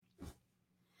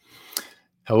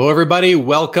Hello, everybody.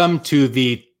 Welcome to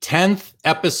the 10th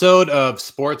episode of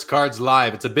Sports Cards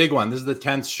Live. It's a big one. This is the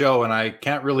 10th show, and I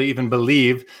can't really even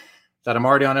believe that I'm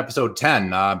already on episode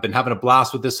 10. I've been having a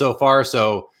blast with this so far,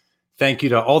 so thank you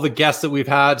to all the guests that we've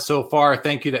had so far.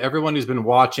 Thank you to everyone who's been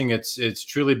watching. It's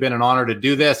truly been an honor to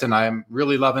do this, and I'm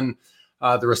really loving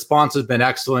the response has been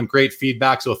excellent. Great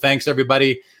feedback, so thanks,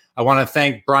 everybody. I want to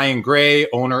thank Brian Gray,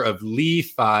 owner of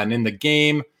Leaf and In the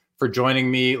Game, for joining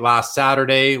me last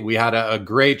Saturday. We had a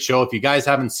great show. If you guys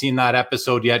haven't seen that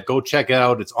episode yet, go check it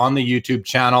out. It's on the YouTube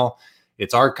channel.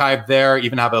 It's archived there.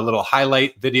 Even have a little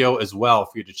highlight video as well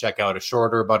for you to check out, a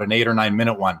shorter, about an 8 or 9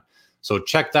 minute one. So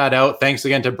check that out. Thanks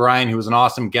again to Brian, who was an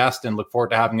awesome guest, and look forward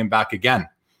to having him back again.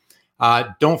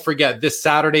 Don't forget, this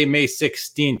Saturday, May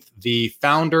 16th, the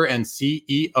founder and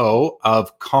CEO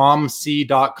of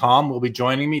ComC.com will be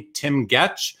joining me, Tim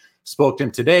Getch. Spoke to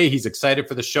him today. He's excited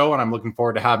for the show, and I'm looking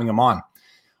forward to having him on.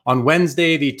 On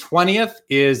Wednesday, the 20th,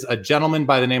 is a gentleman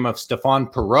by the name of Stefan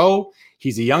Perot.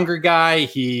 He's a younger guy.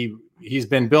 He's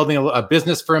been building a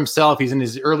business for himself. He's in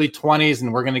his early 20s,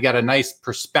 and we're going to get a nice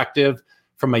perspective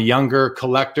from a younger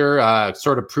collector,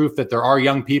 sort of proof that there are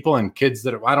young people and kids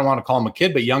that, I don't want to call them a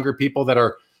kid, but younger people that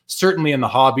are certainly in the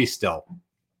hobby still.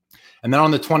 And then on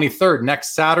the 23rd,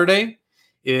 next Saturday,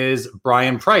 is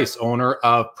Brian Price, owner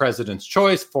of President's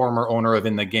Choice, former owner of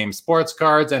In the Game Sports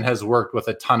Cards, and has worked with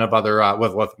a ton of other,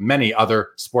 with many other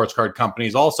sports card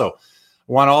companies also. I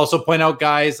want to also point out,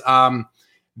 guys,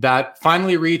 that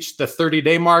finally reached the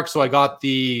 30-day mark. So I got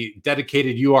the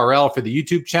dedicated URL for the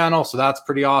YouTube channel. So that's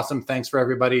pretty awesome. Thanks for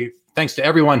everybody. Thanks to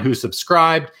everyone who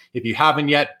subscribed. If you haven't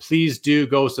yet, please do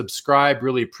go subscribe.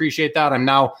 Really appreciate that. I'm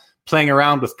now playing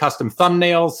around with custom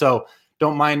thumbnails. So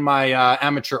don't mind my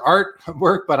amateur art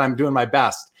work, but I'm doing my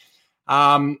best.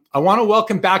 I want to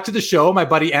welcome back to the show my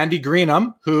buddy Andy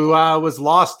Greenham, who was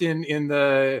lost in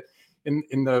the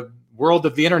world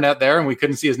of the internet there, and we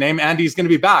couldn't see his name. Andy's going to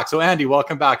be back. So Andy,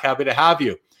 welcome back. Happy to have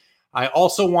you. I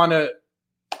also want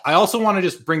to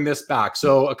just bring this back.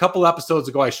 So a couple episodes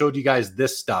ago, I showed you guys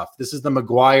this stuff. This is the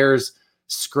Meguiar's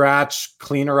Scratch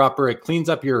Cleaner Upper. It cleans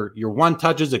up your one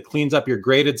touches. It cleans up your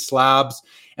graded slabs.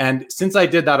 And since I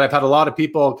did that, I've had a lot of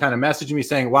people kind of messaging me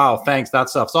saying, wow, thanks. That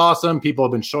stuff's awesome. People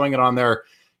have been showing it on their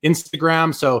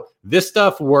Instagram. So this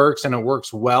stuff works, and it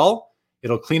works well.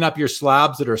 It'll clean up your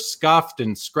slabs that are scuffed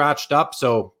and scratched up.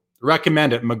 So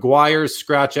recommend it. Meguiar's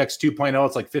Scratch X 2.0.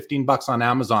 It's like $15 on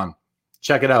Amazon.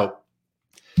 Check it out.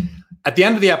 At the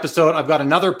end of the episode, I've got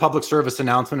another public service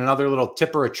announcement, another little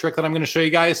tip or a trick that I'm going to show you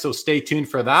guys. So stay tuned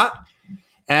for that.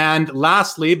 And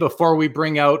lastly, before we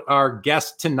bring out our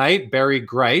guest tonight, Barry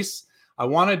Grice, I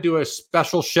want to do a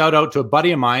special shout out to a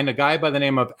buddy of mine, a guy by the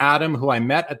name of Adam, who I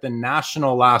met at the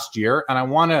National last year. And I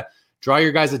want to draw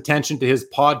your guys' attention to his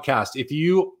podcast. If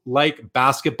you like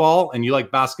basketball and you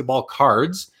like basketball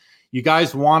cards, you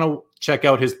guys want to check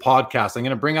out his podcast. I'm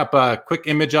going to bring up a quick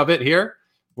image of it here.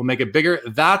 We'll make it bigger.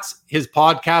 That's his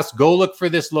podcast. Go look for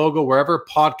this logo wherever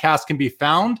podcasts can be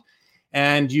found.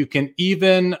 And you can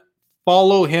even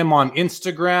follow him on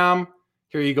Instagram.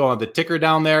 Here you go on the ticker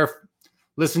down there.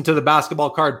 Listen to the Basketball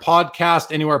Card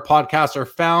Podcast anywhere podcasts are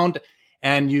found.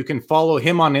 And you can follow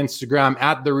him on Instagram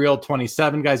at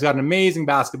TheReal27. Guys, got an amazing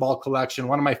basketball collection.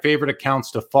 One of my favorite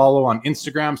accounts to follow on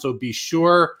Instagram. So be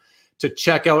sure to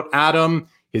check out Adam,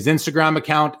 his Instagram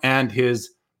account, and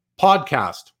his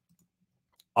podcast.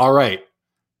 All right.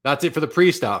 That's it for the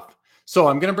pre-stuff. So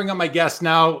I'm going to bring up my guest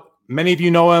now. Many of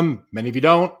you know him. Many of you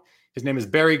don't. His name is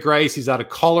Barry Grice. He's out of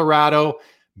Colorado.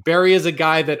 Barry is a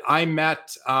guy that I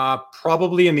met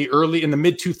probably in the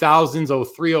mid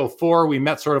 2000s, 03, 04. We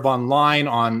met sort of online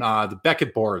on the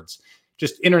Beckett boards,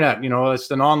 just internet,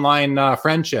 it's an online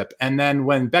friendship. And then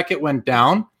when Beckett went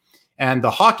down and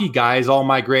the hockey guys all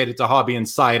migrated to Hobby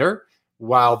Insider,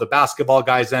 while the basketball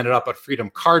guys ended up at Freedom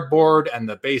Cardboard, and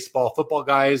the baseball, football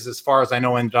guys, as far as I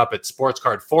know, ended up at Sports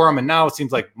Card Forum. And now it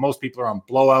seems like most people are on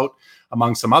Blowout,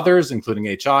 among some others, including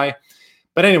HI.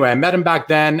 But anyway, I met him back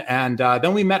then. And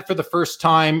then we met for the first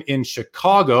time in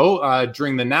Chicago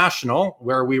during the National,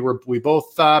 where we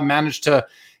both managed to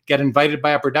get invited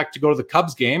by Upper Deck to go to the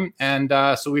Cubs game. And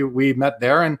so we met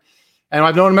there. And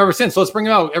I've known him ever since. So let's bring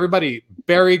him out. Everybody,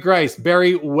 Barry Grice.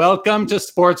 Barry, welcome to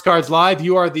Sports Cards Live.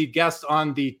 You are the guest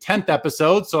on the 10th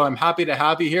episode, so I'm happy to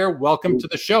have you here. Welcome to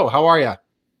the show. How are you?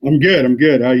 I'm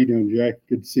good. How you doing, Jack?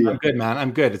 Good to see you. I'm good, man.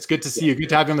 I'm good. It's good to see you. Good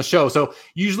to have you on the show. So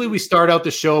usually we start out the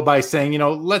show by saying,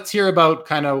 let's hear about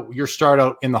kind of your start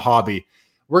out in the hobby.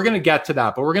 We're going to get to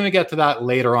that, but we're going to get to that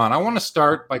later on. I want to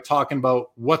start by talking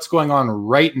about what's going on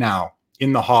right now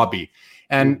in the hobby.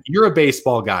 And you're a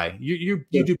baseball guy. You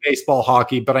do baseball,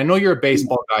 hockey, but I know you're a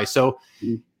baseball guy. So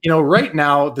right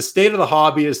now, the state of the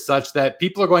hobby is such that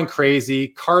people are going crazy.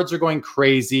 Cards are going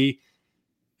crazy.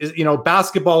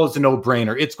 Basketball is a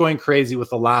no-brainer. It's going crazy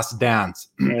with The Last Dance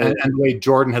and the way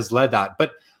Jordan has led that.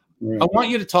 But I want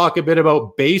you to talk a bit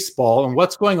about baseball and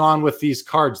what's going on with these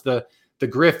cards, the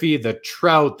Griffey, the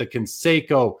Trout, the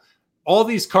Canseco, all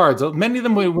these cards, many of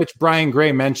them which Brian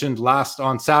Gray mentioned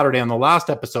on Saturday on the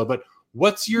last episode. But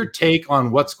what's your take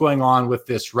on what's going on with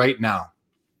this right now?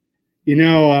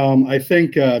 I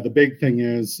think the big thing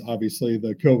is obviously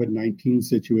the COVID-19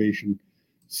 situation.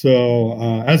 So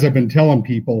as I've been telling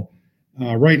people,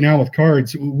 right now with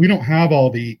cards, we don't have all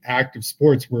the active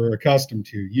sports we're accustomed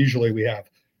to. Usually we have,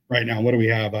 right now, what do we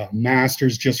have?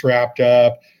 Masters just wrapped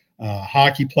up.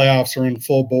 Hockey playoffs are in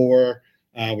full bore.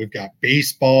 We've got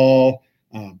baseball,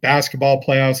 basketball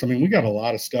playoffs. I mean, we got a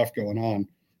lot of stuff going on.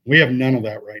 We have none of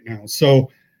that right now. So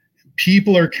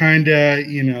people are kind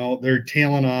of, they're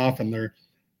tailing off and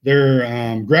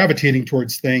they're gravitating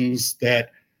towards things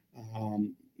that,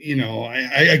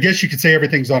 I guess you could say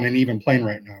everything's on an even plane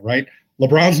right now, right?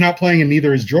 LeBron's not playing and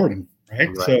neither is Jordan, right?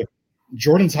 So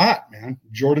Jordan's hot, man.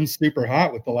 Jordan's super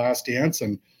hot with The Last Dance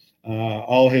and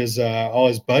all his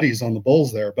buddies on the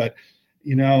Bulls there. But,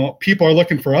 people are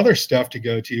looking for other stuff to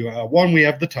go to. One, we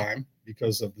have the time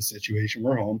because of the situation.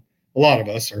 We're home. A lot of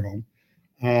us are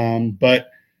home. But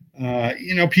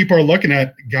people are looking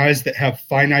at guys that have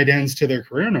finite ends to their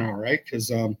career now, right?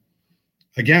 Because,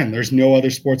 again, there's no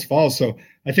other sports fall. So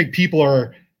I think people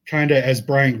are kind of, as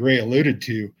Brian Gray alluded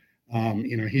to,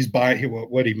 he's buying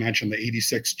what he mentioned, the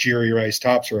 86 Jerry Rice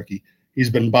Topps rookie. He's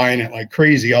been buying it like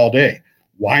crazy all day.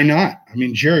 Why not? I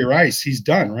mean, Jerry Rice, he's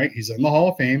done, right? He's in the Hall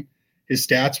of Fame. His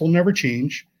stats will never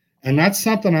change. And that's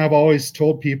something I've always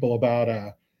told people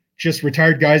about just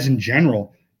retired guys in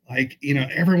general. Like,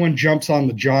 everyone jumps on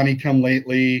the Johnny come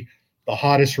lately, the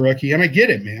hottest rookie. And I get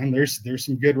it, man. There's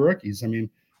some good rookies. I mean,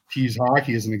 to use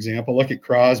hockey as an example, look at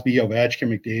Crosby, Ovechkin,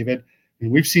 McDavid.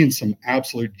 And we've seen some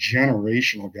absolute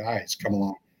generational guys come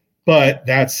along. But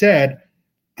that said,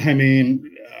 I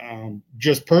mean,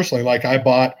 just personally, like I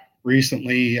bought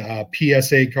recently a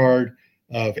PSA card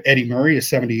of Eddie Murray, a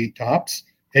 78 Topps.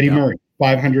 Eddie Murray,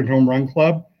 500 home run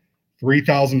club,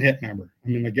 3,000 hit number. I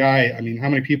mean, the guy, how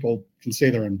many people can say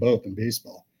they're in both in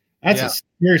baseball? That's a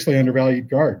seriously undervalued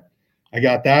card. I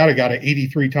got that. I got an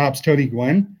 83 Topps Tony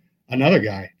Gwynn, another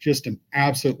guy, just an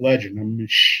absolute legend, a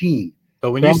machine.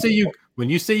 But when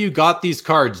you say you got these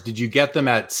cards, did you get them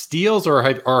at steals or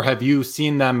have you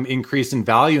seen them increase in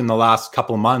value in the last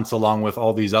couple of months along with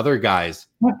all these other guys?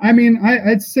 I mean,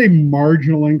 I'd say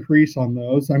marginal increase on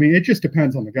those. I mean, it just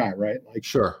depends on the guy, right? Like,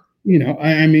 sure.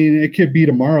 I mean, it could be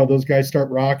tomorrow those guys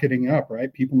start rocketing up, right?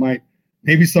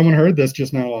 Maybe someone heard this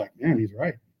just now, like, man, he's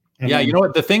right. And you know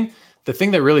what? The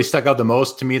thing that really stuck out the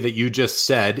most to me that you just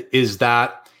said is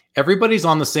that everybody's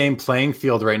on the same playing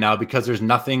field right now because there's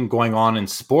nothing going on in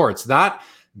sports.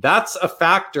 That's a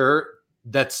factor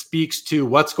that speaks to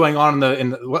what's going on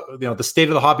in the state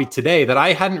of the hobby today that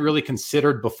I hadn't really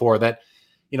considered before. That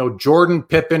Jordan,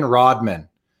 Pippen, Rodman,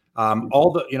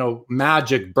 all the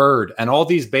Magic, Bird, and all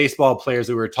these baseball players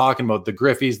that we were talking about, the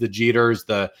Griffeys, the Jeters,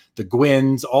 the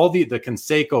Gwynns, all the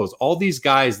Cansecos, all these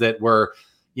guys that were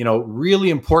really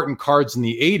important cards in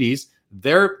the 80s.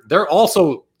 They're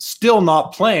also still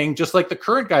not playing, just like the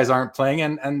current guys aren't playing,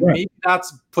 and maybe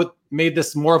that's made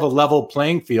this more of a level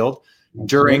playing field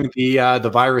during the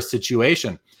virus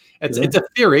situation. It's a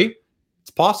theory.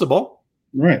 It's possible.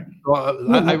 Right.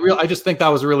 I just think that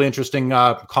was a really interesting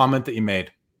comment that you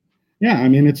made. Yeah, I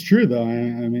mean, it's true, though.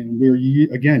 I mean, we're,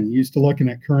 used to looking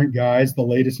at current guys, the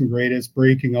latest and greatest,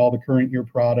 breaking all the current year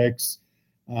products,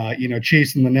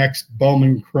 chasing the next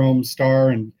Bowman Chrome star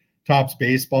and Topps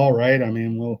baseball, right? I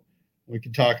mean, we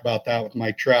could talk about that with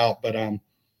Mike Trout, but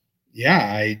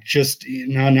I just,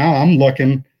 now I'm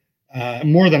looking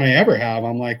more than I ever have.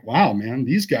 I'm like, wow, man,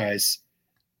 these guys,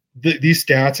 these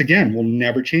stats, again, will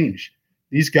never change.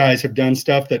 These guys have done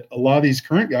stuff that a lot of these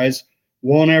current guys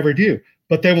won't ever do,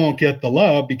 but they won't get the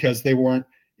love because they weren't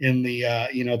in the,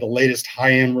 the latest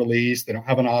high-end release. They don't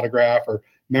have an autograph or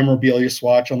memorabilia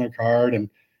swatch on their card.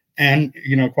 And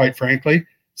quite frankly,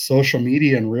 social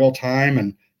media in real time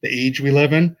and the age we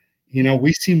live in,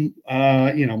 we see,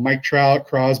 Mike Trout,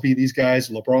 Crosby, these guys,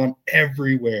 LeBron,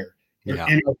 everywhere. They're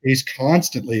in our face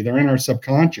constantly. They're in our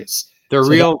subconscious. They're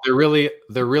really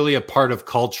a part of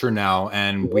culture now,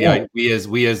 and we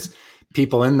as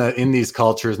people in these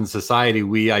cultures and society,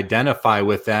 we identify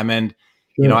with them. And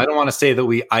I don't want to say that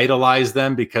we idolize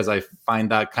them because I find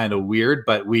that kind of weird,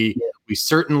 but we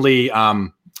certainly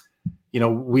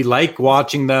we like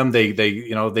watching them. They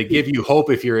give you hope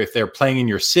if they're playing in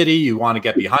your city. You want to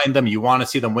get behind them. You want to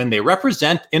see them win. They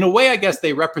represent, in a way, I guess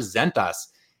they represent us.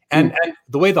 And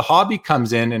the way the hobby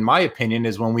comes in my opinion,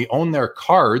 is when we own their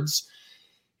cards.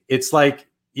 It's like,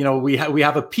 we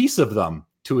have a piece of them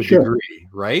to a degree,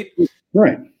 right?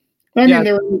 Right. I mean,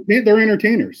 they're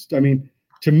entertainers. I mean,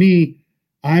 to me,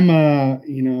 I'm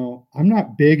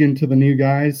not big into the new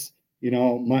guys.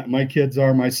 My kids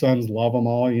are, my sons love them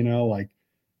all, like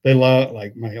they love,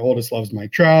 like my oldest loves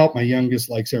Mike Trout. My youngest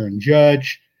likes Aaron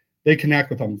Judge. They connect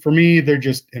with them. For me, they're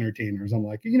just entertainers. I'm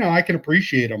like, I can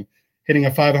appreciate them hitting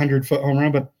a 500-foot home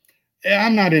run, but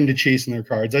I'm not into chasing their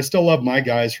cards. I still love my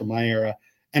guys from my era.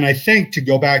 And I think to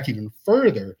go back even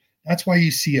further, that's why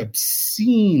you see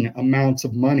obscene amounts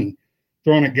of money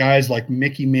thrown at guys like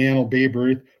Mickey Mantle, Babe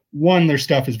Ruth. One, their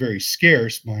stuff is very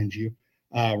scarce, mind you,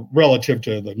 relative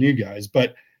to the new guys.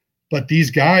 But these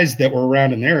guys that were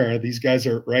around in their era, these guys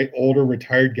are older,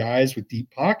 retired guys with deep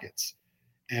pockets,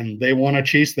 and they want to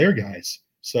chase their guys.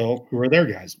 So who are their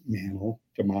guys? Mantle,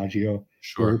 DiMaggio,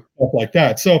 stuff like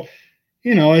that. So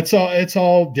it's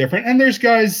all different. And there's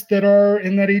guys that are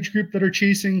in that age group that are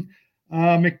chasing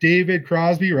McDavid,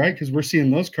 Crosby, right? Because we're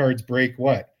seeing those cards break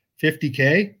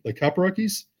 $50K, the Cup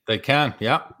rookies. They can,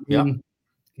 yeah.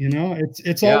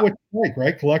 It's all what you like,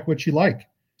 right? Collect what you like.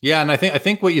 Yeah, and I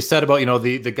think what you said about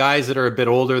the guys that are a bit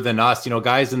older than us,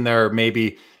 guys in their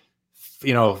maybe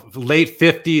late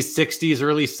 50s, 60s,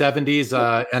 early 70s,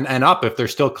 and up, if they're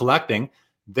still collecting,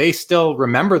 they still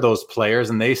remember those players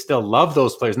and they still love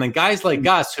those players. And then guys like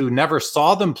us who never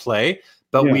saw them play,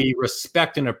 but we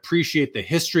respect and appreciate the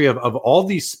history of all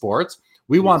these sports,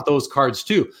 we want those cards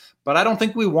too. But I don't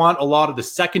think we want a lot of the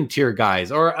second tier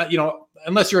guys, or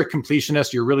unless you're a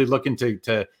completionist, you're really looking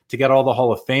to get all the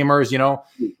Hall of Famers,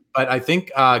 But I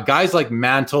think guys like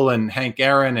Mantle and Hank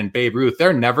Aaron and Babe Ruth,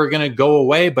 they're never going to go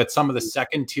away. But some of the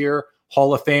second tier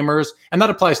Hall of Famers, and that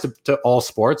applies to all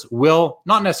sports, will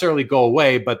not necessarily go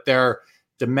away, but their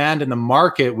demand in the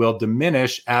market will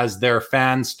diminish as their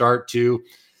fans start to,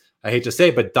 I hate to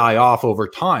say, but die off over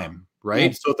time,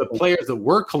 right? So the players that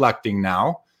we're collecting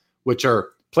now, which are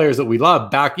players that we love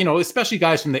back, especially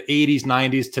guys from the 80s,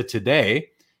 90s to today,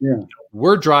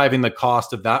 we're driving the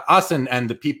cost of that. Us and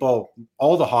the people,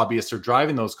 all the hobbyists are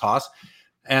driving those costs.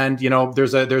 And,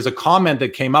 there's a comment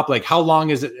that came up, like, how long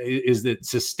is it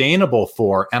sustainable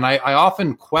for? And I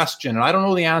often question, and I don't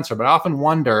know the answer, but I often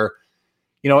wonder,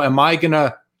 am I going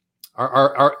to,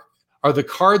 are the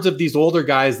cards of these older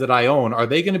guys that I own, are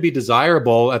they going to be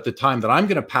desirable at the time that I'm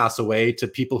going to pass away to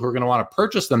people who are going to want to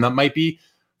purchase them that might be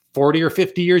 40 or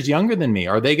 50 years younger than me?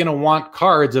 Are they going to want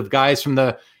cards of guys from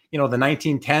the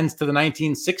 1910s to the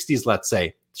 1960s, let's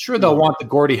say? Sure, they'll want the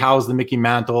Gordie Howes, the Mickey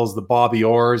Mantles, the Bobby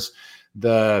Orrs,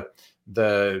 the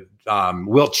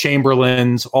Wilt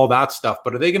Chamberlains, all that stuff.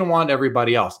 But are they going to want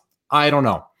everybody else? I don't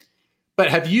know. But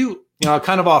have you,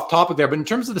 kind of off topic there, but in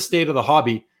terms of the state of the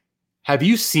hobby, have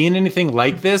you seen anything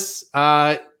like this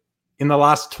in the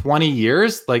last 20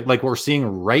 years, like what we're seeing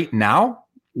right now?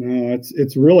 No,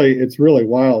 it's really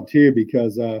wild too,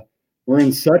 because we're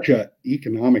in such a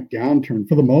economic downturn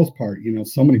for the most part.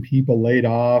 So many people laid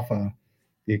off.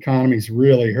 The economy's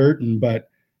really hurting, but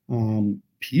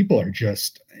people are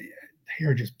just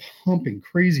pumping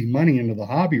crazy money into the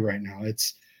hobby right now.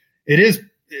 It's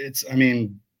I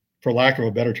mean, for lack of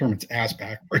a better term, it's ass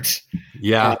backwards.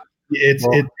 Yeah.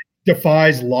 It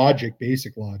defies logic,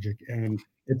 basic logic. And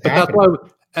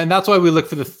that's why we look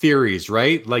for the theories,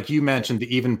 right? Like you mentioned,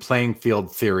 the even playing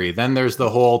field theory. Then there's the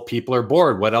whole people are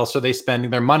bored. What else are they spending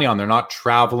their money on? They're not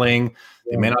traveling.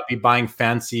 They may not be buying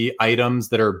fancy items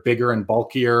that are bigger and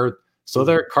bulkier. So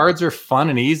their cards are fun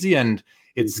and easy, and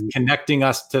it's connecting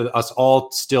us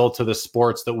all still to the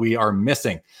sports that we are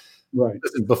missing. Right.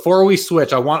 Listen, before we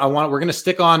switch, we're going to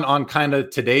stick on kind of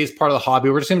today's part of the hobby.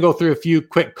 We're just going to go through a few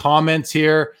quick comments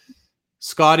here.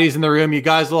 Scotty's in the room. You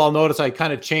guys will all notice I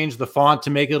kind of changed the font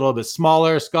to make it a little bit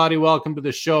smaller. Scotty, welcome to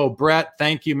the show. Brett,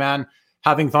 thank you, man.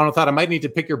 Having fun with that. I might need to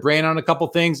pick your brain on a couple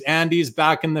things. Andy's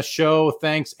back in the show.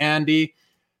 Thanks, Andy.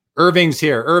 Irving's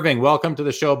here. Irving, welcome to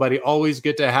the show, buddy. Always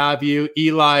good to have you.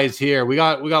 Eli's here. We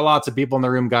got lots of people in the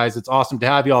room, guys. It's awesome to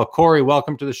have you all. Corey,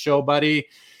 welcome to the show, buddy.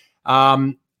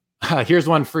 Here's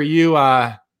one for you,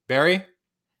 Barry.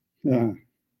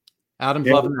 Adam's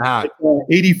loving the hat.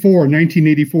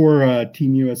 1984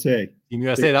 Team USA. Team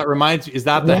USA. That reminds me, is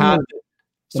that the hat?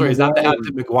 Sorry, is that the hat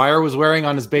that McGuire was wearing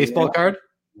on his baseball card?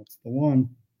 That's the one.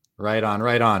 Right on,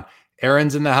 right on.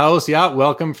 Aaron's in the house. Yeah,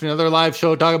 welcome for another live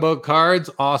show. Talk about cards.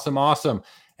 Awesome.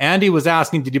 Andy was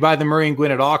asking, did you buy the Murray and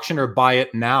Gwynn at auction or buy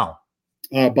it now?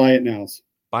 Buy it now.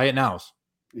 Buy it now.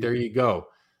 There you go.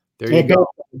 There you go.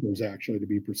 Actually, to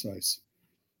be precise.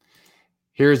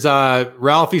 Here's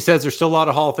Ralphie says there's still a lot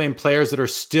of Hall of Fame players that are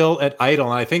still at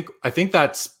idle. And I think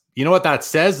that's, you know what that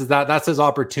says, is that says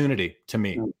opportunity to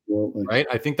me. Absolutely. Right?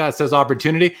 I think that says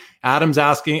opportunity.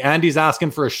 Andy's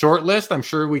asking for a short list. I'm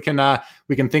sure we can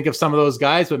think of some of those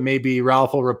guys, but maybe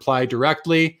Ralph will reply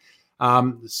directly.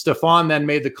 Stefan then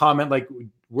made the comment, like,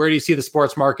 where do you see the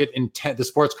sports market the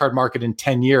sports card market in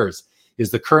 10 years?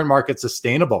 Is the current market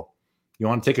sustainable? You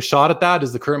want to take a shot at that?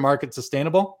 Is the current market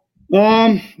sustainable?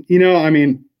 I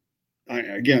mean,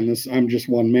 I'm just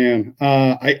one man.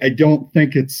 I don't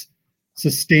think it's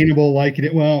sustainable like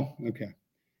it. Well, okay.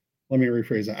 Let me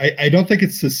rephrase that. I don't think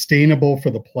it's sustainable for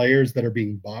the players that are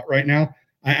being bought right now.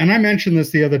 I mentioned this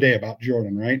the other day about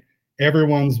Jordan, right?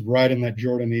 Everyone's riding that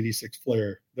Jordan 86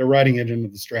 Flair. They're riding it into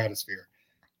the stratosphere.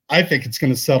 I think it's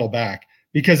going to settle back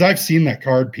because I've seen that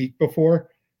card peak before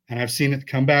and I've seen it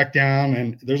come back down,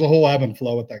 and there's a whole ebb and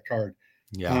flow with that card.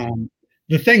 Yeah.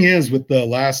 The thing is with the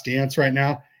Last Dance right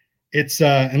now, it's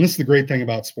and this is the great thing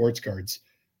about sports cards.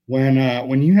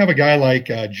 When you have a guy like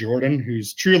Jordan,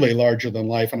 who's truly larger than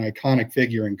life, an iconic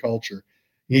figure in culture,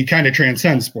 he kind of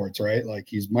transcends sports, right? Like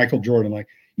he's Michael Jordan. Like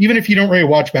even if you don't really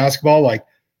watch basketball, like,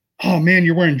 oh man,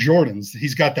 you're wearing Jordans.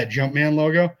 He's got that Jumpman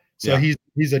logo, so yeah.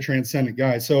 He's a transcendent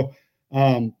guy. So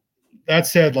that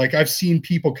said, like I've seen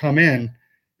people come in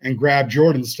and grab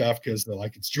Jordan stuff because they're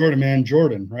like, it's Jordan, man,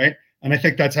 Jordan, right? And I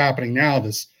think that's happening now.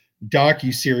 This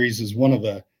docu-series is one of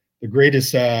the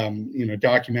greatest,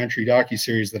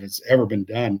 docu-series that has ever been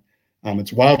done.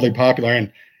 It's wildly popular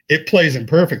and it plays in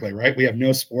perfectly, right? We have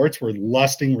no sports. We're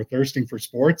thirsting for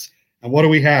sports. And what do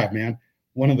we have, man?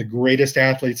 One of the greatest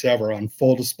athletes ever on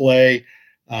full display,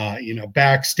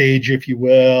 backstage, if you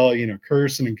will,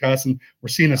 cursing and cussing. We're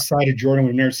seeing a side of Jordan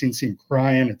we've never seen him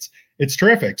crying. It's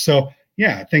terrific. So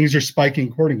yeah, things are spiking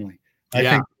accordingly.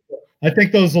 I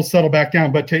think those will settle back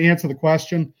down. But to answer the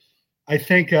question, I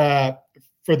think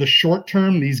for the short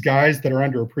term, these guys that are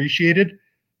underappreciated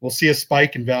will see a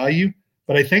spike in value.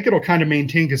 But I think it'll kind of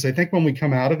maintain because I think when we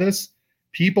come out of this,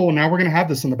 now we're going to have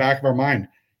this in the back of our mind.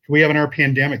 Can we have in our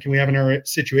pandemic? Can we have in our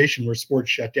situation where sports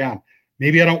shut down?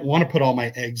 Maybe I don't want to put all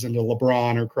my eggs into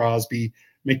LeBron or Crosby,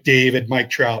 McDavid,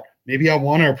 Mike Trout. Maybe I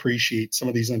want to appreciate some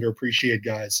of these underappreciated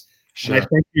guys. Sure. And I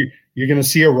think you're going to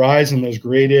see a rise in those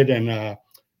graded and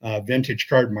vintage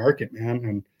card market, man.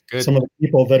 And good. Some of the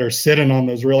people that are sitting on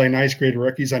those really nice graded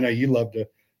rookies, I know you love to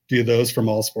do those from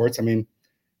All Sports. I mean,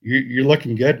 you're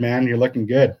looking good, man. You're looking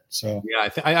good. So yeah,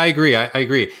 I agree. I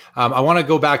agree. I want to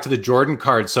go back to the Jordan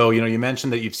card. So, you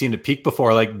mentioned that you've seen it peak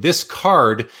before. Like this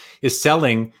card is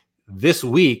selling this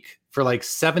week for like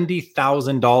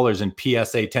 $70,000 in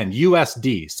PSA 10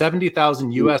 USD,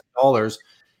 70,000 US dollars,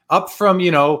 up from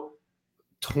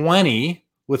 20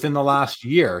 within the last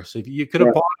year. So if you could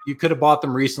have bought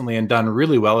them recently and done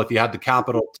really well if you had the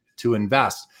capital to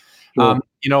invest. Sure.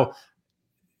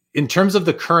 In terms of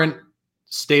the current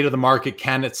state of the market,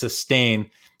 can it sustain?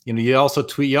 You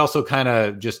also kind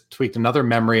of just tweaked another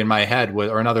memory in my head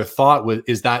or another thought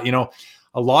is that,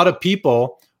 a lot of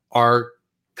people are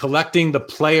collecting the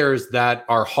players that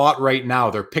are hot right now.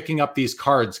 They're picking up these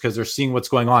cards because they're seeing what's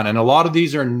going on. And a lot of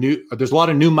these are new. There's a lot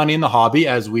of new money in the hobby,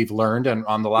 as we've learned. And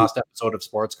on the last episode of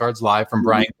Sports Cards Live from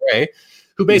Brian Gray,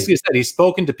 who basically said he's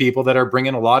spoken to people that are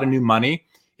bringing a lot of new money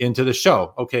into the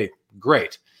show. Okay,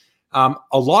 great. A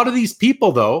lot of these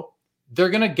people, though, they're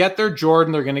going to get their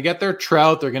Jordan, they're going to get their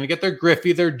Trout, they're going to get their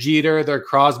Griffey, their Jeter, their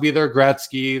Crosby, their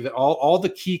Gretzky, all the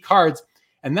key cards.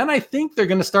 And then I think they're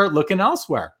going to start looking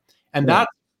elsewhere. And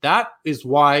that is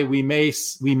why we may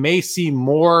see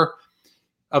more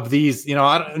of these,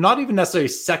 not even necessarily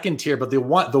second tier, but the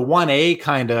 1A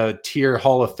kind of tier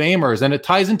Hall of Famers. And it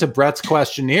ties into Brett's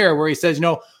question here where he says,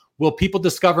 will people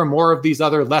discover more of these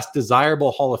other less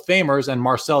desirable Hall of Famers? And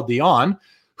Marcel Dion,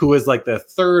 who is like the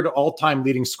third all-time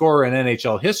leading scorer in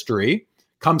NHL history,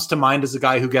 comes to mind as a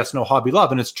guy who gets no hobby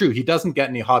love. And it's true, he doesn't get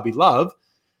any hobby love.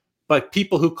 But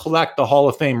people who collect the Hall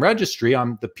of Fame registry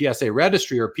on the PSA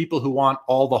registry, or people who want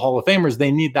all the Hall of Famers,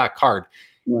 they need that card.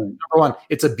 Right. Number one,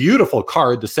 it's a beautiful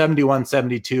card. The 71,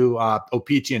 72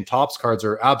 O-Pee-Chee and Topps cards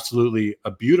are absolutely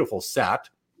a beautiful set.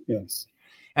 Yes.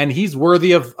 And he's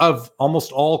worthy of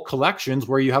almost all collections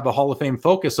where you have a Hall of Fame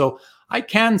focus. So I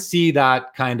can see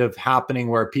that kind of happening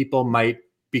where people might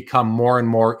become more and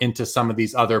more into some of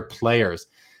these other players.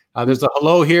 There's a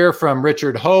hello here from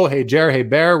Richard Ho. Hey, Jer. Hey,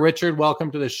 Bear. Richard,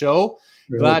 welcome to the show.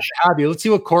 Glad to have you. Let's see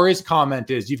what Corey's comment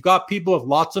is. You've got people with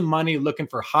lots of money looking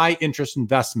for high interest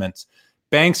investments.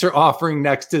 Banks are offering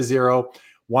next to zero.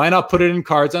 Why not put it in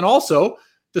cards? And also,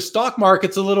 the stock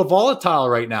market's a little volatile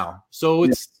right now. So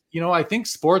it's, I think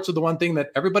sports are the one thing that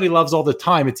everybody loves all the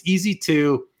time. It's easy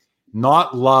to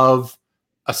not love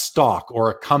a stock or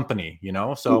a company,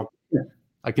 So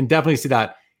I can definitely see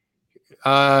that.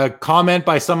 Comment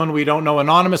by someone we don't know.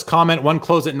 Anonymous comment. One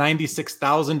closed at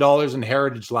 $96,000 in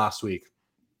Heritage last week.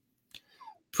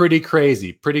 Pretty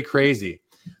crazy.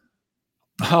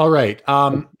 All right.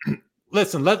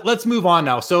 Listen, let's move on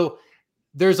now. So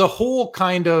there's a whole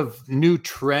kind of new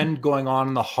trend going on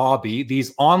in the hobby,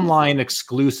 these online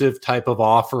exclusive type of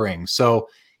offerings. So,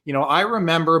 I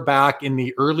remember back in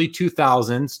the early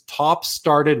 2000s, Topps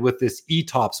started with this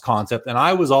eTopps concept, and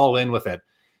I was all in with it.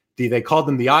 They called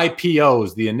them the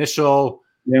IPOs, the initial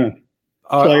player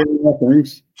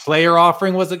offerings. Player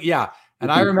offering was it? Yeah.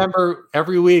 And I remember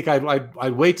every week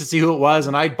I'd wait to see who it was,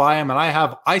 and I'd buy them. And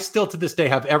I still to this day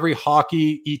have every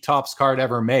hockey eTopps card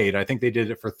ever made. I think they did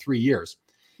it for 3 years.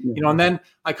 And then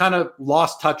I kind of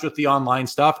lost touch with the online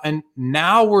stuff. And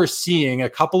now we're seeing a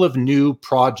couple of new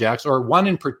projects, or one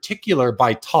in particular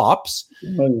by Topps,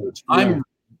 which I'm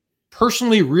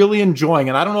personally really enjoying.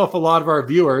 And I don't know if a lot of our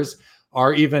viewers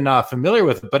are even familiar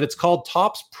with it, but it's called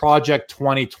Topps Project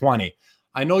 2020.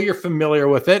 I know you're familiar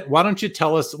with it. Why don't you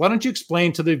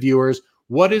explain to the viewers,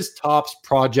 what is Topps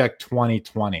Project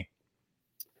 2020?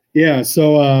 Yeah,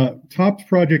 so Topps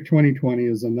Project 2020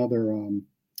 is another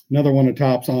one of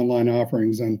Topps online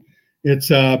offerings, and it's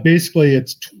basically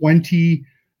 20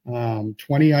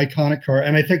 iconic card,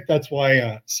 and I think that's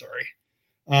why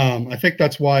I think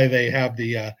that's why they have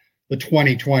the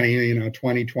 2020,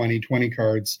 2020 20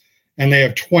 cards, and they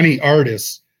have 20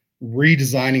 artists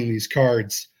redesigning these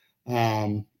cards,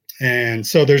 and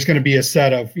so there's going to be a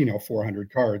set of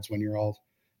 400 cards when you're all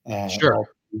all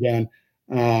done,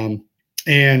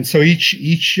 and so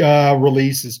each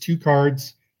release is 2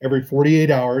 cards every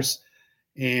 48 hours.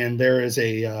 And there is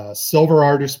a silver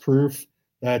artist proof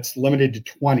that's limited to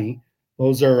 20.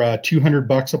 Those are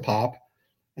 $200 a pop.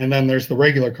 And then there's the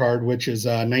regular card, which is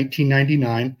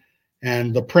 $19.99.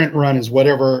 And the print run is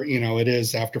whatever, it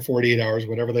is after 48 hours,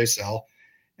 whatever they sell.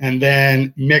 And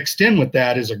then mixed in with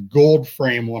that is a gold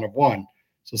frame 1 of 1.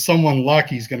 So someone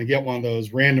lucky is going to get one of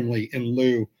those randomly in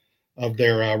lieu of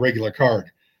their regular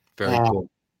card. Very cool.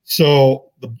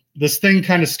 So this thing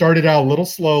kind of started out a little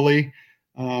slowly.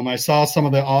 I saw some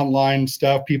of the online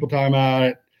stuff, people talking about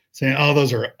it, saying, oh,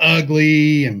 those are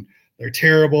ugly and they're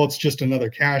terrible. It's just another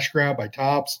cash grab by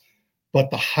Topps.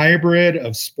 But the hybrid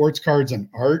of sports cards and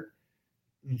art,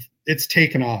 it's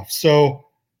taken off. So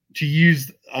to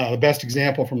use the best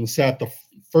example from the set, the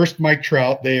first Mike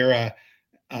Trout, they're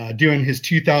doing his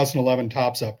 2011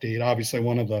 Topps update, obviously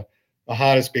one of the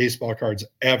hottest baseball cards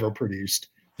ever produced.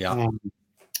 Yeah.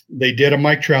 They did a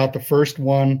Mike Trout, the first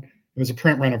one. It was a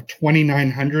print run of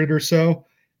 2,900 or so,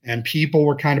 and people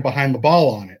were kind of behind the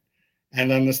ball on it.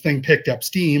 And then this thing picked up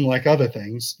steam like other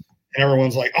things, and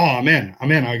everyone's like, oh, I'm in.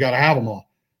 I got to have them all.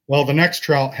 Well, the next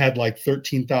Trout had like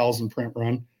 13,000 print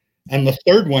run, and the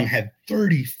third one had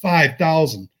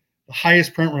 35,000, the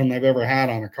highest print run they've ever had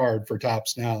on a card for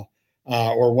Topps now,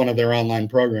 or one of their online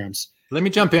programs. Let me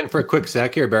jump in for a quick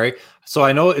sec here, Barry. So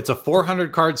I know it's a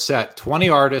 400 card set, 20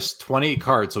 artists, 20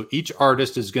 cards. So each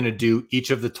artist is going to do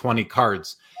each of the 20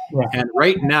 cards. Right. And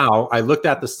right now, I looked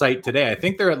at the site today. I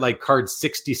think they're at like card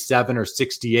 67 or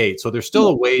 68. So there's still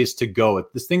a ways to go.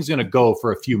 This thing's going to go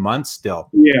for a few months still.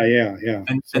 Yeah.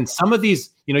 And some of these,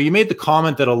 you made the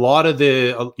comment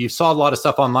that you saw a lot of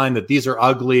stuff online that these are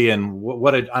ugly and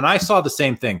and I saw the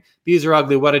same thing. These are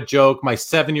ugly. What a joke. My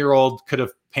 7-year-old could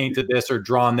have painted this or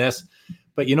drawn this.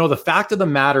 But the fact of the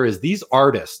matter is these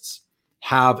artists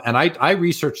have, and I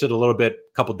researched it a little bit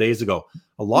a couple of days ago.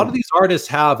 A lot of these artists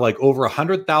have like over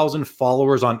 100,000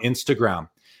 followers on Instagram.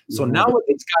 So now what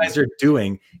these guys are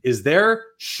doing is they're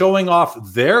showing off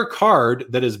their card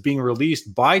that is being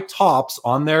released by Topps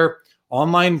on their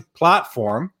online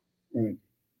platform.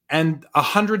 And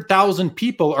 100,000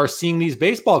 people are seeing these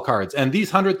baseball cards. And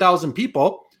these 100,000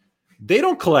 people, they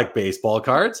don't collect baseball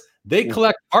cards. They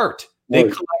collect art. They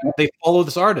follow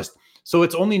this artist. So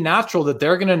it's only natural that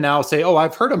they're going to now say, oh,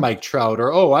 I've heard of Mike Trout,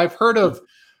 or, oh, I've heard of,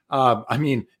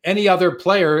 any other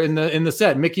player in the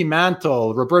set, Mickey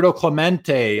Mantle, Roberto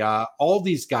Clemente, all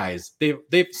these guys,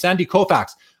 they've Sandy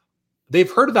Koufax,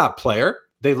 they've heard of that player.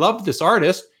 They love this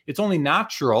artist. It's only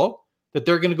natural that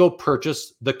they're going to go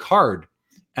purchase the card.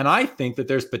 And I think that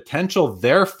there's potential,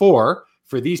 therefore,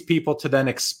 for these people to then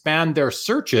expand their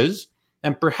searches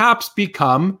and perhaps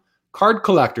become card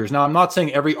collectors. Now, I'm not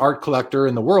saying every art collector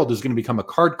in the world is going to become a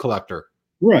card collector.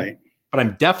 Right. But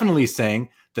I'm definitely saying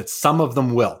that some of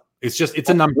them will. It's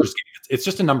a numbers game. It's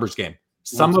just a numbers game.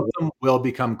 Some of them will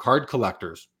become card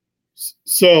collectors.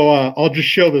 So I'll just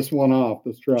show this one off,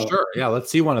 this Trout. Sure. Yeah, let's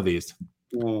see one of these.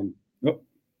 So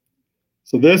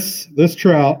this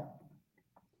Trout,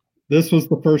 This was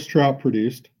the first Trout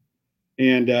produced,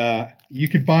 and you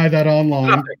could buy that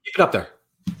online. Keep it up there.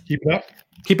 Keep it up.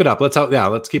 Keep it up.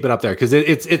 Let's keep it up there because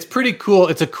it's pretty cool.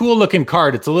 It's a cool looking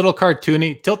card. It's a little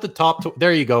cartoony. Tilt the top.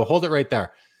 There you go. Hold it right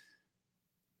there.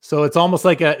 So it's almost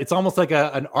like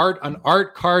an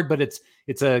art card, but it's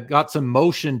got some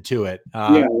motion to it.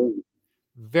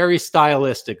 Very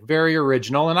stylistic, very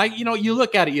original. And you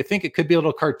look at it, you think it could be a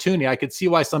little cartoony. I could see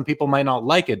why some people might not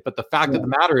like it, but the fact of the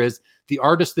matter is the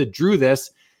artist that drew this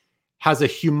has a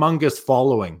humongous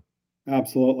following.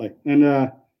 Absolutely.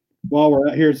 And while we're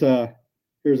at, here's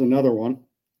another one.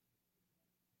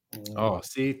 Oh,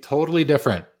 see, totally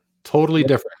different.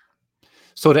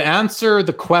 So to answer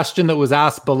the question that was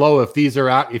asked below, if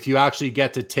you actually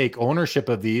get to take ownership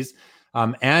of these,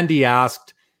 Andy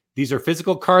asked, these are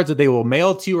physical cards that they will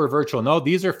mail to you or virtual? No,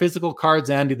 these are physical cards,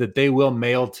 Andy, that they will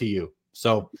mail to you.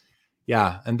 So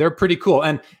yeah, and they're pretty cool.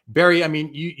 And Barry, I mean,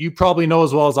 you probably know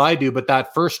as well as I do, but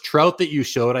that first Trout that you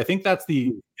showed, I think that's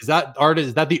the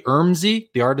Ermsey?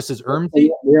 The artist is Ermsey?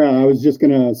 Yeah, I was just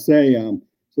gonna say,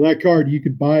 so that card, you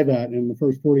could buy that in the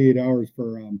first 48 hours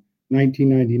for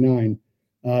 $19.99.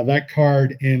 That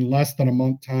card in less than a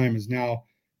month time is now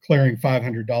clearing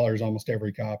 $500 almost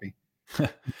every copy.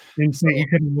 Insane. You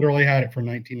could have literally had it for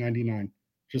 $19.99.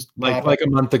 Just like a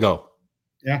month ago.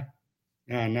 Yeah.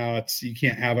 No, you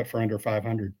can't have it for under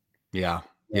 500. Yeah.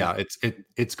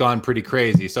 It's gone pretty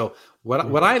crazy. So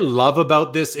what I love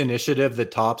about this initiative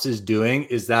that Topps is doing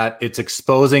is that it's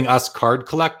exposing us card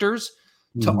collectors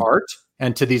to art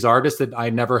and to these artists that I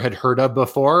never had heard of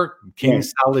before. King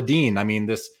Saladin. I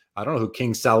mean, I don't know who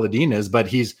King Saladin is, but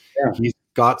he's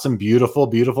got some beautiful,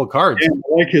 beautiful cards. And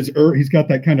I like he's got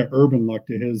that kind of urban look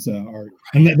to his art.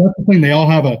 And that's the thing. They all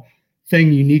have a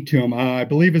thing unique to him. I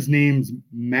believe his name's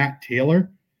Matt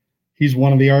Taylor. He's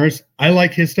one of the artists. I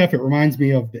like his stuff. It reminds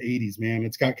me of the 80s, man.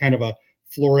 It's got kind of a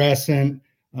fluorescent,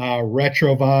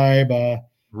 retro vibe.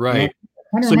 Right.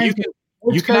 So you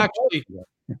can actually...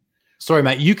 Sorry,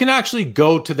 Matt. You can actually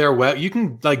go to their web. You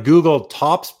can Google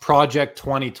Topps Project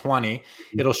 2020.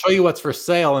 It'll show you what's for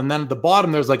sale. And then at the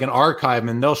bottom, there's like an archive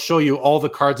and they'll show you all the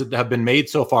cards that have been made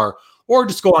so far, or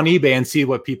just go on eBay and see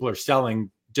what people are selling.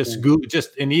 Just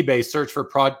in eBay, search for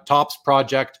Topps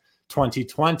Project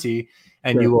 2020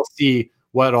 and you will see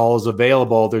what all is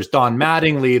available. There's Don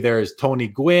Mattingly. There's Tony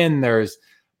Gwynn. There's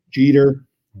Jeter.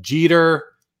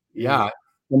 Yeah.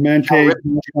 Clemente,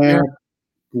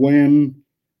 Gwynn.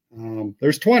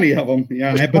 There's 20 of them.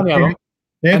 Yeah, there's 20 of them.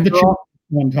 They have the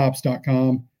on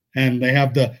Topps.com, and they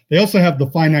also have the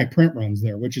finite print runs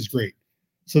there, which is great.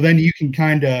 So then you can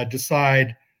kind of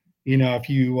decide, if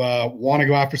you want to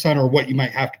go after something or what you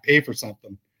might have to pay for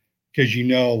something, because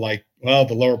the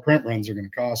lower print runs are going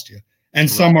to cost you. And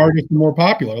some artists are more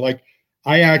popular. Like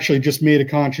I actually just made a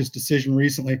conscious decision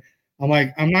recently. I'm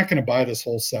like, I'm not going to buy this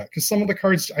whole set because some of the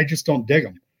cards I just don't dig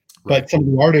them. But some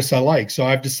of the artists I like. So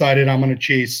I've decided I'm going to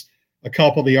chase a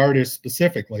couple of the artists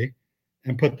specifically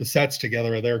and put the sets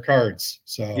together of their cards.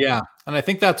 So yeah. And I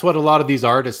think that's what a lot of these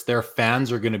artists, their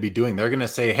fans are going to be doing. They're going to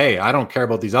say, hey, I don't care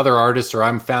about these other artists, or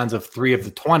I'm fans of 3 of the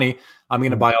 20. I'm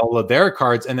going to buy all of their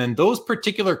cards. And then those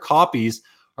particular copies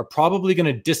are probably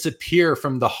going to disappear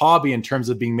from the hobby in terms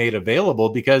of being made available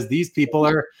because these people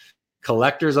are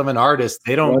collectors of an artist.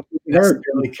 They don't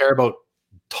necessarily care about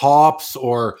Topps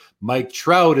or Mike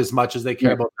Trout as much as they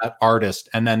care about that artist.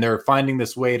 And then they're finding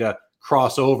this way to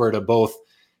cross over to both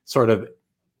sort of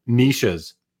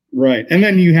niches. Right. And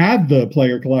then you have the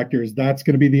player collectors. That's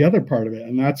going to be the other part of it.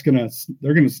 And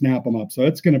they're going to snap them up. So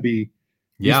it's going to be,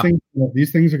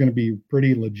 these things are going to be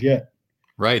pretty legit.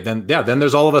 Right. Then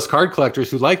there's all of us card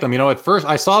collectors who like them. At first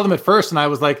I saw them and I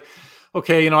was like,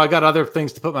 okay, I got other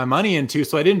things to put my money into.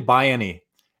 So I didn't buy any.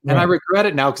 And I regret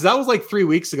it now because that was like 3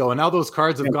 weeks ago, and now those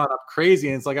cards have gone up crazy.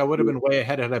 And it's like I would have been way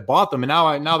ahead had I bought them, and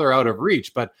now they're out of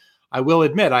reach. But I will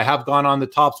admit I have gone on the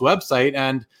Topps website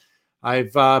and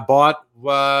I've bought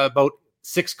about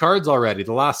 6 cards already.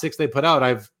 The last 6 they put out,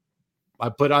 I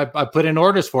put in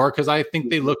orders for because I think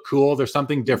they look cool. There's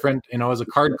something different. As a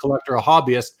card collector, a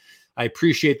hobbyist, I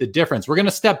appreciate the difference. We're going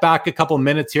to step back a couple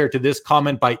minutes here to this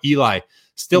comment by Eli.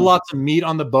 Still lots of meat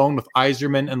on the bone with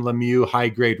Yzerman and Lemieux high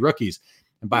grade rookies.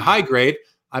 And by high grade,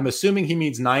 I'm assuming he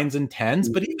means 9s and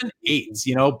 10s, but even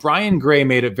 8s. Brian Gray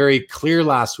made it very clear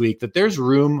last week that there's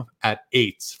room at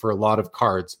 8s for a lot of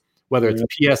cards, whether it's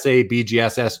PSA,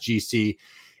 BGS, SGC,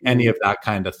 any of that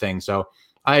kind of thing. So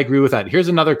I agree with that. Here's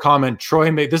another comment.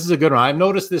 Troy made, this is a good one. I've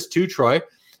noticed this too, Troy.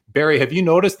 Barry, have you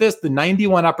noticed this? The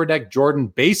 91 Upper Deck Jordan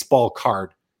baseball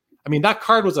card. I mean, that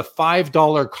card was a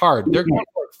 $5 card. They're going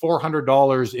for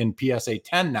 $400 in PSA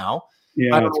 10 now.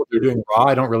 Yeah, I don't know what they're doing raw.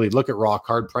 I don't really look at raw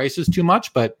card prices too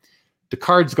much, but the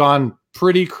card's gone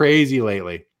pretty crazy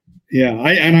lately. Yeah,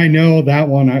 I know that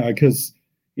one because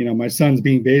my sons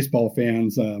being baseball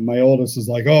fans, my oldest is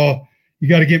like, oh, you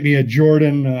got to get me a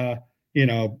Jordan,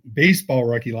 baseball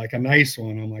rookie, like a nice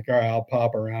one. I'm like, all right, I'll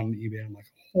pop around eBay. I'm like,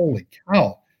 holy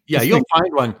cow. Yeah, you'll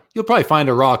find one. You'll probably find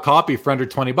a raw copy for under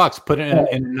 $20. Put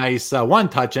it in a nice one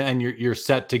touch, and you're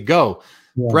set to go.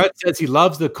 Yeah. Brett says he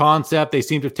loves the concept. They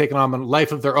seem to have taken on a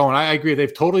life of their own. I agree.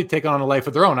 They've totally taken on a life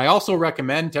of their own. I also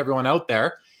recommend to everyone out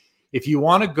there, if you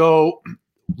want to go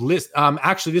list,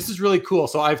 actually, this is really cool.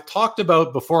 So I've talked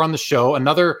about before on the show,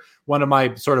 another one of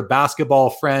my sort of basketball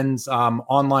friends,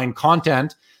 online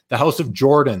content, the House of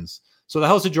Jordans. So the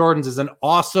House of Jordans is an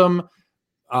awesome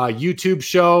YouTube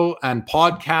show and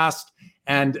podcast,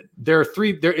 and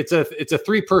it's a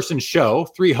 3-person show,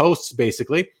 3 hosts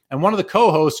basically, and one of the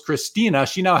co-hosts, Christina,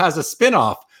 she now has a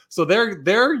spin-off. So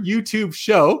their YouTube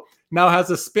show now has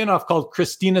a spin-off called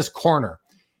Christina's Corner.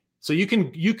 So you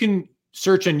can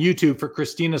search on YouTube for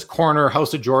Christina's Corner,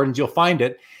 House of Jordans, you'll find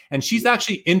it. And she's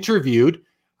actually interviewed,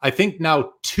 I think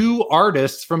now, 2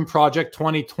 artists from Project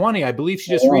 2020. I believe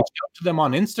she just reached out to them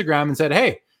on Instagram and said,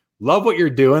 hey, love what you're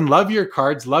doing. Love your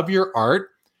cards. Love your art.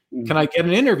 Can I get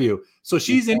an interview? So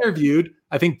she's interviewed,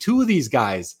 I think, 2 of these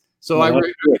guys. So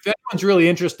if anyone's really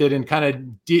interested in kind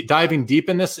of diving deep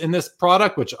in this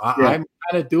product, which I'm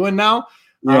kind of doing now,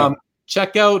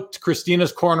 check out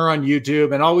Christina's Corner on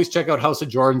YouTube, and always check out House of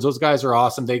Jordans. Those guys are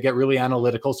awesome. They get really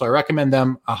analytical. So I recommend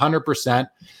them 100%.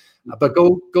 But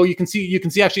go, you can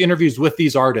see actually interviews with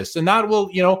these artists, and that will,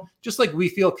 just like we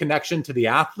feel connection to the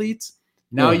athletes,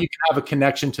 now you can have a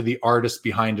connection to the artists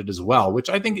behind it as well, which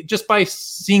I think just by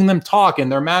seeing them talk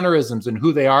and their mannerisms and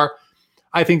who they are,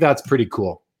 I think that's pretty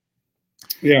cool.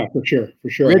 Yeah, for sure.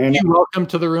 Richie, welcome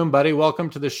to the room, buddy. Welcome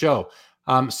to the show.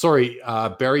 Sorry,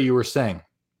 Barry, you were saying.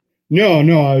 No,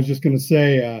 I was just going to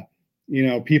say,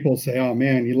 people say, oh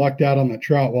man, you lucked out on that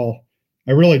trout. Well,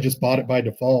 I really just bought it by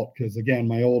default because, again,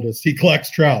 my oldest, he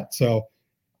collects trout. So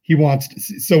he wants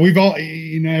to, so we've all,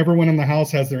 everyone in the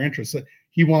house has their interests.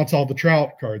 He wants all the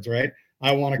trout cards, right?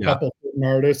 I want a couple certain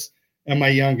artists. And my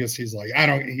youngest, he's like,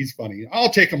 he's funny. I'll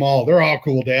take them all. They're all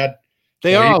cool, Dad.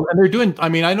 They are. And they're doing,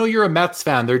 I know you're a Mets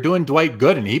fan. They're doing Dwight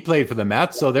Gooden. He played for the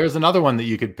Mets. So there's another one that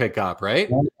you could pick up, right?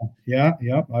 Yeah.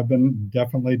 Yep. I've been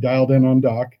definitely dialed in on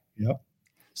Doc. Yep.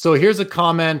 So here's a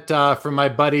comment from my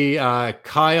buddy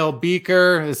Kyle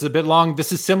Beaker. This is a bit long.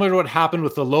 This is similar to what happened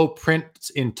with the low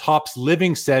prints in Topps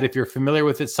Living Set. If you're familiar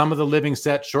with it, some of the Living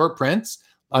Set short prints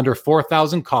under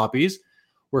 4,000 copies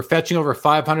were fetching over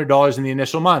 $500 in the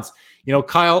initial months.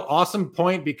 Kyle, awesome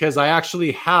point, because I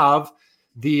actually have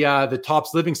the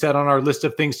Topps Living Set on our list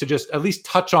of things to just at least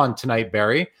touch on tonight,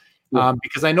 Barry,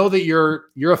 because I know that you're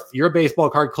a baseball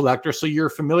card collector, so you're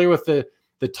familiar with the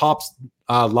Topps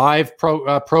Live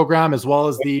program as well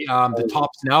as the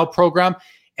Topps Now program.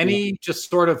 Any just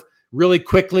sort of really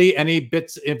quickly, any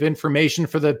bits of information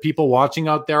for the people watching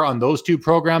out there on those 2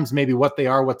 programs, maybe what they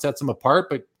are, what sets them apart?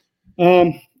 But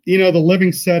the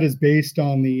Living Set is based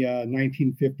on the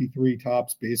 1953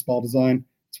 Topps baseball design.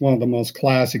 It's one of the most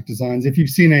classic designs. If you've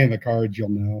seen any of the cards, you'll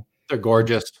know. They're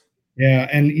gorgeous. Yeah,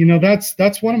 and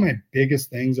that's one of my biggest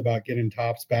things about getting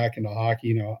Topps back into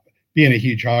hockey. Being a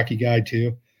huge hockey guy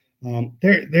too,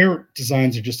 their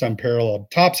designs are just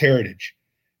unparalleled. Topps Heritage.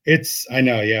 I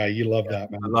know, you love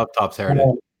that, man. I love Topps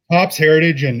Heritage. Topps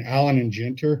Heritage and Allen and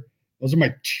Ginter. Those are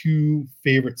my 2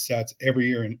 favorite sets every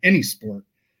year in any sport.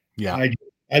 Yeah,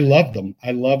 I love them.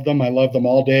 I love them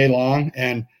all day long.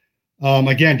 And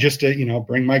again, just to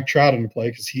bring Mike Trout into play,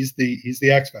 because he's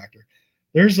the X factor.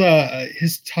 There's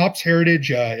his Topps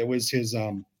Heritage. It was his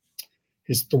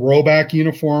throwback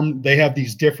uniform. They have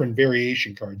these different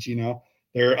variation cards.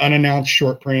 They're unannounced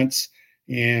short prints,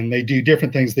 and they do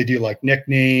different things. They do like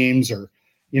nicknames, or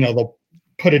they'll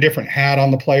put a different hat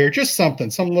on the player, just some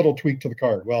little tweak to the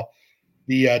card. Well,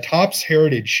 the Topps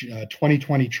Heritage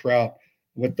 2020 Trout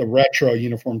with the retro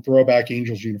uniform, throwback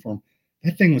Angels uniform,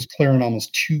 that thing was clearing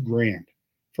almost $2,000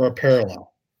 for a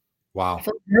parallel. Wow.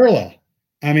 For a parallel.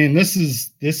 That's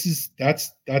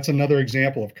another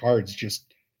example of cards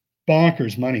just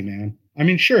bonkers money, man.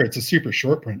 Sure, it's a super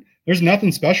short print. There's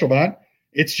nothing special about it.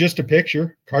 It's just a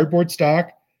picture, cardboard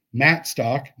stock, matte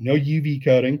stock, no UV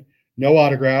coating, no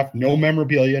autograph, no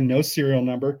memorabilia, no serial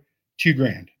number,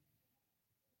 $2,000.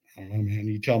 I don't know, man.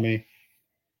 You tell me.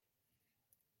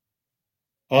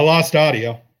 I lost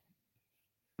audio.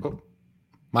 Oh,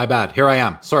 my bad. Here I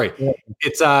am. Sorry. Yeah.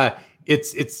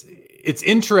 It's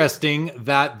interesting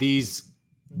that these,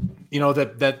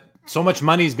 that so much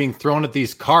money is being thrown at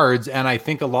these cards, and I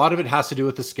think a lot of it has to do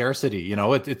with the scarcity.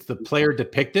 It's the player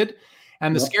depicted,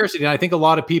 and the scarcity. And I think a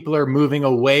lot of people are moving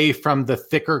away from the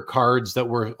thicker cards that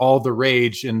were all the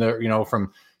rage in the,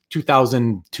 from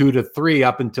 2002 to 3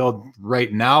 up until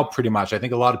right now, pretty much. I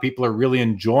think a lot of people are really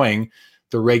enjoying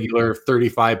the regular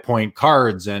 35-point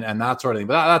cards and that sort of thing.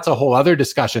 But that's a whole other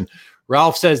discussion.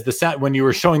 Ralph says when you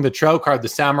were showing the Trout card, the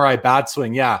Samurai Bat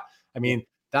Swing. Yeah. I mean,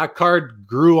 that card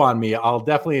grew on me. I'll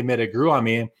definitely admit it grew on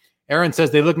me. Aaron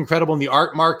says they look incredible and the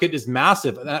art market is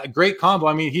massive. A great combo.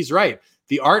 I mean, he's right.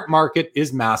 The art market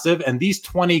is massive, and these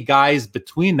 20 guys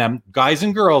between them, guys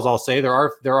and girls, I'll say there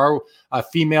are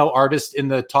female artists in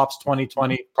the Topps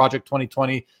 2020 Project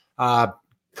 2020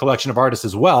 collection of artists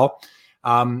as well.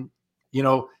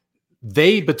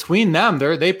 They between them,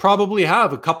 they probably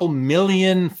have a couple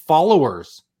million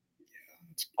followers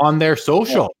on their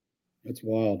social. That's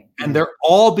wild, and they're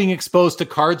all being exposed to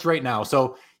cards right now.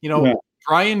 So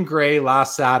Brian Gray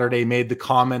last Saturday made the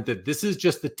comment that this is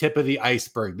just the tip of the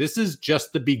iceberg. This is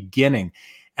just the beginning.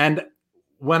 And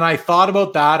when I thought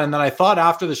about that, and then I thought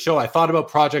after the show, I thought about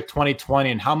Project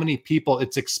 2020 and how many people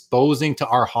it's exposing to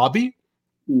our hobby.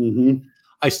 Mm-hmm.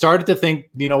 I started to think,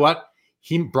 you know what?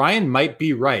 Brian might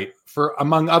be right for,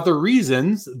 among other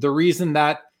reasons, the reason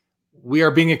that we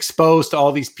are being exposed to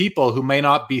all these people who may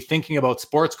not be thinking about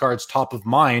sports cards top of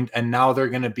mind. And now they're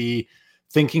going to be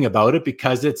thinking about it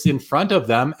because it's in front of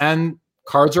them, and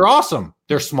cards are awesome.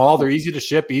 They're small, they're easy to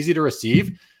ship, easy to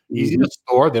receive, easy to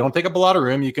store. They don't take up a lot of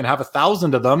room. You can have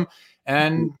 1,000 of them,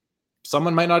 and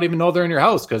someone might not even know they're in your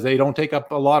house because they don't take up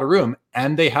a lot of room,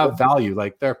 and they have value.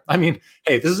 Like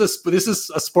hey, this is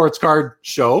a sports card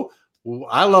show.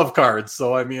 I love cards,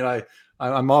 so I mean,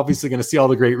 I'm obviously going to see all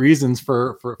the great reasons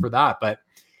for that. But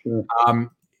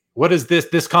what is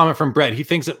this comment from Brett? He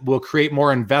thinks it will create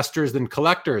more investors than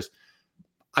collectors.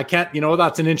 I can't,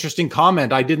 that's an interesting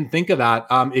comment. I didn't think of that.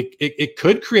 It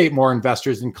could create more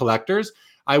investors and collectors.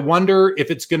 I wonder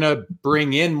if it's going to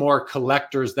bring in more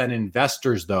collectors than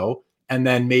investors, though. And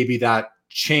then maybe that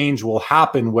change will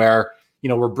happen where,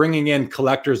 we're bringing in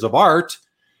collectors of art.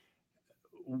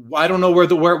 I don't know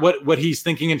what he's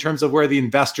thinking in terms of where the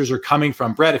investors are coming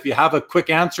from. Brett, if you have a quick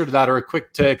answer to that or a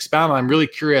quick to expound, I'm really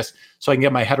curious so I can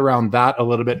get my head around that a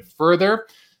little bit further.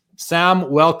 Sam,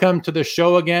 welcome to the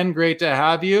show again. Great to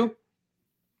have you.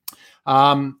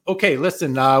 Okay,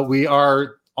 listen, we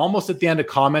are almost at the end of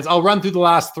comments. I'll run through the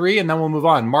last 3 and then we'll move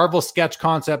on. Marvel Sketch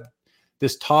Concept.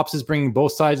 This Topps is bringing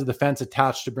both sides of the fence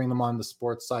attached to bring them on the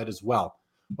sports side as well.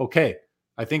 Okay,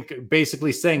 I think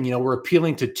basically saying, we're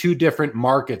appealing to 2 different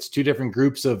markets, 2 different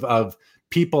groups of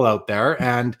people out there,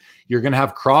 and you're going to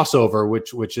have crossover,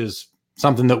 which is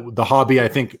something that the hobby, I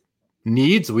think,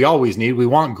 needs. We always need. We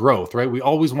want growth, right? We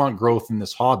always want growth in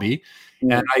this hobby.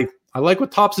 And I like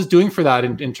what Topps is doing for that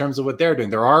in terms of what they're doing.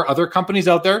 There are other companies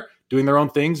out there doing their own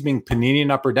things, being Panini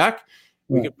and Upper Deck.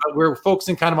 But we're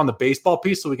focusing kind of on the baseball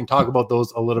piece, so we can talk about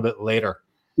those a little bit later.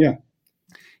 Yeah.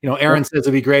 Aaron says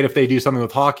it'd be great if they do something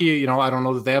with hockey. I don't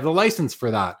know that they have the license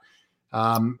for that.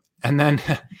 And then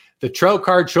the Trout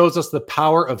card shows us the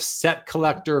power of set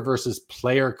collector versus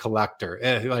player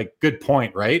collector. Good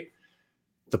point, right?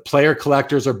 The player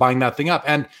collectors are buying that thing up.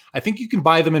 And I think you can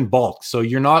buy them in bulk. So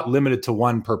you're not limited to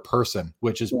 1 per person,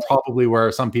 which is probably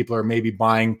where some people are maybe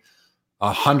buying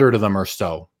 100 of them or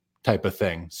so type of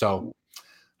thing. So,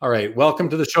 all right. Welcome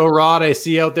to the show, Rod. I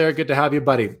see you out there. Good to have you,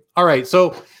 buddy. All right.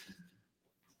 So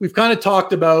we've kind of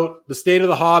talked about the state of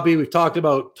the hobby. We've talked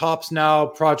about Topps Now,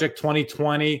 Project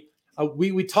 2020.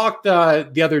 We talked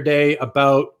the other day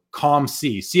about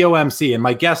COMC, and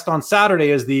my guest on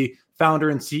Saturday is the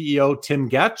founder and CEO, Tim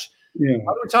Getch. Yeah.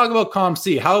 How do we talk about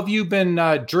COMC? How have you been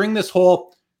during this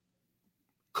whole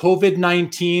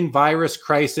COVID-19 virus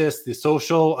crisis, the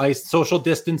social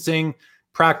distancing,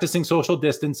 practicing social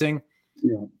distancing?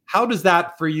 Yeah. How does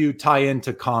that for you tie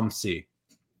into COMC?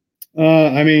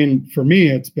 I mean, for me,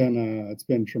 it's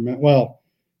been tremendous. Well,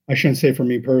 I shouldn't say for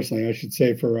me personally. I should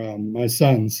say for my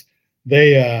sons.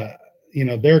 They,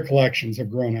 their collections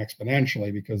have grown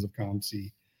exponentially because of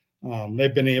COMC.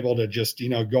 They've been able to just,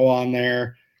 go on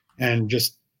there and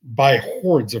just buy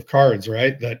hordes of cards,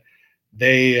 right? That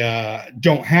they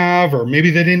don't have, or maybe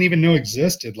they didn't even know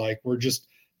existed. Like, we're just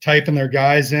typing their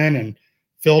guys in and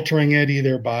filtering it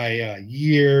either by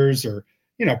years or,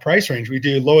 price range. We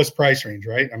do lowest price range,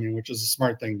 right? I mean, which is a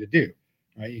smart thing to do,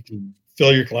 right? You can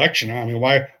fill your collection. I mean,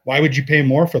 why would you pay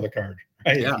more for the card?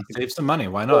 Right? Yeah, save some money.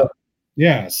 Why not?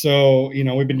 Yeah. So,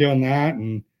 we've been doing that.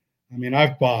 And I mean,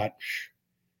 I've bought,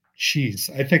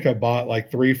 I think I bought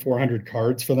like 300-400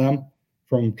 cards for them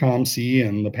from COMC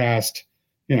in the past,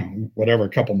 a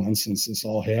couple months since this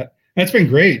all hit. And it's been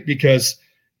great because,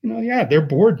 they're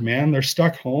bored, man. They're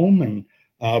stuck home. And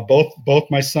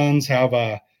both my sons have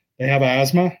they have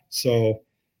asthma, so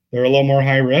they're a little more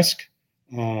high risk.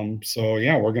 So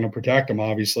yeah, we're going to protect them,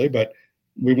 obviously, but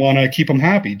we want to keep them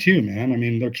happy too, man. I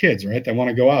mean, they're kids, right? They want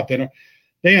to go out.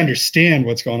 They understand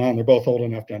what's going on. They're both old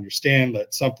enough to understand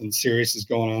that something serious is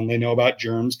going on. They know about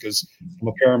germs because I'm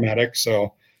a paramedic.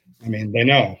 So, I mean, they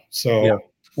know. So,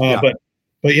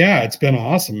 but yeah, it's been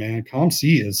awesome, man.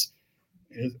 COMC is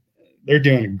they're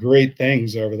doing great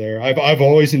things over there. I've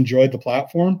always enjoyed the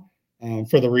platform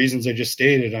for the reasons I just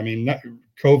stated. I mean,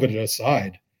 COVID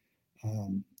aside,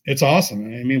 it's awesome.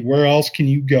 I mean, where else can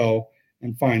you go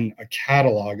and find a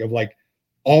catalog of like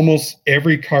almost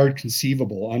every card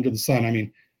conceivable under the sun? I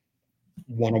mean,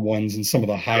 101s and some of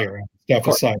the higher stuff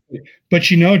aside, but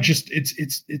just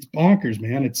it's bonkers,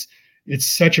 man. It's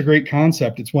such a great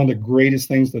concept. It's one of the greatest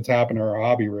things that's happened to our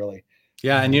hobby, really.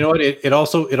 Yeah, and you know what? It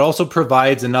also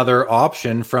provides another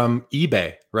option from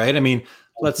eBay, right? I mean,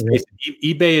 let's face it,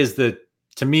 eBay is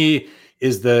to me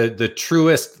the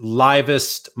truest,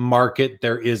 livest market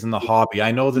there is in the hobby.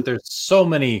 I know that there's so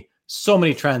many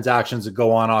transactions that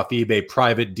go on off eBay,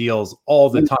 private deals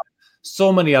all the time.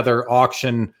 So many other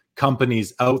auction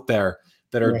companies out there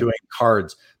that are doing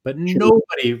cards, but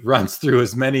nobody runs through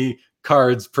as many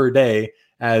cards per day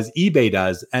as eBay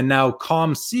does. And now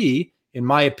COMC, in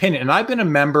my opinion, and I've been a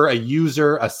member, a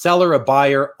user, a seller, a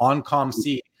buyer on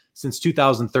COMC since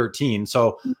 2013.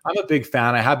 So I'm a big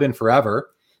fan. I have been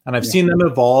forever. And I've seen them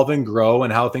evolve and grow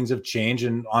and how things have changed.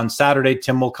 And on Saturday,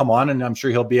 Tim will come on and I'm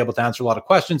sure he'll be able to answer a lot of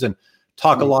questions and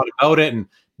talk a lot about it and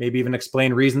maybe even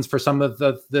explain reasons for some of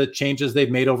the changes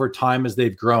they've made over time as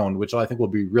they've grown, which I think will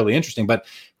be really interesting. But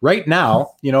right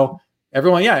now,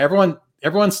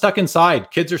 everyone's stuck inside.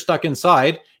 Kids are stuck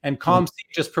inside. And COMC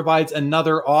just provides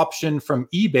another option from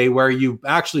eBay where you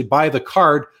actually buy the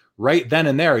card right then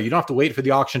and there. You don't have to wait for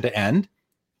the auction to end.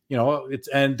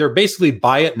 And they're basically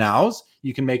buy it nows.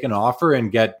 You can make an offer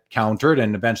and get countered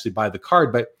and eventually buy the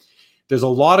card. But there's a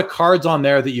lot of cards on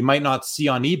there that you might not see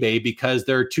on eBay because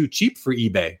they're too cheap for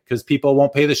eBay because people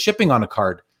won't pay the shipping on a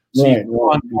card. So you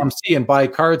go on COMC and buy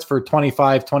cards for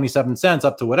 25, 27 cents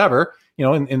up to whatever,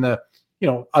 in the,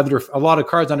 under a lot of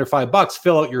cards under $5,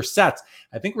 fill out your sets.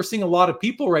 I think we're seeing a lot of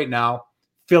people right now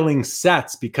filling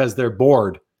sets because they're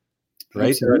bored,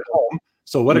 right? They're at home.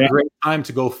 So what a great time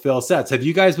to go fill sets. Have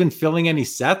you guys been filling any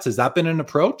sets? Has that been an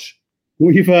approach?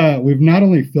 We've not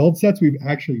only filled sets, we've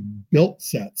actually built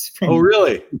sets. Oh,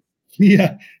 really?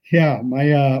 Yeah.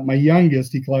 My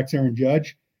youngest, he collects Aaron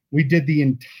Judge. We did the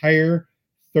entire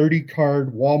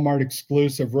 30-card Walmart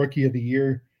exclusive Rookie of the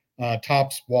Year,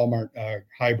 Topps Walmart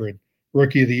hybrid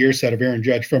Rookie of the Year set of Aaron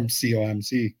Judge from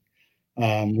COMC.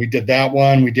 We did that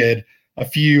one. We did a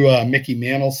few Mickey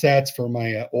Mantle sets for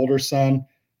my older son.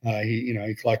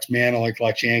 He collects Mantle, he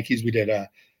collects Yankees. We did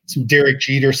some Derek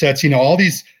Jeter sets. All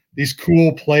these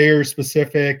cool player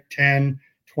specific 10,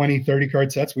 20, 30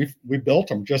 card sets. We built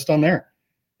them just on there.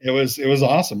 It was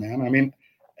awesome, man. I mean,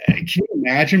 can you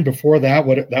imagine before that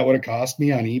what that would have cost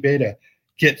me on eBay to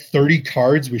get 30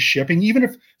 cards with shipping? Even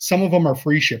if some of them are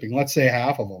free shipping, let's say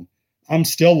half of them, I'm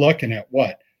still looking at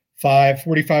what,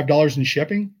 $45 in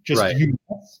shipping? Just right.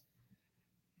 US?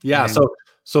 Yeah. Man.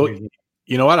 So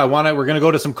you know what? We're going to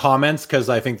go to some comments because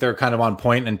I think they're kind of on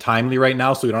point and timely right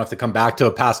now. So we don't have to come back to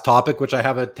a past topic, which I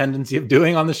have a tendency of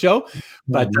doing on the show.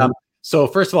 But so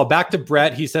first of all, back to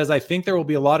Brett. He says, I think there will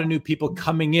be a lot of new people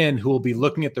coming in who will be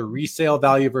looking at the resale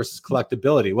value versus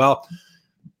collectability. Well,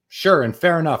 sure. And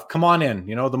fair enough. Come on in.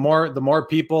 The more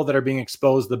people that are being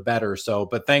exposed, the better. So,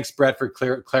 but thanks, Brett, for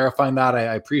clarifying that.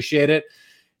 I appreciate it.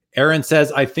 Aaron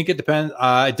says, I think it depends.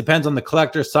 It depends on the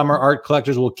collector. Some are art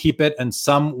collectors will keep it and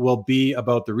some will be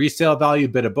about the resale value, a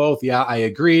bit of both. Yeah, I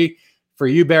agree. For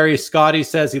you, Barry, Scotty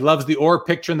says he loves the ore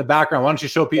picture in the background. Why don't you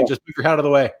show people, just move your head out of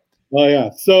the way. Oh yeah.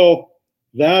 So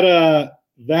that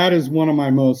is one of my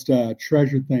most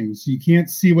treasured things. You can't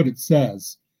see what it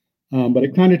says, but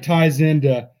it kind of ties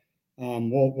into,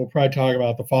 we'll probably talk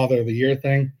about the Father of the Year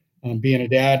thing, being a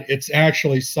dad. It's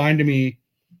actually signed to me.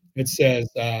 It says,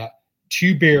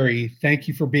 to Barry, thank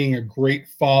you for being a great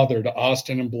father to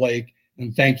Austin and Blake,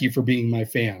 and thank you for being my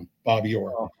fan, Bobby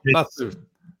Orr.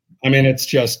 It's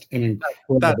just an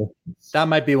incredible. That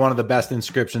might be one of the best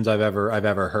inscriptions I've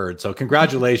ever heard. So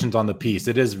congratulations on the piece.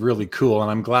 It is really cool,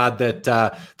 and I'm glad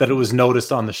that it was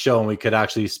noticed on the show and we could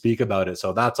actually speak about it.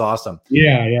 So that's awesome.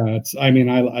 Yeah. I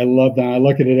love that. I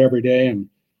look at it every day, and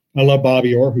I love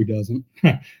Bobby Orr, who doesn't.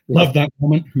 Love that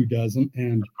moment, who doesn't.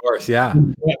 And of course, yeah.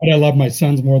 But I love my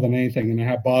sons more than anything, and I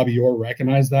have Bobby Orr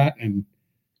recognize that. And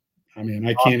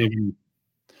I can't even.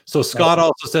 So Scott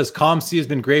also says COMC has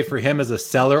been great for him as a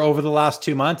seller over the last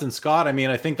 2 months. And Scott,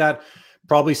 I think that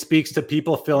probably speaks to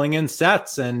people filling in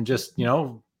sets and just,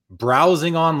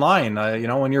 browsing online.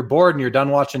 When you're bored and you're done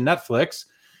watching Netflix,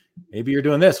 maybe you're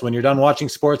doing this. When you're done watching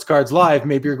Sports Cards Live,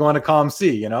 maybe you're going to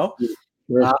ComC,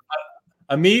 Sure.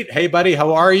 Amit, hey buddy,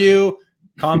 how are you?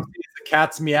 ComC is the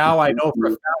cat's meow. I know for a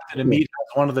fact that Amit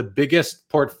has one of the biggest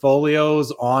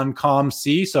portfolios on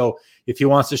ComC. So if he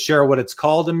wants to share what it's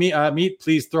called, Amit,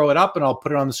 please throw it up and I'll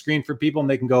put it on the screen for people and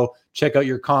they can go check out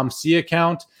your ComC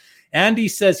account. Andy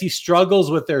says he struggles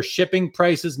with their shipping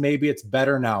prices. Maybe it's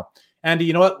better now. Andy,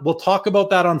 you know what? We'll talk about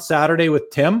that on Saturday with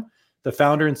Tim, the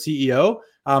founder and CEO.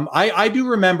 I do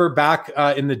remember back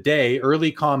in the day,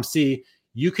 early ComC,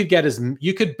 you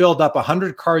could build up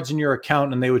 100 cards in your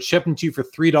account and they would ship them to you for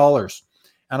 $3.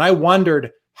 And I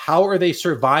wondered, how are they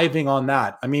surviving on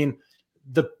that? I mean,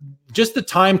 just the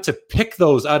time to pick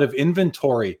those out of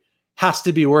inventory has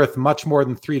to be worth much more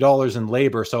than $3 in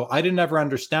labor. So I didn't ever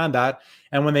understand that.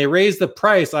 And when they raised the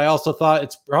price, I also thought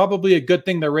it's probably a good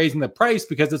thing they're raising the price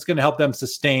because it's going to help them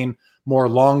sustain more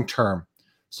long-term.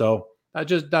 So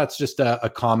that's just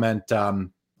a comment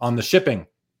on the shipping.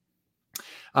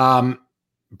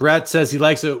 Brett says he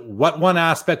likes it. What one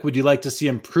aspect would you like to see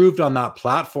improved on that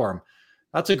platform?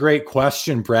 That's a great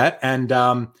question, Brett. And,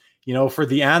 for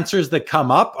the answers that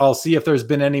come up, I'll see if there's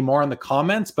been any more in the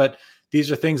comments, but these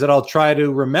are things that I'll try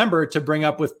to remember to bring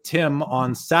up with Tim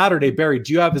on Saturday. Barry,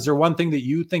 is there one thing that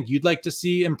you think you'd like to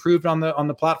see improved on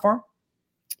the platform?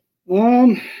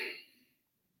 I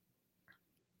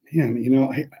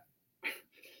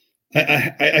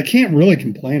can't really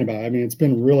complain about it. I mean, it's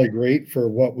been really great for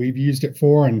what we've used it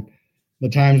for and the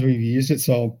times we've used it.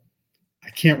 So I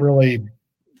can't really,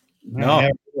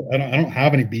 I don't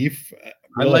have any beef.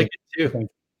 Really. I like it too.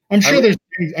 I'm sure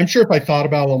I'm sure if I thought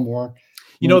about it a little more,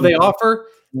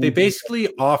 they basically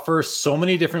offer so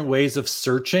many different ways of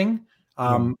searching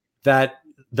that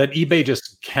eBay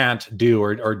just can't do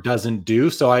or doesn't do.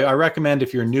 So I recommend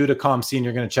if you're new to ComC and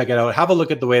you're going to check it out, have a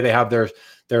look at the way they have their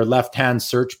left-hand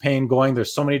search pane going.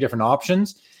 There's so many different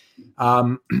options.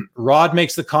 Rod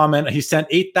makes the comment, he sent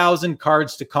 8,000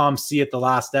 cards to ComC at the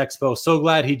last expo. So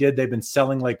glad he did. They've been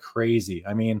selling like crazy.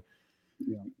 I mean,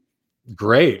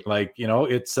 great. Like,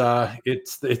 it's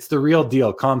the real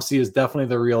deal. ComC is definitely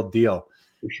the real deal.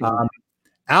 Sure.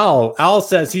 Al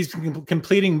says he's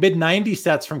completing mid-90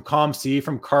 sets from ComC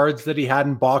from cards that he had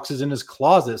in boxes in his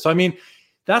closet. So, I mean,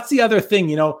 that's the other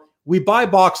thing, we buy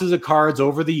boxes of cards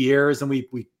over the years and we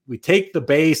take the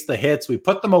base, the hits, we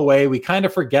put them away. We kind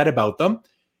of forget about them.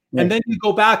 Right. And then you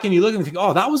go back and you look and think,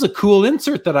 oh, that was a cool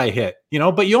insert that I hit,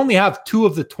 but you only have 2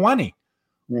 of the 20.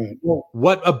 Right. Well,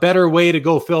 what a better way to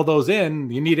go fill those in.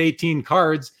 You need 18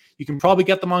 cards. You can probably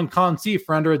get them on ComC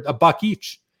for under $1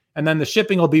 each. And then the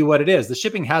shipping will be what it is. The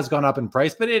shipping has gone up in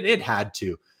price, but it had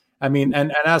to. I mean,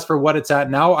 and as for what it's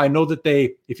at now, I know that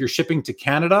if you're shipping to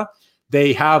Canada,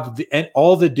 they have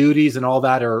all the duties and all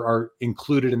that are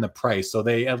included in the price. So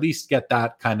they at least get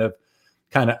that kind of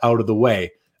out of the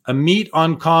way. Amit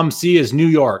on ComC is New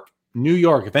York.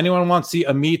 If anyone wants to see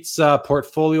Amit's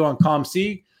portfolio on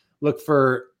ComC, look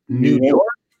for New York.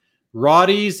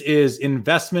 Roddy's is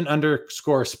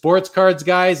investment_sports cards,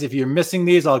 guys. If you're missing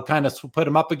these, I'll kind of put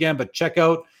them up again, but check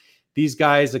out these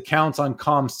guys' accounts on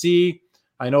ComC.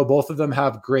 I know both of them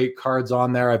have great cards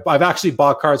on there. I've actually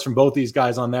bought cards from both these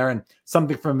guys on there and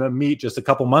something from Amit just a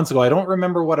couple months ago. I don't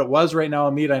remember what it was right now,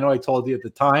 Amit. I know I told you at the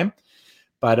time,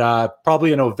 but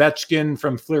probably an Ovechkin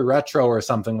from Fleer Retro or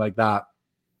something like that.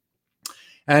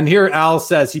 And here Al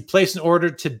says he placed an order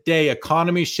today,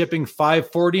 economy shipping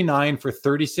 $549 for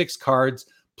 36 cards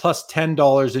plus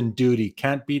 $10 in duty.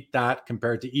 Can't beat that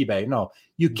compared to eBay. No,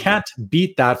 you can't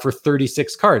beat that for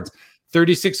 36 cards.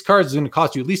 36 cards is going to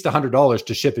cost you at least $100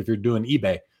 to ship if you're doing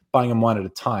eBay, buying them one at a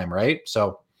time, right?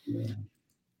 So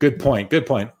good point.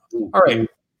 All right,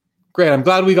 great. I'm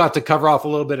glad we got to cover off a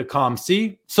little bit of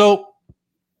ComC. So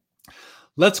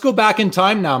let's go back in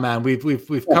time now, man. We've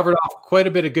covered off quite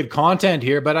a bit of good content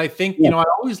here, but I think, I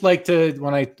always like to,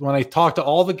 when I talk to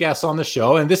all the guests on the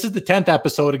show, and this is the 10th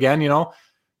episode again,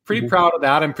 pretty proud of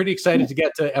that. I'm pretty excited to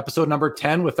get to episode number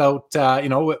 10 without,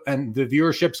 and the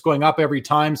viewership's going up every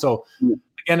time. So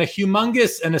again, a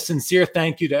humongous and a sincere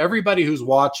thank you to everybody who's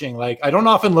watching. Like, I don't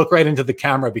often look right into the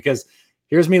camera because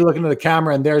here's me looking at the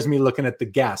camera and there's me looking at the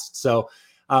guest. So,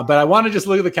 but I want to just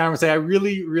look at the camera and say, I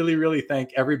really, really, really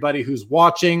thank everybody who's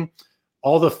watching,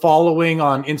 all the following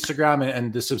on Instagram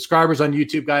and the subscribers on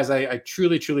YouTube, guys. I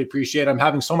truly, truly appreciate it. I'm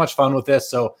having so much fun with this.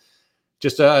 So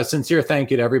just a sincere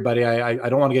thank you to everybody. I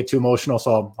don't want to get too emotional,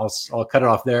 so I'll cut it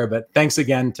off there. But thanks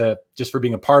again just for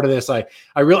being a part of this. I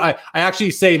actually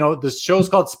say, the show's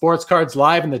called Sports Cards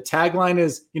Live, and the tagline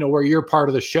is, where you're part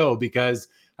of the show, because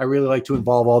I really like to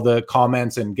involve all the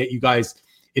comments and get you guys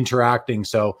interacting.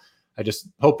 So I just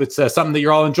hope it's something that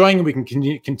you're all enjoying and we can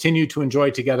continue to enjoy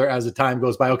together as the time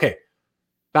goes by. Okay,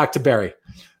 back to Barry.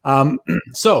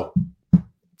 So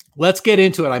let's get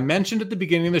into it. I mentioned at the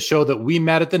beginning of the show that we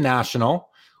met at the National.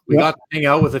 We got to hang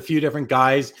out with a few different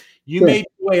guys. You made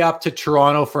your way up to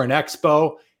Toronto for an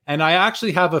expo, and I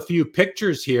actually have a few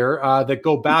pictures here that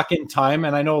go back in time,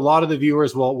 and I know a lot of the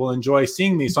viewers will enjoy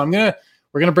seeing these. So we're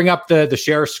gonna bring up the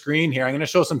share screen here. I'm gonna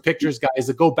show some pictures, guys,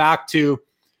 that go back to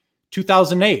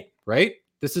 2008. Right?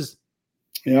 This is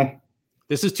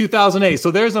 2008.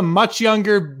 So there's a much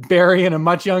younger Barry and a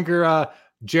much younger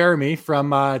Jeremy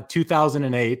from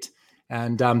 2008.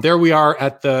 And there we are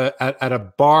at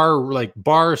a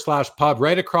bar/pub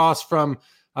right across from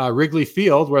Wrigley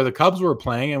Field where the Cubs were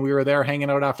playing. And we were there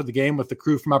hanging out after the game with the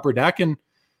crew from Upper Deck and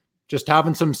just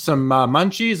having some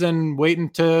munchies and waiting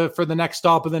for the next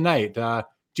stop of the night. Do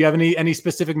you have any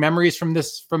specific memories from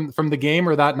the game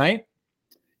or that night?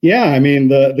 Yeah, I mean,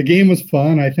 the game was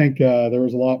fun. I think there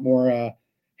was a lot more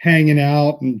hanging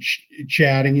out and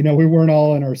chatting. We weren't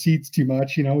all in our seats too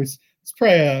much. It's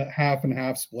probably a half and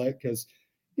half split because,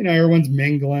 everyone's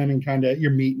mingling and kind of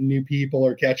you're meeting new people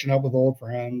or catching up with old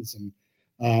friends.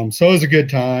 And so it was a good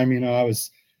time. I was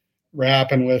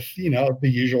rapping with, the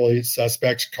usual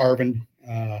suspects. Carvin,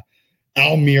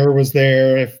 Al Muir was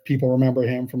there, if people remember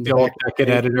him from the old Beckett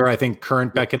editor. I think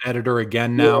current Beckett editor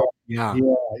again now. Yeah.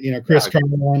 Chris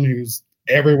Carlin, who's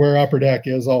everywhere Upper Deck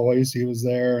is always. He was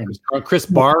there, and Chris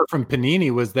Barr from Panini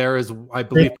was there as I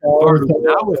believe. Barr,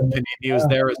 now with Panini was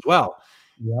there as well.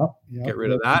 Yeah. Get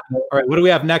rid of that. All right. What do we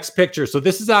have next picture? So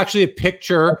this is actually a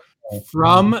picture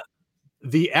from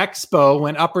the expo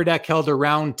when Upper Deck held a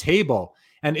round table.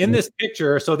 And in this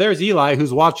picture, so there's Eli,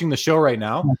 who's watching the show right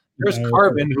now. There's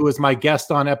Carvin, who was my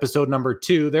guest on episode number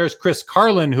 2. There's Chris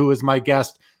Carlin, who was my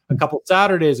guest a couple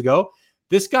Saturdays ago.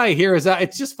 This guy here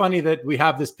it's just funny that we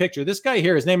have this picture. This guy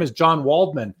here, his name is John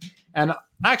Waldman. And I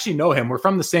actually know him. We're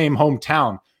from the same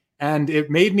hometown. And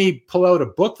it made me pull out a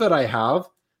book that I have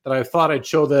that I thought I'd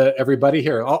show everybody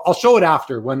here. I'll show it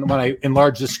after when I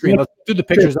enlarge the screen. Let's do the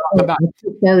pictures. I'll come back.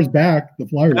 Chris Barr's back, the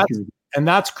Flyers. And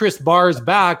that's Chris Barr's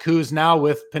back, who's now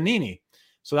with Panini.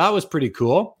 So that was pretty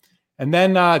cool. And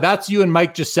then that's you and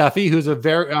Mike Giuseppe, who's a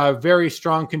very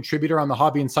strong contributor on the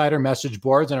Hobby Insider message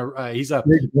boards. And he's a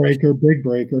big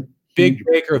breaker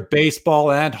of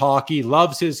baseball and hockey,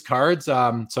 loves his cards.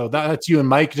 So that's you and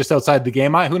Mike just outside the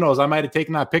game. Who knows? I might have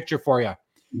taken that picture for you.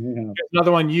 Yeah. Here's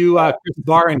another one, you, Chris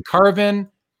Barr and Carvin.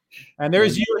 And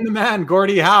there's you and the man,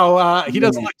 Gordie Howe. He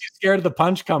doesn't look too scared of the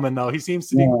punch coming, though. He seems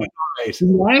to be quite all right.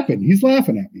 He's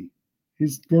laughing at me.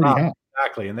 He's Gordie Howe.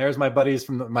 Exactly. And there's my buddies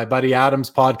from my buddy Adam's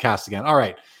podcast again. All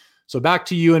right. So back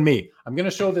to you and me. I'm going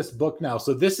to show this book now.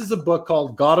 So this is a book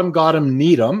called Got 'em,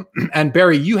 Need 'em. And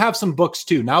Barry, you have some books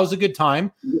too. Now is a good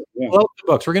time. Love the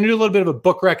books. We're going to do a little bit of a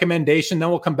book recommendation. Then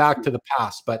we'll come back to the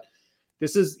past. But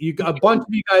this is a bunch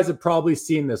of you guys have probably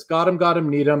seen this. Got 'em,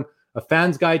 Need 'em. A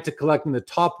Fan's Guide to Collecting the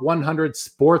Top 100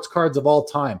 Sports Cards of All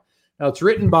Time. Now, it's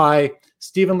written by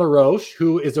Stephen LaRoche,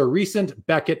 who is a recent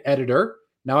Beckett editor.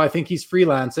 Now I think he's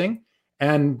freelancing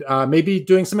and maybe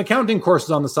doing some accounting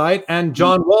courses on the side. And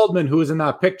John Waldman, who is in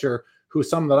that picture, who's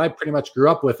someone that I pretty much grew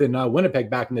up with in Winnipeg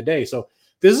back in the day. So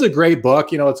this is a great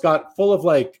book. It's got full of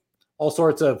all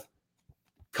sorts of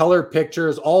color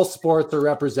pictures. All sports are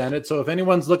represented. So if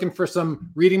anyone's looking for some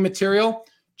reading material,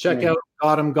 check out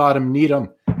Got 'em, Need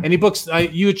 'em. Any books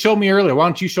you had showed me earlier? Why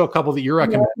don't you show a couple that you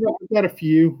recommend? I've got a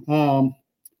few.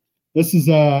 This is,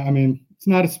 it's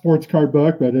not a sports card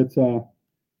book, but it's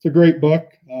a great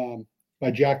book by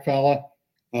Jack Falla.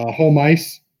 Home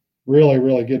Ice, really,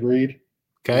 really good read.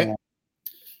 Okay.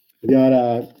 We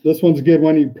got this one's a good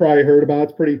one. You probably heard about.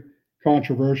 It's pretty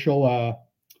controversial.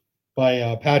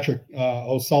 By Patrick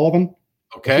O'Sullivan.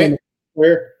 Okay.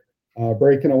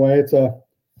 Breaking Away. It's a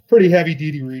pretty heavy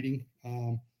duty reading.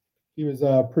 He was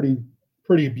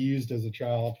pretty abused as a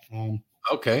child.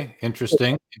 Okay,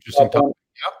 interesting topic.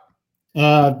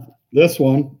 Yep. This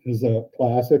one is a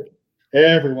classic.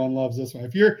 Everyone loves this one.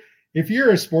 If you're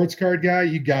a sports card guy,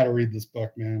 you got to read this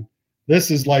book, man.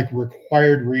 This is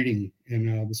required reading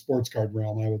in the sports card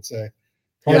realm, I would say.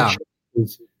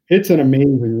 It's an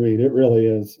amazing read. It really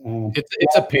is.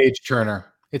 It's a page turner.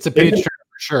 It's a page turner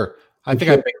for sure. I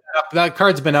think I picked it up. That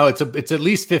card's been out. It's at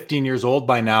least 15 years old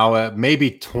by now,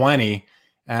 maybe 20.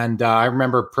 And I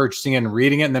remember purchasing it and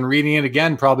reading it, and then reading it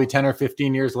again probably 10 or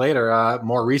 15 years later.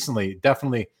 More recently,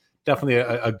 definitely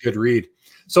a good read.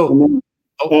 So,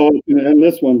 and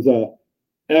this one's a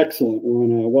excellent one.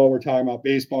 While we're talking about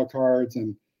baseball cards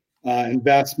and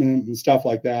investment and stuff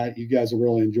like that, you guys will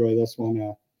really enjoy this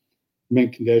one.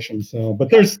 Mint condition. So, but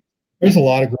there's a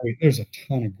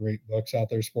ton of great books out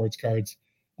there, sports cards.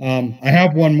 I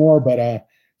have one more, but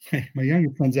my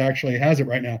youngest son actually has it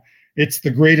right now. It's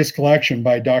The Greatest Collection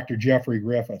by Dr. Jeffrey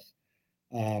Griffith.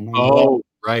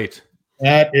 Right.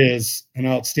 That is an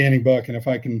outstanding book. And if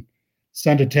I can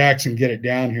send a text and get it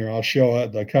down here, I'll show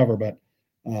the cover. But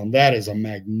that is a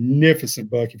magnificent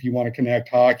book. If you want to connect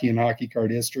hockey and hockey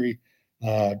card history,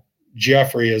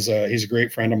 Jeffrey he's a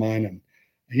great friend of mine, and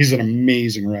he's an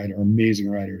amazing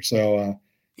writer. So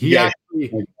he actually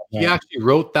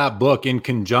wrote that book in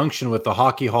conjunction with the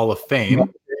Hockey Hall of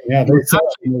Fame.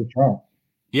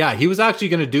 Yeah, he was actually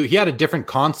going to do, he had a different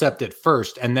concept at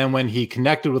first. And then when he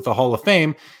connected with the Hall of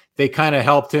Fame, they kind of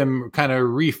helped him kind of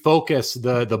refocus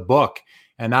the book.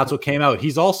 And that's what came out.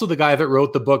 He's also the guy that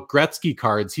wrote the book Gretzky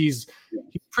Cards. He's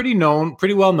pretty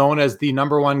well known as the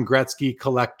 #1 Gretzky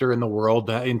collector in the world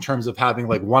in terms of having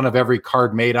like one of every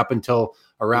card made up until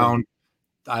around,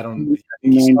 I think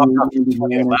he stopped after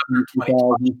 2011 or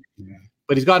 2012.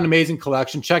 But he's got an amazing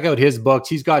collection. Check out his books.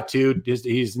 He's got two.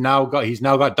 He's now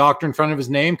got doctor in front of his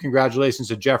name. Congratulations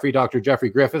to Dr. Jeffrey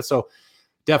Griffith. So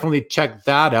definitely check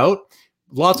that out.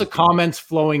 Lots of comments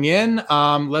flowing in.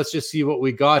 Let's just see what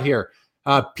we got here.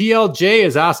 PLJ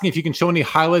is asking if you can show any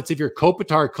highlights of your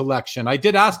Kopitar collection. I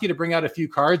did ask you to bring out a few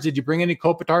cards. Did you bring any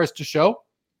Kopitars to show?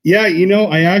 Yeah,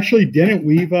 I actually didn't.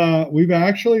 We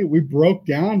broke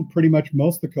down pretty much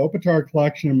most of the Kopitar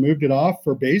collection and moved it off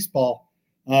for baseball.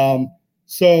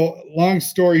 So long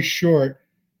story short,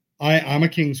 I'm a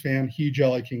Kings fan, huge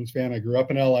LA Kings fan. I grew up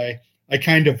in LA. I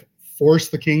kind of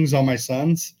forced the Kings on my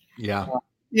sons. Yeah.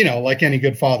 Like any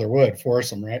good father would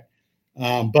force them, right?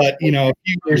 But a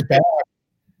few years back,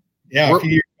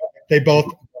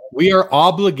 we are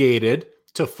obligated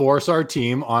to force our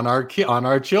team on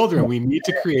our children. We need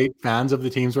to create fans of the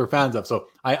teams we're fans of. So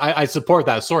I support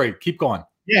that. Sorry, keep going.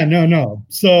 Yeah, no.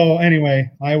 So anyway,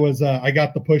 I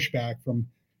got the pushback from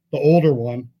the older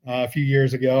one a few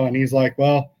years ago, and he's like,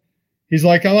 I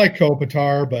like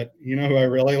Kopitar, but you know who I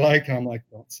really like? I'm like,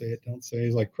 don't say it.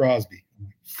 He's like Crosby.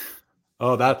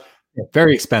 Oh, that's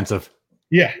very expensive.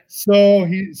 Yeah. So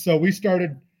we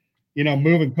started,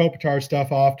 moving Kopitar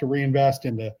stuff off to reinvest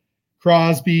into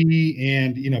Crosby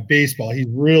and, baseball. He's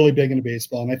really big into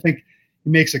baseball. And I think he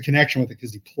makes a connection with it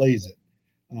because he plays it.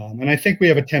 And I think we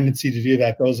have a tendency to do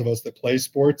that. Those of us that play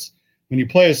sports, when you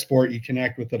play a sport, you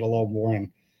connect with it a little more.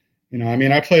 And,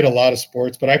 I played a lot of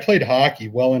sports, but I played hockey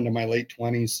well into my late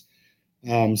 20s.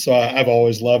 So I've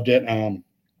always loved it.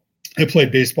 I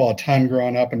played baseball a ton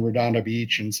growing up in Redondo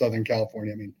Beach in Southern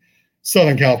California.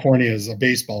 Southern California is a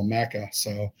baseball mecca.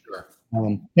 So, sure.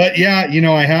 But yeah,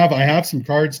 I have some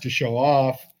cards to show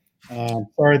off.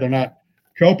 Sorry, they're not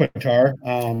Kopitar.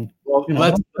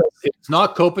 It's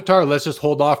not Kopitar. Let's just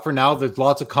hold off for now. There's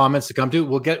lots of comments to come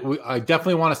to. I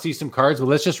definitely want to see some cards, but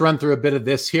let's just run through a bit of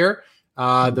this here.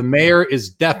 The mayor is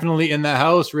definitely in the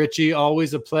house. Richie,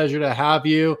 always a pleasure to have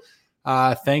you.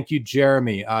 Thank you,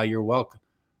 Jeremy. You're welcome.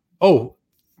 Oh,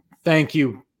 thank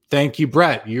you. Thank you,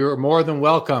 Brett. You're more than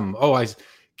welcome. Oh, I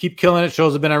keep killing it.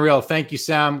 Shows have been unreal. Thank you,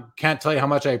 Sam. Can't tell you how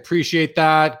much I appreciate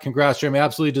that. Congrats, Jeremy.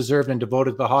 Absolutely deserved and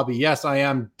devoted to the hobby. Yes, I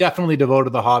am definitely devoted to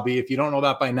the hobby. If you don't know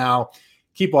that by now,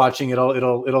 keep watching.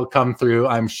 It'll come through,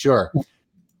 I'm sure.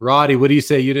 Roddy, what do you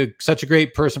say? You're such a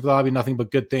great person for the hobby. Nothing but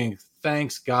good things.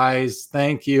 Thanks, guys.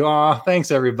 Thank you.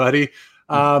 Thanks, everybody.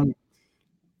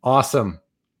 Awesome.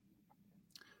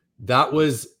 That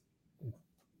was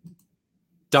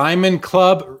Diamond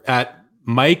Club at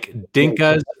Mike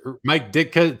Ditka's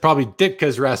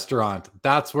restaurant.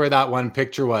 That's where that one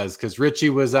picture was, because Richie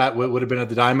was at what would have been at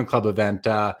the Diamond Club event.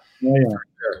 For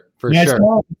sure. I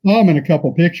saw him in a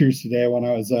couple pictures today when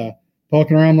I was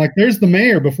poking around. Like, there's the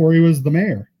mayor before he was the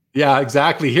mayor. Yeah,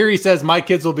 exactly. Here he says, my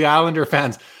kids will be Islander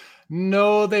fans.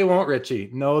 No, they won't, Richie.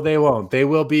 No, they won't. They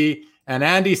will be. And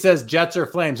Andy says Jets or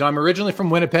Flames. Now, I'm originally from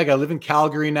Winnipeg. I live in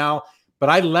Calgary now, but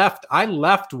I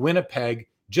left Winnipeg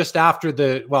just after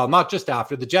not just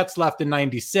after the Jets left in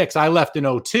 96. I left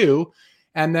in 02,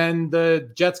 and then the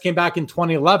Jets came back in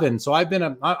 2011. So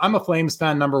I'm a Flames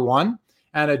fan, #1,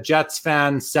 and a Jets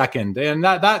fan, second. And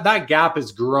that gap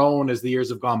has grown as the years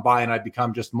have gone by, and I've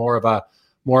become just more of a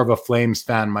Flames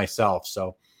fan myself.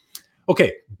 So,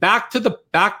 okay, back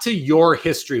to your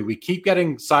history. We keep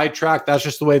getting sidetracked. That's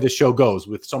just the way the show goes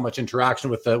with so much interaction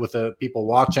with the people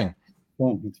watching.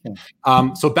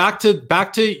 So back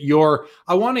to your,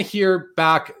 I want to hear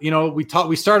back,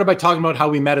 we started by talking about how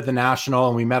we met at the National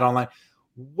and we met online.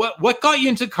 What got you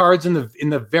into cards in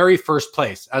the very first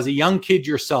place as a young kid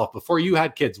yourself, before you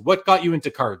had kids? What got you into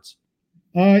cards?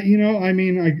 I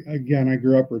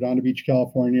grew up Redondo Beach,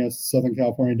 California, Southern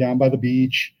California, down by the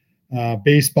beach.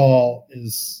 Baseball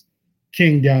is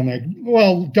king down there.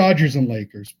 Well, Dodgers and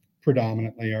Lakers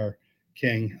predominantly are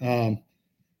King.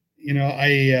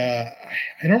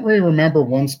 I don't really remember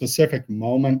one specific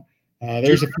moment.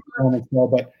 There's a few moments though,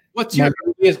 but what's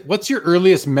your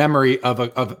earliest memory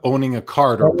of owning a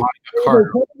card or buying a card?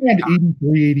 Around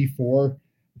 83, 84,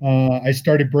 I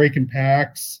started breaking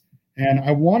packs, and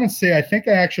I want to say I think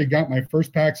I actually got my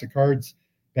first packs of cards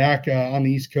back on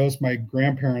the East Coast. My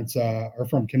grandparents are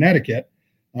from Connecticut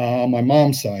on my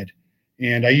mom's side,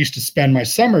 and I used to spend my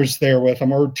summers there with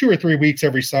them, or 2 or 3 weeks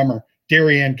every summer.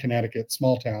 Darien, Connecticut,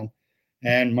 small town,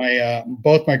 and my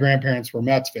both my grandparents were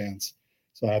Mets fans,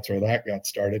 so that's where that got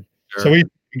started. Sure. So we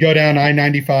go down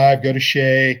I-95, go to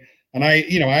Shea, and I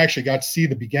actually got to see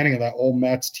the beginning of that old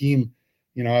Mets team.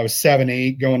 I was 7,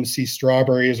 8, going to see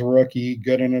Strawberry as a rookie,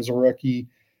 Gooden as a rookie,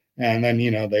 and then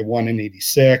they won in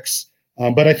 '86.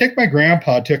 But I think my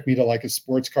grandpa took me to like a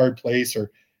sports card place,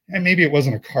 or maybe it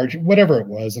wasn't a card, whatever it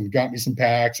was, and got me some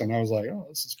packs, and I was like, oh,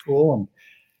 this is cool.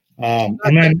 And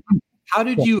then. How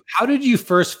did you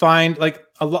first find, like,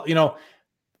 a lot,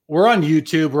 we're on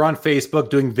YouTube, we're on Facebook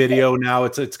doing video now.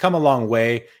 It's come a long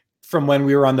way from when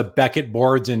we were on the Beckett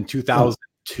boards in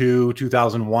 2002,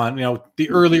 2001, the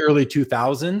early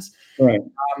 2000s. Right.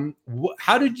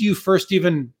 How did you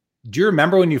do you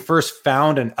remember when you first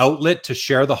found an outlet to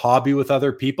share the hobby with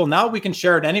other people? Now we can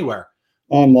share it anywhere.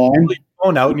 Online.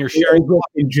 Phone out and you're sharing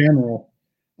in general.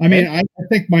 I mean, I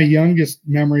think my youngest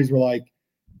memories were like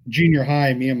junior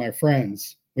high. Me and my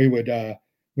friends, we would go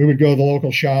to the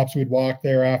local shops. We'd walk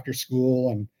there after school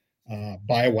and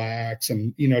buy wax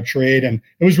and trade. And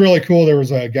it was really cool. There was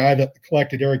a guy that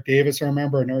collected Eric Davis, I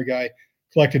remember. Another guy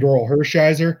collected Oral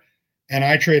Hershiser, and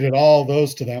I traded all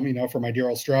those to them, for my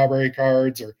Darryl Strawberry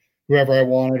cards or whoever I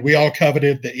wanted. We all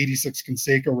coveted the '86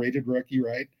 Canseco rated rookie,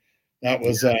 right? That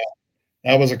was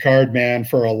a card, man,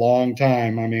 for a long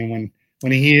time. I mean,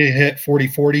 when he hit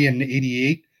 40-40 in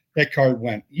 '88. That card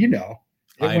went, it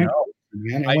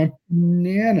went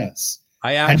bananas.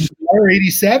 I actually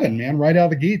 87, man, right out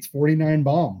of the gates, 49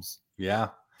 bombs. Yeah.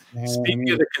 Speaking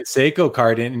of the Canseco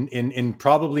card in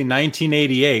probably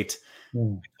 1988, I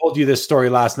told you this story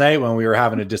last night when we were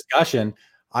having a discussion.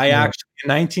 Actually, in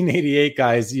 1988,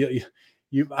 guys,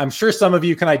 I'm sure some of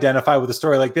you can identify with a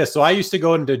story like this. So I used to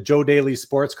go into Joe Daly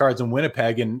Sports Cards in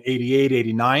Winnipeg in 88,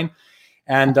 89,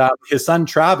 and his son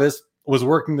Travis was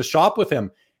working the shop with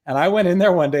him. And I went in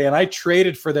there one day and I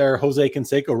traded for their Jose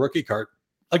Canseco rookie card.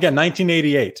 Again,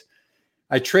 1988.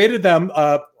 I traded them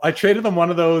one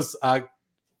of those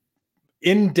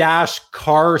in-dash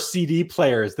car CD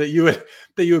players that you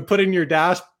would put in your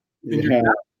dash your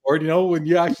dashboard, when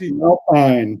you actually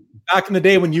back in the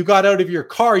day when you got out of your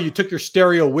car, you took your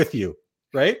stereo with you,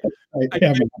 right?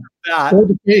 That. Or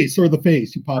the face.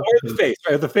 You pop the face,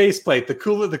 right? The faceplate, the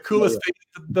coolest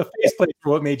face, the faceplate for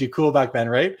what made you cool back then,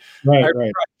 right? Right.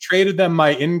 I traded them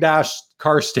my in-dash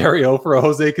car stereo for a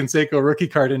Jose Canseco rookie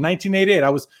card in 1988. I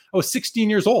was 16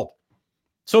 years old,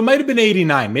 so it might have been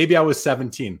 89. Maybe I was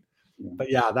 17.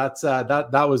 But yeah, that's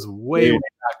that was way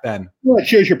back then. Well, it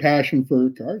shows your passion for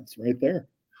cards right there.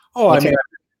 Oh, that's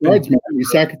cards, man. You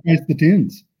sacrifice the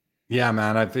tunes. Yeah,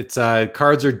 man. It's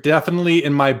cards are definitely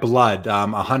in my blood.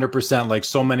 100%. Like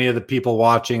so many of the people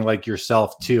watching, like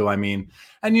yourself too. I mean,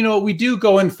 and we do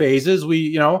go in phases.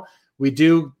 We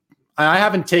do. I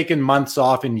haven't taken months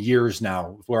off in years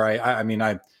now. Where I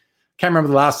can't remember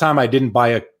the last time I didn't buy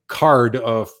a card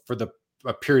for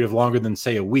a period of longer than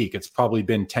say a week. It's probably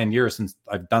been 10 years since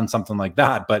I've done something like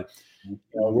that. But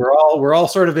we're all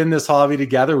sort of in this hobby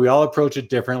together. We all approach it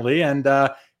differently, and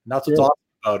that's what's awesome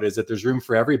about it, is that there's room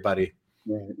for everybody.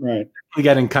 Right.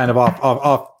 Getting kind of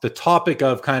off the topic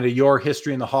of kind of your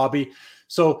history in the hobby.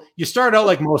 So you start out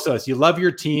like most of us. You love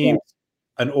your team.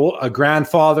 A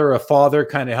grandfather, a father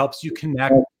kind of helps you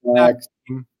connect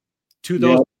to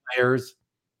those players.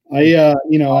 I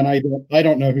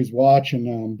don't know who's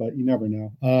watching, but you never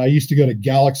know. I used to go to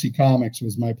Galaxy Comics,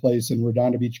 was my place in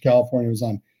Redondo Beach, California. It was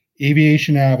on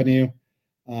Aviation Avenue.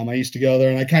 I used to go there,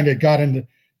 and I kind of got into.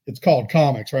 It's called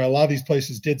comics, right? A lot of these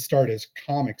places did start as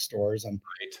comic stores, and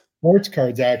sports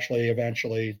cards actually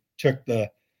eventually took the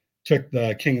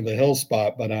King of the Hill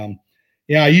spot. But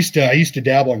I used to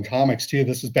dabble in comics too.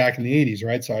 This was back in the '80s,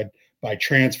 right? So I'd buy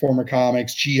Transformer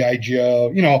comics, G.I.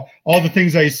 Joe, all the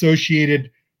things I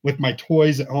associated with my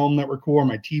toys at home that were cool, or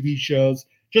my TV shows,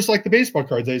 just like the baseball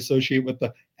cards I associate with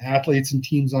the athletes and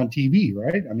teams on TV,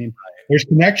 right? I mean, there's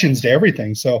connections to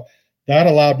everything. So that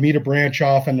allowed me to branch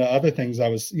off into other things. I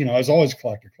was always a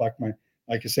collector, collect my,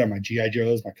 like I said, my G.I.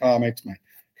 Joes, my comics, my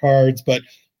cards, but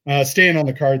staying on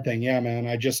the card thing. Yeah, man,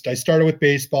 I started with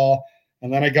baseball,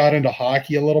 and then I got into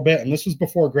hockey a little bit. And this was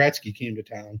before Gretzky came to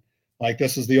town. Like,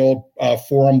 this is the old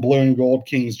Forum blue and gold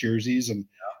Kings jerseys. And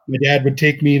My dad would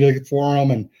take me to the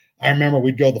forum, and I remember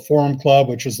we'd go to the Forum Club,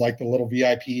 which was like the little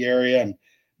VIP area, and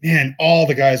man, all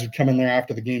the guys would come in there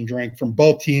after the game, drink from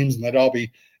both teams, and they'd all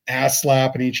be ass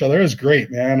slapping each other. It was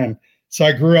great, man. And so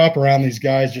I grew up around these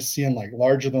guys, just seeing like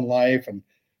larger than life. And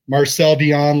Marcel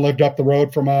Dion lived up the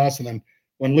road from us, and then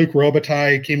when Luc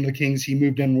Robitaille came to the Kings, he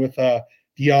moved in with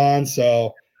Dion.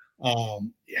 So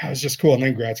yeah, it was just cool. And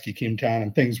then Gretzky came to town,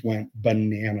 and things went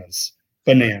bananas,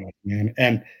 man.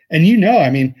 And I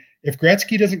mean, if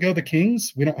Gretzky doesn't go to the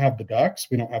Kings, we don't have the Ducks,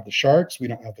 we don't have the Sharks, we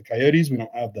don't have the Coyotes, we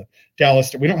don't have the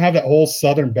Dallas, we don't have that whole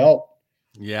Southern Belt.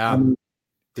 Yeah, I mean,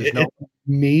 it's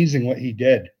amazing what he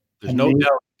did. There's no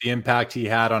doubt the impact he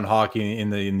had on hockey in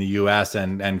the U.S.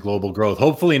 and global growth.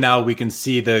 Hopefully now we can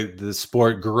see the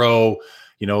sport grow,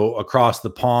 across the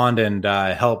pond and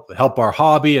help our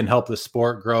hobby and help the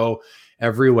sport grow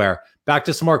everywhere. Back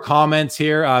to some more comments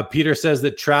here. Peter says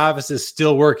that Travis is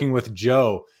still working with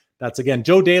Joe. That's again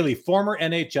Joe Daly, former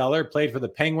NHLer, played for the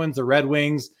Penguins, the Red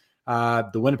Wings,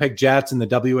 the Winnipeg Jets, and the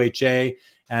WHA.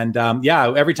 And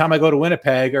every time I go to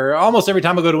Winnipeg, or almost every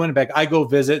time I go to Winnipeg, I go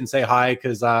visit and say hi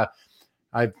because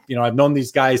I've known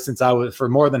these guys since I was for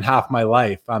more than half my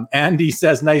life. Andy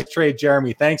says, "Nice trade,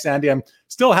 Jeremy." Thanks, Andy. I'm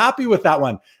still happy with that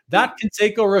one. That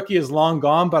Canseco rookie is long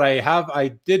gone, but I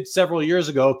did several years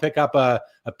ago pick up a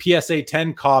PSA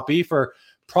 10 copy for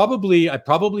I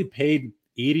probably paid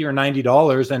 $80 or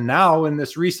 $90, and now in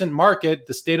this recent market,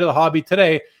 the state of the hobby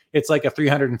today, it's like a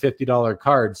 $350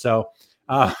 card. So.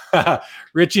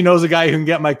 Richie knows a guy who can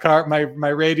get my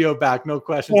radio back. No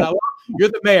questions. You're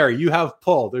the mayor. You have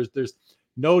pull. There's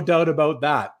no doubt about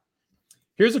that.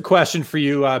 Here's a question for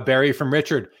you, Barry, from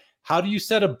Richard. How do you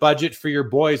set a budget for your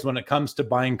boys when it comes to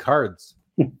buying cards?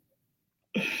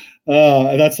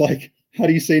 That's like, how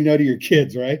do you say no to your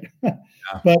kids, right? Yeah.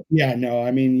 But yeah, no,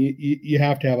 I mean, you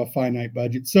have to have a finite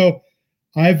budget. So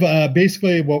I've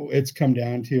basically what it's come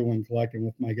down to when collecting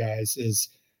with my guys is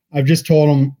I've just told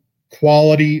them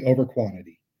quality over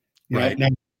quantity. Right. Now,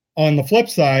 on the flip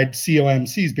side,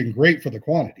 COMC has been great for the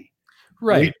quantity.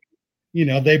 Right.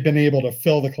 They've been able to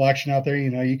fill the collection out there.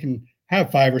 You can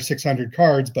have 500 or 600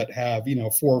 cards, but have,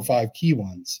 4 or 5 key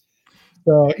ones.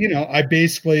 So, I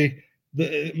basically,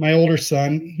 my older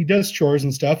son, he does chores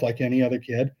and stuff like any other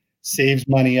kid, saves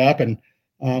money up. And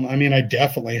I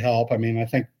definitely help. I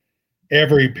think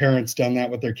every parent's done that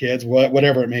with their kids,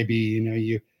 whatever it may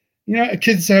be.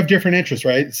 Kids have different interests,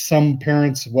 right? Some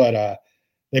parents,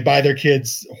 they buy their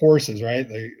kids horses, right?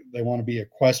 They want to be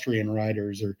equestrian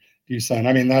riders or do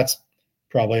something. That's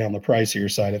probably on the pricier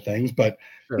side of things, but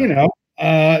sure.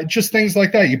 Just things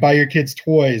like that. You buy your kids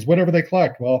toys, whatever they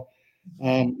collect. Well,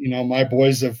 my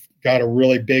boys have got a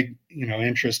really big,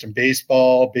 interest in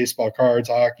baseball cards,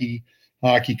 hockey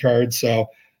cards. So,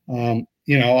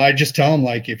 I just tell them,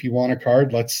 like, if you want a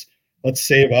card, let's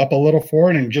save up a little for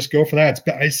it and just go for that.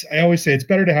 I always say it's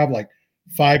better to have like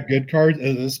 5 good cards.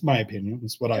 This is my opinion.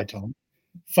 This is what I tell them.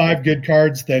 5 good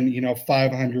cards than,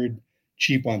 500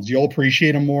 cheap ones. You'll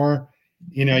appreciate them more.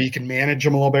 You can manage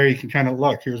them a little better. You can kind of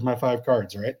look, here's my 5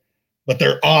 cards, right? But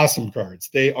they're awesome cards.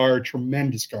 They are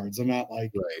tremendous cards. They're not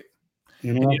like,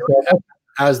 right.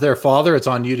 As their father, it's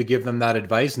on you to give them that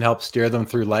advice and help steer them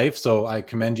through life. So I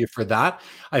commend you for that.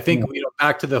 I think,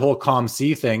 back to the whole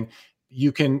COMC thing,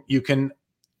 you can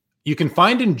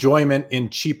find enjoyment in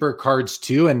cheaper cards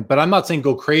too. But I'm not saying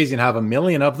go crazy and have a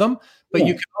million of them, but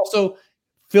you can also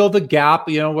fill the gap,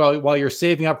 while you're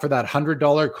saving up for that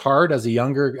 $100 card as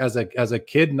a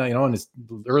kid, in his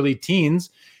early teens.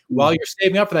 While you're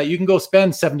saving up for that, you can go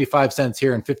spend 75 cents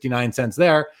here and 59 cents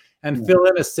there and fill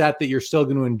in a set that you're still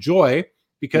going to enjoy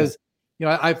because,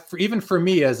 even for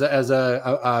me as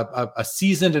a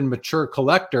seasoned and mature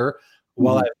collector,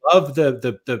 while I love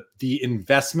the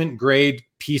investment grade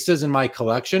pieces in my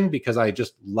collection because I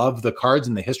just love the cards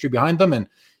and the history behind them and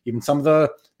even some of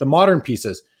the modern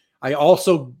pieces, I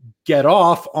also get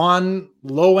off on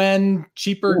low end,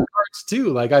 cheaper cards too.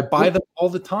 Like I buy them all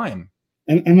the time.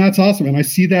 And that's awesome. And I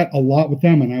see that a lot with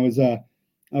them. And I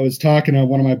was talking to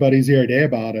one of my buddies the other day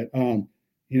about it.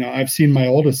 I've seen my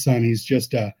oldest son,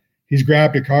 he's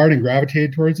grabbed a card and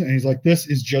gravitated towards it. And he's like, this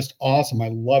is just awesome. I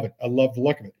love it. I love the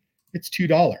look of it. It's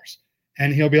 $2.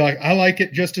 And he'll be like, I like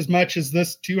it just as much as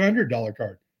this $200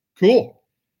 card. Cool.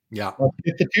 Yeah. Let's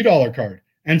get the $2 card.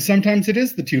 And sometimes it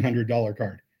is the $200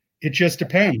 card. It just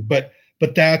depends. But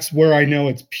that's where I know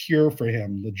it's pure for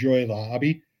him, the joy of the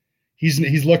hobby.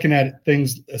 He's looking at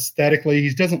things aesthetically.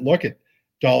 He doesn't look at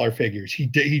dollar figures.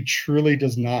 He truly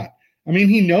does not.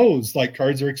 He knows like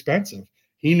cards are expensive.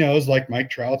 He knows like Mike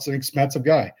Trout's an expensive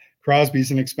guy. Crosby's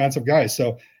an expensive guy.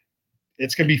 So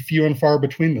it's going to be few and far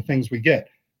between the things we get,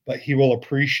 but he will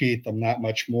appreciate them that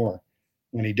much more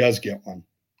when he does get one.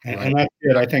 And, Right. and that's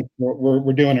good. I think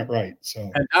we're doing it right.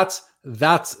 So, and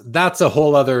that's a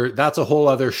whole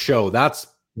other show. That's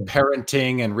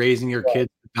parenting and raising your kids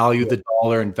to value the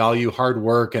dollar and value hard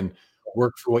work and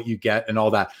work for what you get and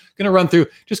all that. I'm going to run through,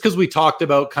 just because we talked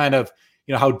about kind of,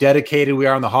 how dedicated we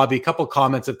are in the hobby. A couple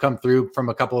comments have come through from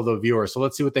a couple of the viewers. So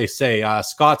let's see what they say.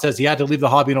 Scott says he had to leave the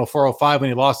hobby in 0405 when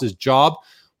he lost his job.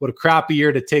 What a crappy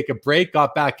year to take a break.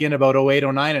 Got back in about 08,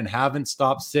 09 and haven't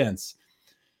stopped since.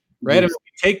 Right? I mean,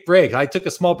 we take breaks. I took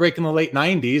a small break in the late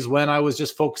 90s when I was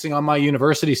just focusing on my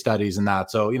university studies and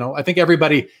that. So, I think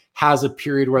everybody has a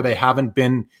period where they haven't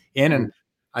been in. And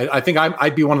I think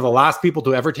I'd be one of the last people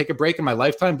to ever take a break in my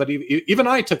lifetime. But even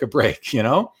I took a break,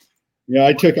 Yeah,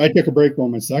 I took a break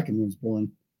when my second was born.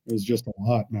 It was just a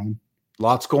lot, man.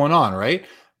 Lots going on, right?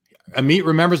 Amit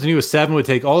remembers when he was 7, would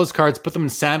take all his cards, put them in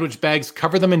sandwich bags,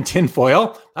 cover them in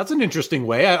tinfoil. That's an interesting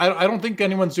way. I don't think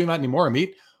anyone's doing that anymore,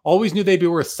 Amit. Always knew they'd be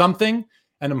worth something,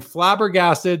 and I'm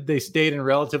flabbergasted they stayed in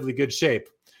relatively good shape.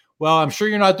 Well, I'm sure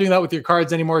you're not doing that with your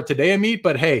cards anymore today, Amit,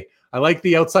 but hey, I like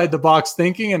the outside the box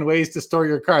thinking and ways to store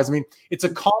your cards. I mean, it's a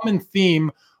common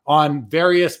theme on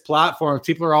various platforms.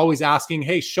 People are always asking,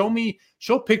 hey, show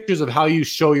pictures of how you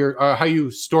how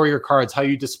you store your cards, how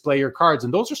you display your cards.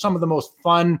 And those are some of the most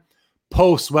fun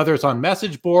posts, whether it's on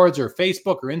message boards or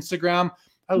Facebook or Instagram.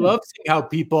 I love seeing how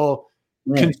people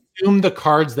consume the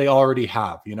cards they already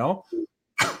have,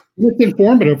 It's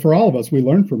informative for all of us. We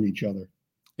learn from each other.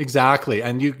 Exactly.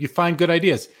 And you find good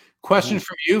ideas. Question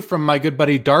from you, from my good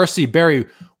buddy Darcy. Barry,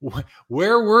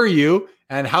 where were you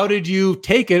and how did you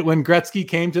take it when Gretzky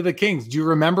came to the Kings? Do you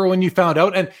remember when you found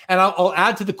out? And I'll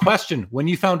add to the question, when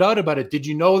you found out about it, did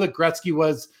you know that Gretzky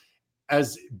was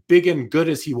as big and good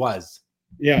as he was?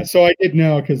 Yeah, so I did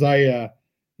know, because I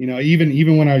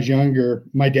even when I was younger,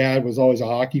 my dad was always a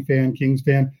hockey fan, Kings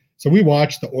fan. So we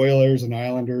watched the Oilers and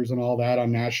Islanders and all that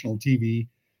on national TV.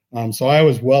 So I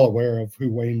was well aware of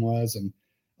who Wayne was. And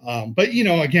but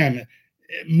again,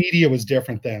 media was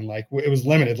different then. Like, it was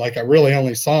limited. Like, I really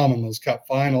only saw him in those Cup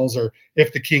finals, or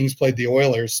if the Kings played the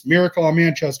Oilers. Miracle on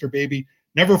Manchester, baby.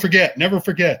 Never forget.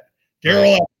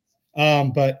 Darryl.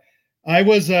 But I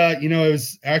was, it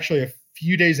was actually a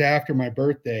few days after my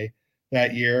birthday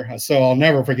that year. So I'll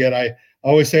never forget. I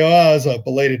always say, it was a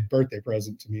belated birthday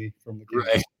present to me from the Kings.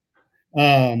 Right.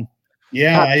 I'm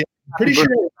pretty sure.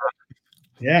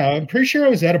 Yeah, I'm pretty sure I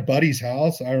was at a buddy's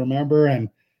house, I remember. And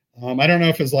I don't know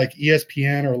if it was like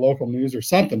ESPN or local news or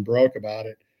something broke about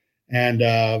it. And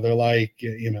they're like,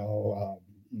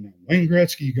 Wayne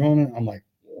Gretzky going. I'm like,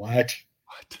 what?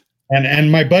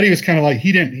 And my buddy was kind of like,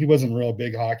 he wasn't a real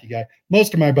big hockey guy.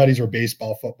 Most of my buddies were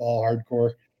baseball, football,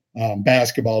 hardcore,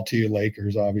 basketball too,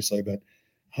 Lakers, obviously. But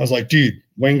I was like, dude,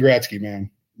 Wayne Gretzky, man.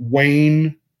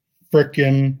 Wayne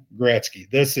frickin' Gretzky.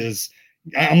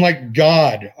 I'm like,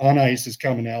 God on ice is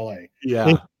coming to LA.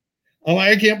 Yeah. I'm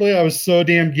like, I can't believe I was so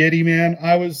damn giddy, man.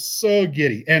 I was so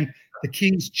giddy. And the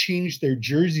Kings changed their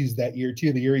jerseys that year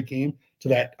too, the year he came, to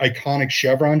that iconic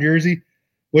chevron jersey,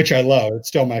 which I love. It's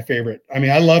still my favorite. I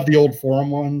mean, I love the old Forum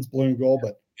ones, blue and gold,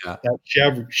 but that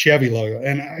Chevy logo.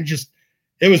 And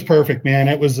it was perfect, man.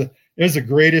 It was the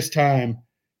greatest time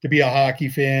to be a hockey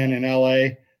fan in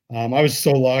LA. I was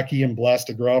so lucky and blessed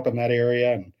to grow up in that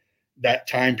area and that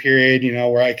time period,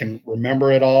 where I can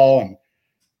remember it all. And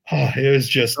it was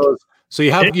just. So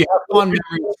you have fond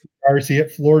memories. Darcy,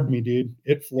 it floored me, dude.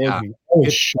 It floored me. I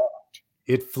was shocked.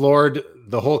 It floored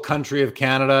the whole country of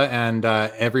Canada and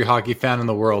every hockey fan in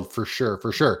the world, for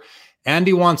sure.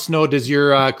 Andy wants to know, does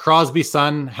your Crosby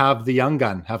son have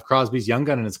Crosby's young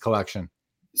gun in his collection?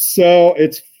 So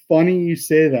it's funny you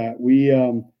say that.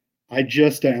 I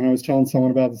just, and I was telling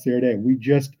someone about this the other day,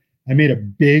 I made a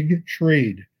big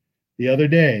trade the other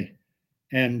day,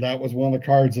 and that was one of the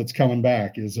cards that's coming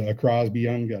back, is a Crosby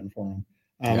young gun for him.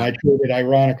 I traded,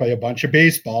 ironically, a bunch of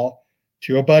baseball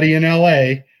to a buddy in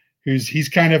LA he's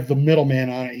kind of the middleman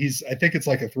on it. I think it's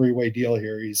like a 3-way deal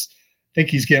here. I think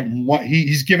he's getting one.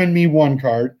 He's given me one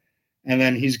card, and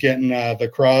then he's getting the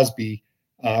Crosby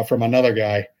from another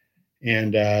guy.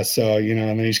 And so, and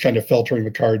then he's kind of filtering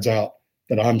the cards out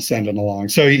that I'm sending along.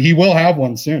 So he will have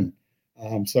one soon.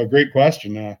 So great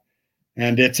question.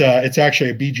 And it's actually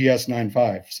a BGS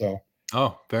 9.5. So.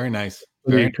 Oh, very nice.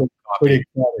 Pretty excited.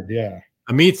 Yeah.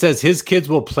 Amit says his kids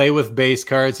will play with base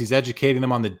cards. He's educating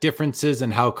them on the differences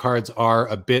and how cards are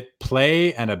a bit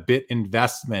play and a bit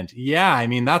investment. Yeah, I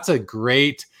mean, that's a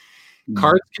great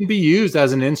cards can be used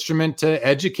as an instrument to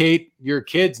educate your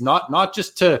kids, not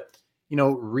just to,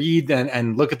 read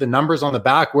and look at the numbers on the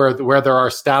back where there are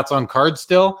stats on cards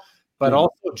still, but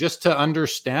also just to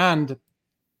understand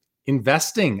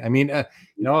investing. I mean, a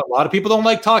lot of people don't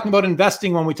like talking about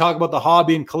investing when we talk about the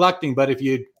hobby and collecting, but if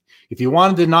you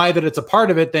want to deny that it's a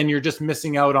part of it, then you're just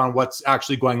missing out on what's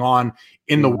actually going on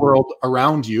in the world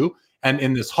around you and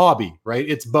in this hobby, right?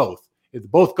 It's both. It's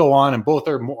both go on, and both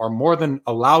are more than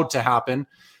allowed to happen.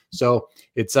 So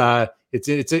it's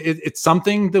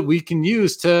something that we can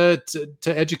use to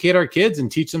educate our kids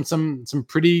and teach them some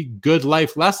pretty good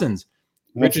life lessons.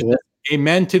 Richard,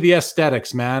 amen to the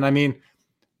aesthetics, man. I mean,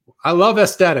 I love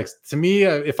aesthetics. To me,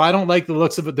 if I don't like the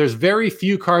looks of it, there's very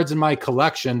few cards in my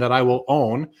collection that I will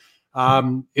own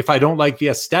if I don't like the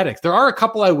aesthetics. There are a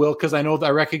couple I will, because I know that I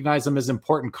recognize them as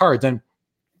important cards. And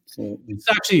it's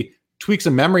actually tweaks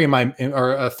a memory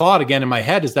or a thought again in my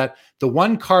head, is that the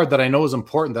one card that I know is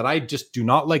important that I just do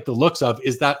not like the looks of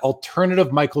is that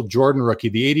alternative Michael Jordan rookie,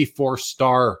 the 84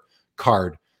 star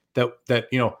card that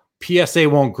PSA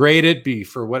won't grade it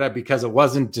because it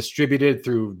wasn't distributed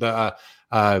through the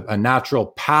a natural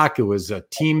pack. It was a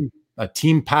team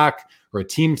pack or a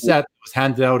team set that was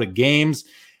handed out at games.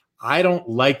 I don't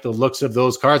like the looks of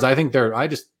those cards. I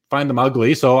just find them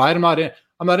ugly. So I'm not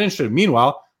interested.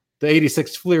 Meanwhile, the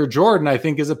 86 Fleer Jordan, I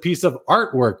think, is a piece of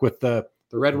artwork with the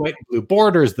red, white, and blue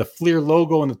borders, the Fleer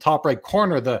logo in the top right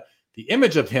corner, the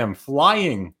image of him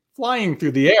flying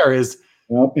through the air is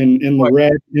in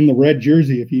the red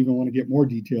jersey. If you even want to get more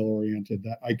detail oriented,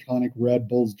 that iconic red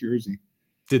Bulls jersey.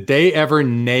 Did they ever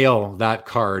nail that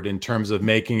card in terms of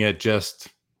making it just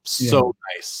so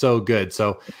nice, so good?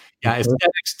 So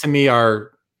aesthetics to me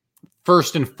are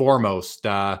first and foremost.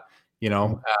 And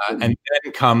then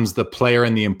comes the player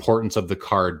and the importance of the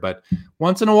card. But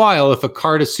once in a while, if a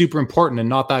card is super important and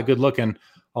not that good looking,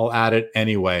 I'll add it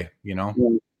anyway, Yeah,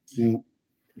 for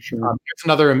sure. Here's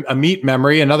another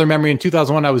memory in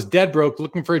 2001. I was dead broke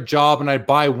looking for a job, and I'd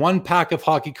buy one pack of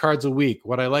hockey cards a week.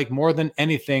 What I like more than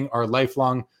anything are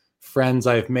lifelong friends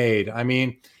I've made. I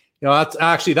mean, that's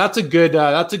a good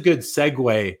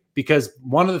segue, because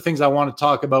one of the things I want to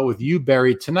talk about with you,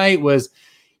 Barry, tonight was,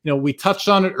 we touched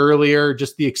on it earlier,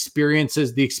 just the experience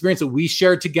that we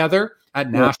shared together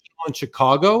at National in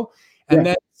Chicago, and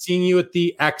then seeing you at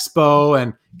the expo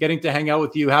and getting to hang out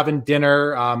with you, having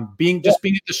dinner, being at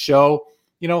the show.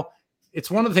 It's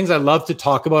one of the things I love to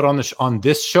talk about on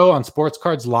this show, on Sports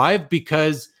Cards Live,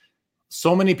 because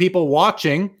so many people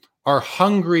watching are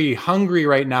hungry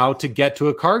right now to get to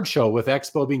a card show, with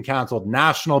expo being canceled,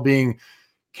 National being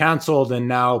canceled and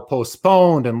now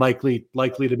postponed, and likely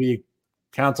to be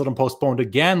canceled and postponed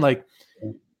again. Like,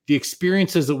 the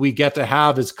experiences that we get to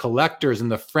have as collectors and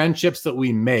the friendships that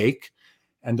we make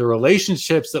and the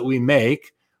relationships that we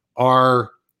make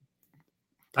are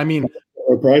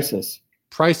priceless.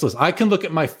 I can look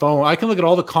at my phone. I can look at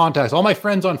all the contacts, all my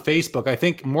friends on Facebook. I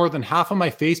think more than half of my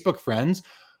Facebook friends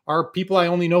are people I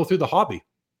only know through the hobby.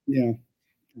 Yeah.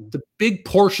 The big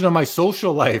portion of my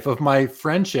social life, of my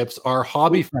friendships, are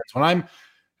hobby friends.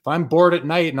 If I'm bored at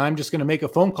night and I'm just going to make a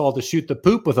phone call to shoot the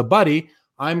poop with a buddy,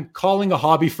 I'm calling a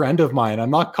hobby friend of mine. I'm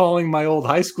not calling my old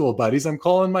high school buddies. I'm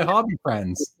calling my hobby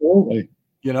friends. Absolutely.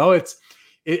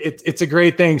 It's a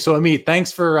great thing. So, Amit,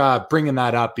 thanks for bringing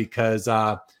that up, because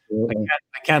I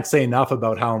can't say enough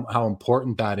about how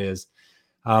important that is.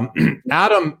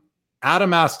 Adam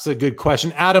asks a good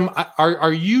question. Adam,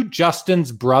 are you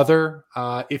Justin's brother?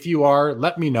 If you are,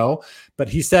 let me know. But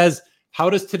he says, how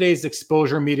does today's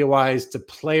exposure media-wise to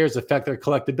players affect their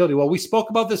collectability? Well, we spoke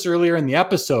about this earlier in the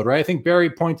episode, right? I think Barry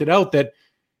pointed out that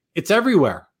it's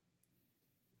everywhere,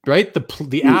 right?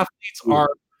 The athletes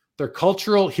they're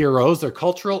cultural heroes, they're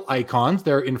cultural icons.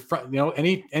 They're in front,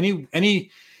 any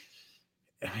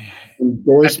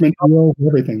endorsement,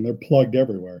 everything. They're plugged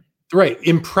everywhere. Right.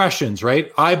 Impressions,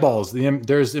 right? Eyeballs.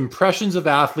 There's impressions of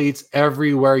athletes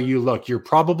everywhere you look. You're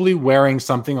probably wearing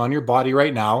something on your body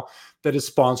right now that is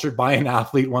sponsored by an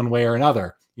athlete one way or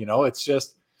another. It's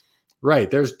just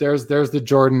right. There's the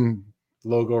Jordan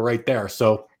logo right there.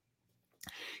 So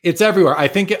it's everywhere. I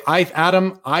think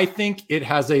it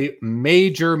has a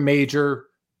major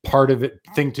part of it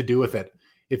thing to do with it.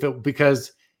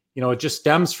 Because it just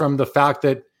stems from the fact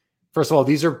that, first of all,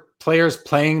 these are players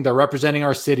playing, they're representing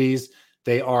our cities.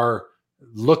 They are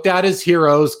looked at as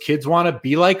heroes. Kids want to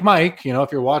be like Mike.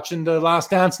 If you're watching The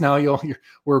Last Dance now,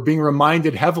 we're being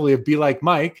reminded heavily of Be Like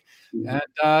Mike. Mm-hmm.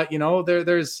 And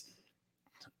there's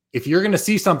if you're going to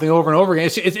see something over and over again,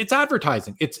 it's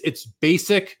advertising. It's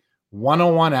basic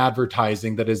 101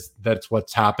 advertising. That's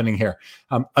what's happening here.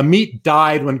 Amit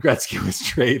died when Gretzky was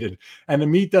traded, and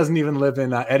Amit doesn't even live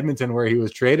in Edmonton, where he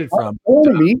was traded from.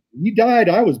 He died.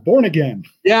 I was born again.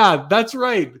 Yeah, that's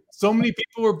right. So many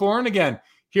people were born again.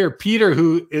 Here, Peter,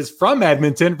 who is from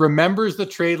Edmonton, remembers the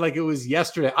trade like it was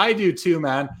yesterday. I do too,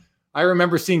 man. I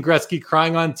remember seeing Gretzky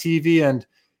crying on TV, and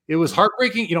it was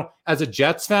heartbreaking. As a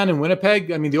Jets fan in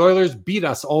Winnipeg, I mean, the Oilers beat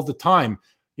us all the time,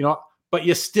 but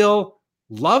you still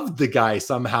loved the guy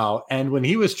somehow. And when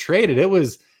he was traded, it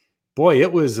was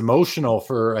emotional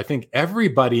for, I think,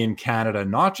 everybody in Canada,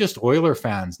 not just Oiler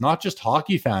fans, not just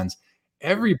hockey fans.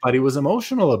 Everybody was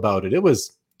emotional about it. It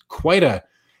was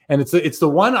and it's the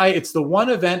one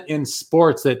event in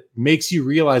sports that makes you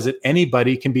realize that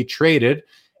anybody can be traded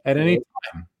at any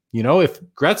time. If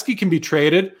Gretzky can be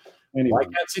traded, why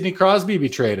can't Sidney Crosby be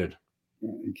traded?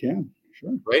 You can,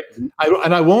 sure. Right.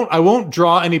 I won't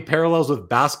draw any parallels with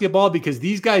basketball, because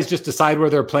these guys just decide where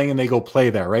they're playing and they go play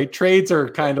there. Right. Trades are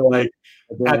kind of like,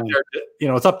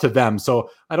 it's up to them. So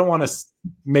I don't want to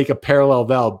make a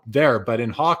parallel there, but in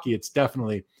hockey, it's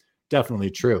definitely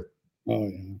true.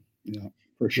 Oh yeah,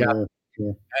 for sure. Yeah.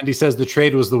 Sure. Andy says the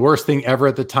trade was the worst thing ever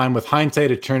at the time. With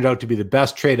hindsight, it turned out to be the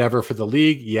best trade ever for the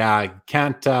league. Yeah,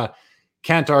 can't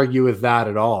argue with that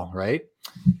at all, right?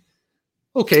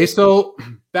 Okay, so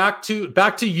back to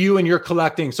you and your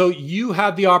collecting. So you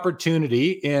had the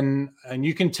opportunity and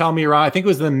you can tell me around, I think it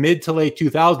was the mid to late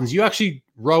 2000s, you actually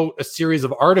wrote a series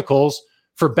of articles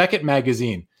for Beckett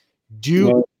magazine.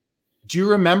 Do you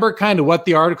remember kind of what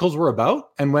the articles were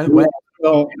about, and when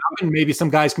maybe some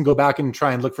guys can go back and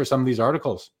try and look for some of these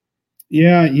articles?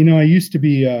 Yeah, I used to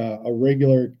be a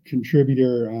regular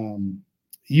contributor,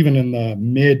 even in the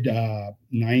mid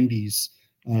 90s.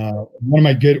 One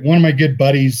of my good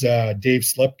buddies, Dave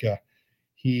Slipka,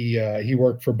 he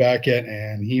worked for Beckett,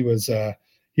 and he was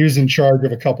in charge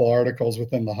of a couple articles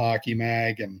within the Hockey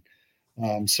Mag, and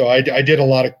so I did a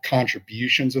lot of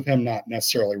contributions with him, not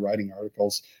necessarily writing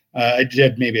articles. I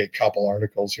did maybe a couple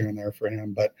articles here and there for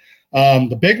him, but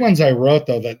the big ones I wrote,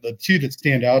 though, the two that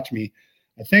stand out to me,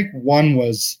 I think one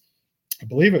was, I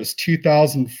believe it was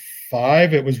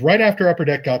 2005. It was right after Upper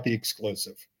Deck got the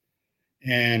exclusive.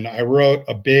 And I wrote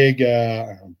a big,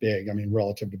 I mean,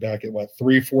 relative to Beckett,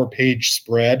 3-4 page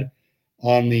spread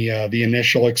on the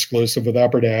initial exclusive with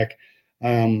Upper Deck.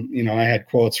 I had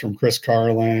quotes from Chris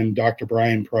Carlin, Dr.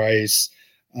 Brian Price,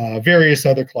 various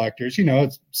other collectors.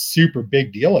 It's super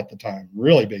big deal at the time,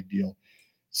 really big deal.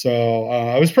 So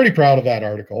I was pretty proud of that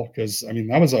article, because I mean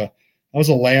that was a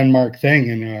landmark thing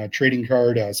in trading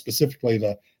card, specifically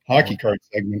the hockey card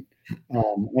segment,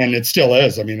 and it still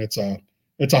is. I mean, it's a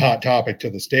hot topic to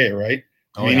this day, right?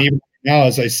 Even now,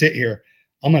 as I sit here,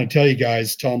 I'm going to tell you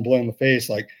guys, till I'm blue in the face,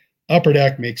 like Upper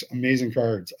Deck makes amazing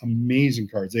cards.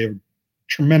 They have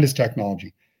tremendous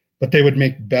technology, but they would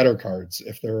make better cards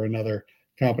if there were another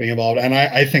company involved. And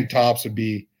I think Topps would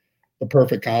be the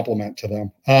perfect complement to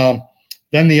them.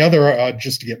 Then the other,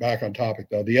 just to get back on topic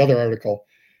though, the other article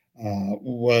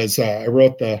was, I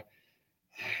wrote that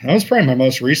was probably my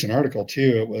most recent article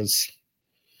too. I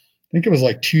think it was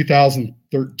like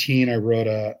 2013. I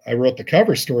wrote the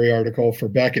cover story article for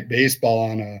Beckett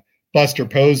Baseball on Buster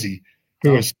Posey,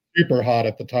 who was super hot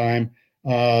at the time.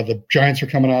 The Giants were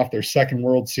coming off their second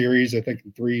World Series, I think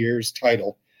in 3 years,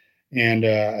 title. And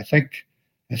I think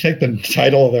the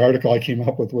title of the article I came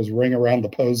up with was Ring Around the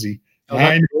Posey.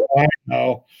 I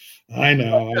know.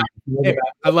 Hey,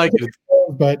 I like it.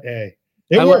 But hey,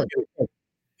 it worked.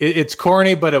 It's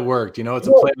corny, but it worked. It's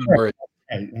a play on words.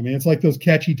 Right. I mean, it's like those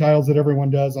catchy titles that everyone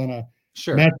does on a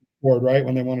message board, right?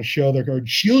 When they want to show their card,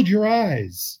 shield your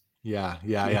eyes. Yeah.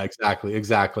 Exactly.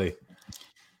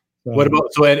 What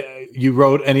about, you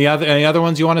wrote any other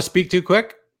ones you want to speak to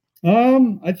quick?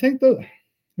 I think there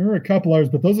are a couple others,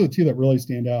 but those are the two that really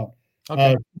stand out.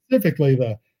 Okay. Specifically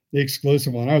the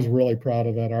exclusive one. I was really proud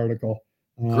of that article.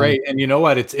 Great. And you know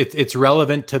what? It's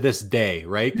relevant to this day,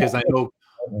 right? Because I know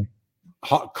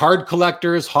card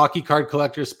collectors, hockey card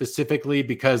collectors specifically,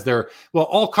 because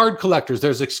all card collectors,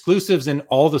 there's exclusives in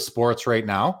all the sports right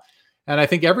now. And I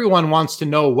think everyone wants to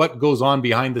know what goes on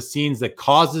behind the scenes that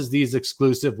causes these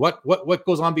exclusive, what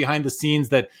goes on behind the scenes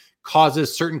that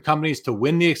causes certain companies to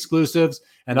win the exclusives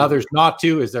and others not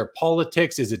to. Is there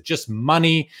politics? Is it just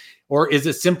money? Or is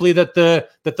it simply that the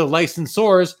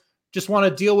licensors just want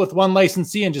to deal with one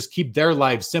licensee and just keep their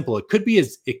lives simple? It could be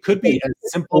as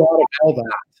simple as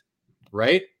that,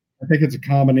 right? I think it's a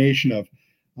combination of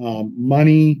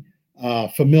money,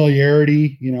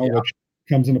 familiarity, which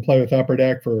comes into play with Upper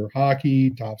Deck for hockey,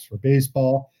 Topps for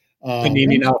baseball,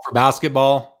 Panini now for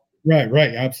basketball.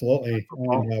 Right, absolutely.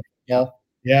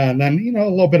 And then a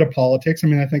little bit of politics. I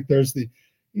mean, I think there's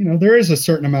there is a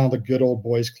certain amount of the good old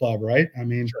boys club, right? I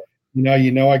mean,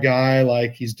 a guy,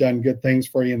 like he's done good things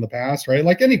for you in the past, right?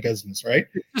 Like any business, right?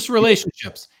 Just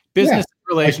relationships, business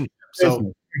relationships.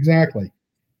 Business. Exactly.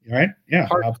 Right? Yeah.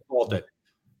 Hard to fault it.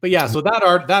 But yeah, so that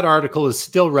article is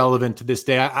still relevant to this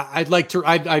day.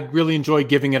 I'd really enjoy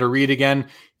giving it a read again.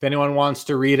 If anyone wants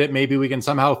to read it, maybe we can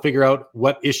somehow figure out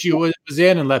what issue it was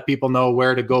in and let people know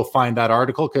where to go find that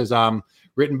article, because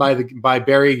written by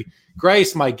Barry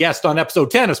Grice, my guest on episode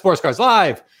 10 of Sports Cards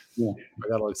Live. Yeah. I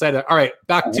got all excited. All right,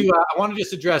 back to I want to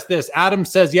just address this. Adam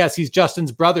says yes, he's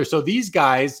Justin's brother. So these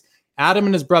guys, Adam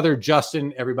and his brother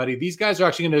Justin, everybody, these guys are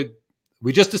actually going to.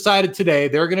 We just decided today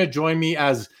they're going to join me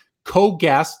as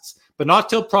co-guests, but not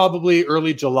till probably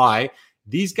early July.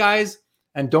 These guys,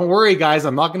 and don't worry, guys,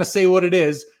 I'm not going to say what it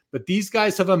is, but these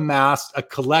guys have amassed a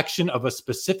collection of a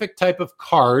specific type of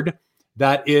card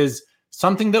that is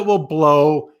something that will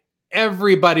blow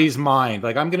everybody's mind.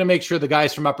 Like, I'm going to make sure the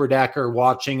guys from Upper Deck are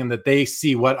watching and that they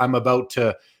see what I'm about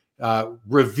to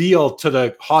reveal to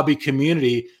the hobby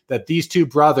community, that these two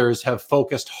brothers have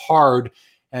focused hard.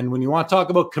 And when you want to talk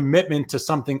about commitment to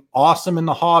something awesome in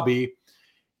the hobby,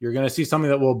 you're going to see something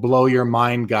that will blow your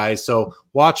mind, guys. So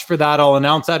watch for that. I'll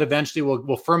announce that eventually.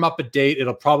 We'll firm up a date.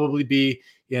 It'll probably be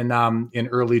in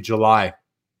early July.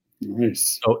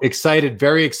 Nice. So excited,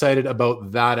 very excited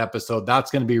about that episode.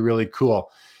 That's going to be really cool.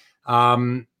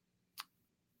 Okay,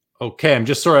 I'm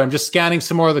just scanning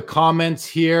some more of the comments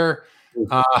here.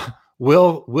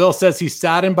 Will says he's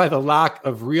saddened by the lack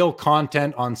of real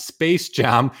content on Space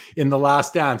Jam in The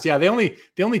Last Dance. Yeah, they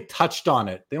only touched on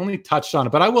it.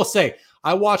 But I will say,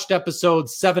 I watched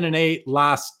episodes 7 and 8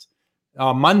 last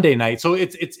Monday night. So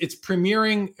it's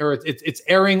premiering, or it's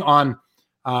airing on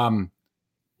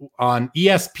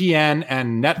ESPN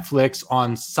and Netflix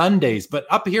on Sundays. But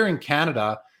up here in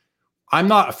Canada, I'm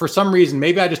not, for some reason,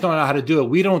 maybe I just don't know how to do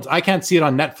it. I can't see it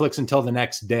on Netflix until the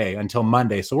next day, until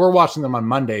Monday. So we're watching them on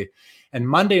Monday. And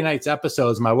Monday night's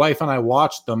episodes, my wife and I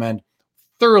watched them and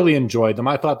thoroughly enjoyed them.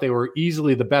 I thought they were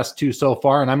easily the best two so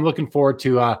far, and I'm looking forward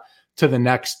to the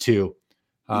next two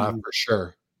for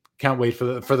sure. Can't wait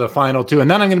for the final two,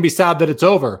 and then I'm going to be sad that it's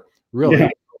over. Really. Yeah.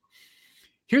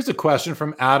 Here's a question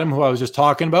from Adam, who I was just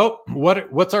talking about.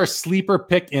 What's our sleeper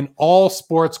pick in all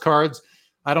sports cards?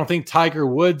 I don't think Tiger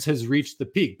Woods has reached the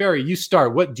peak. Barry, you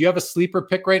start. Do you have a sleeper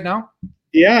pick right now?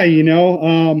 Yeah,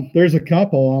 there's a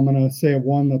couple. I'm going to say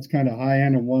one that's kind of high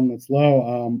end and one that's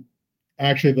low.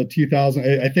 Actually, the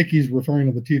 2000, I think he's referring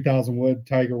to the 2000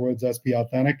 Tiger Woods SP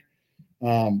Authentic.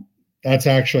 That's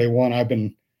actually one I've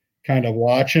been kind of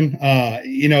watching.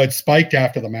 It spiked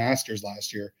after the Masters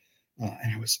last year.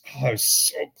 And I was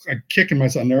so kicking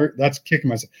myself. That's kicking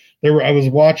myself. I was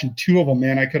watching two of them,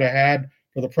 man. I could have had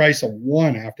for the price of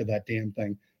one after that damn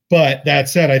thing. But that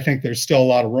said, I think there's still a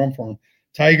lot of room for him.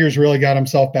 Tiger's really got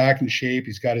himself back in shape.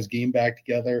 He's got his game back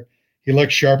together. He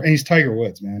looks sharp, and he's Tiger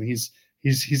Woods, man. He's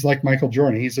like Michael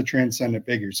Jordan. He's a transcendent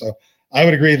figure. So I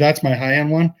would agree that's my high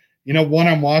end one. One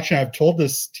I'm watching. I've told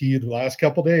this to you the last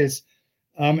couple of days.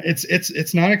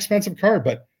 It's not an expensive card,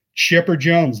 but Chipper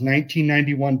Jones,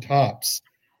 1991 Topps.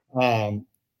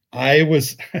 I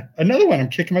was another one. I'm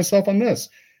kicking myself on this.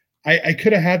 I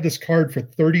could have had this card for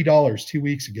 $30 2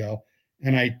 weeks ago,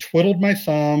 and I twiddled my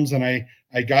thumbs, and I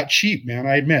got cheap, man.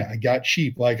 I admit I got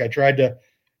cheap. Like, I tried to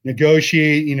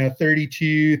negotiate,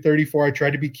 32, 34. I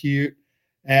tried to be cute,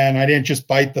 and I didn't just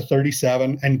bite the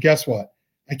 37. And guess what?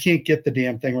 I can't get the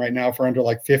damn thing right now for under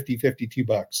like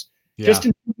 $52. Yeah. Just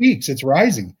in 2 weeks, it's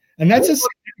rising. And that's a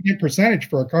significant percentage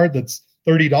for a card that's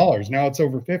 $30. Now it's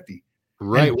over 50.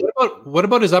 Right. And what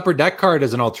about his Upper Deck card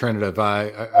as an alternative? I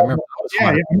remember.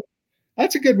 Yeah,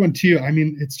 that's a good one too. I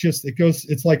mean,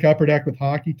 it's like Upper Deck with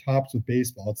hockey, Topps with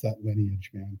baseball. It's that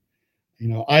lineage, man.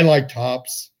 I like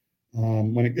Topps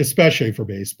especially for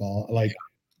baseball.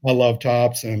 I love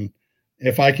Topps, and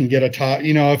if I can get a top,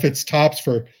 if it's Topps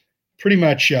for pretty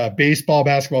much baseball,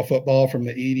 basketball, football from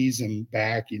the 80s and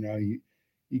back, you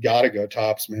got to go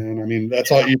Topps, man. I mean,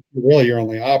 that's all really your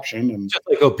only option. And just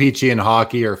like O-Pee-Chee in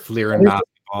hockey or Fleer in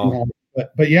basketball.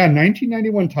 But yeah,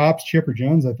 1991 Topps Chipper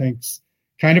Jones, I think,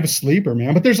 kind of a sleeper,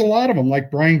 man. But there's a lot of them,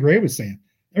 like Brian Gray was saying.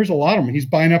 There's a lot of them. He's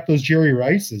buying up those Jerry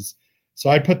Rices.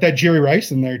 So I'd put that Jerry Rice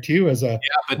in there too as a.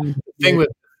 Yeah, but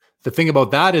the thing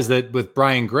about that is that with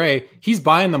Brian Gray, he's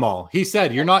buying them all. He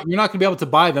said you're not going to be able to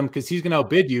buy them because he's going to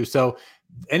outbid you. So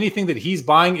anything that he's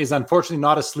buying is unfortunately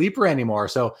not a sleeper anymore.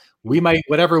 So we might,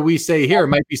 whatever we say here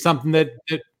might be something that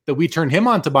we turn him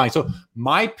on to buying. So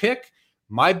my pick,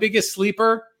 my biggest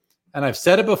sleeper, and I've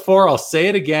said it before, I'll say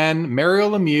it again,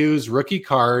 Mario Lemieux's rookie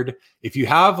card. If you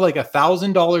have like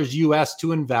 $1,000 US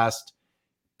to invest,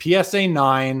 PSA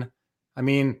 9, I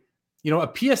mean, a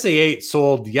PSA 8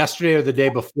 sold yesterday or the day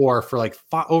before for like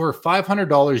over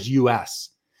 $500 US.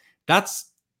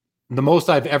 That's the most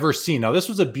I've ever seen. Now, this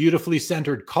was a beautifully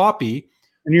centered copy.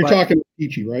 And you're talking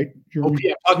O-Pee-Chee, right? I'm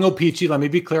talking O-Pee-Chee. Let me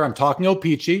be clear. I'm talking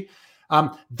O-Pee-Chee.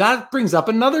 That brings up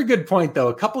another good point, though.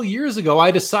 A couple of years ago,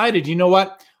 I decided, you know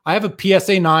what? I have a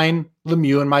PSA 9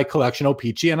 Lemieux in my collection,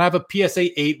 O-Pee-Chee, and I have a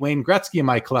PSA 8 Wayne Gretzky in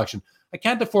my collection. I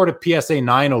can't afford a PSA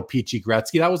 9 O-Pee-Chee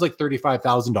Gretzky. That was like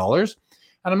 $35,000.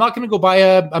 And I'm not going to go buy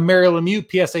a Mario Lemieux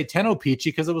PSA 10 O-Pee-Chee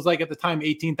because it was like at the time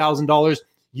 $18,000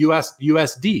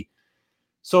 USD.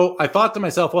 So I thought to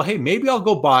myself, well, hey, maybe I'll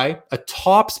go buy a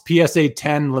Topps PSA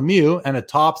 10 Lemieux and a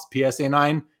Topps PSA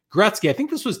 9 Gretzky. I think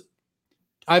this was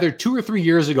either 2 or 3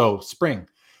 years ago, spring.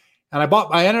 And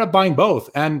I ended up buying both.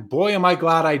 And boy, am I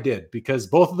glad I did, because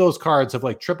both of those cards have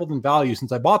like tripled in value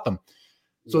since I bought them.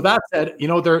 So that said,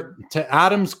 to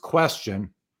Adam's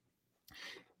question,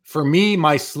 for me,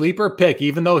 my sleeper pick,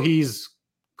 even though he's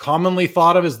commonly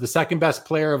thought of as the second best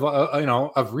player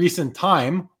of recent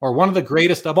time, or one of the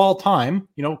greatest of all time,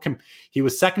 he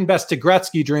was second best to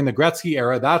Gretzky during the Gretzky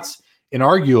era. That's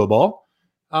inarguable.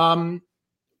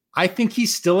 I think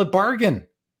he's still a bargain.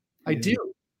 I do.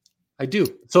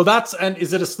 So and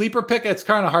is it a sleeper pick? It's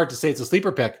kind of hard to say it's a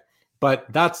sleeper pick, but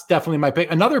that's definitely my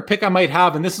pick. Another pick I might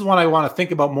have, and this is one I want to think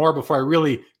about more before I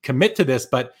really commit to this,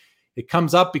 but it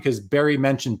comes up because Barry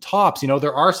mentioned Topps.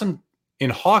 There are some in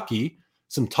hockey,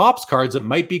 some Topps cards that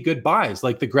might be good buys,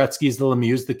 like the Gretzky's, the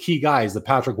Lemieux, the key guys, the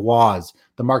Patrick Roys,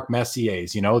 the Mark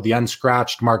Messiers, the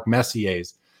unscratched Mark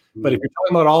Messiers. But if you're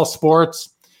talking about all sports,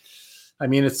 I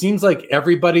mean, it seems like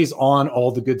everybody's on all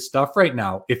the good stuff right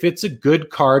now. If it's a good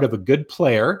card of a good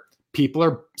player, people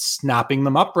are snapping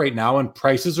them up right now, and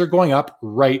prices are going up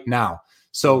right now.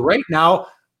 So right now,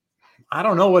 I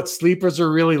don't know what sleepers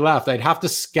are really left. I'd have to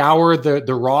scour the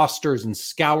rosters and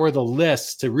scour the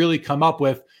lists to really come up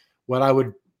with what I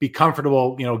would be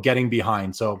comfortable, getting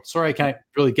behind. So sorry, I can't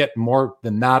really get more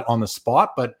than that on the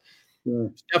spot, but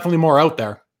there's definitely more out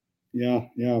there. Yeah,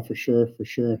 for sure.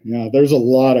 Yeah, there's a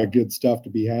lot of good stuff to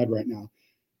be had right now.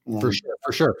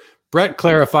 For sure. Brett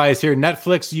clarifies here: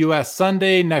 Netflix US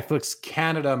Sunday, Netflix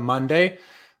Canada Monday.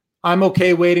 I'm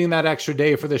okay waiting that extra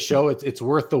day for the show. It's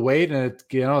worth the wait, and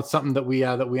it's something that we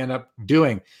end up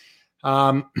doing.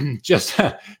 This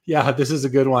is a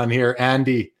good one here,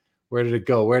 Andy. Where did it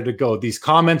go? These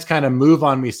comments kind of move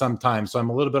on me sometimes, so I'm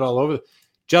a little bit all over.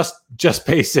 Just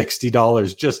pay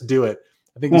 $60. Just do it.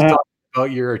 I think he's talking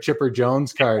about your Chipper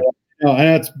Jones card. No,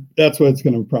 that's what it's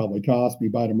going to probably cost me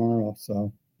by tomorrow.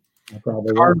 So I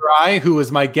probably Karn Rai, who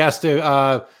was my guest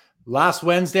last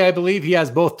Wednesday, I believe, he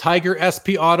has both Tiger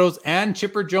SP autos and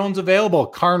Chipper Jones available.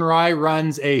 Karn Rai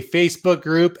runs a Facebook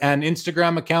group and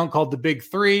Instagram account called The Big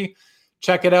Three.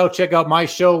 Check it out. Check out my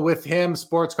show with him,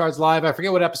 Sports Cards Live. I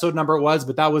forget what episode number it was,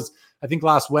 but that was, I think,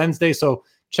 last Wednesday. So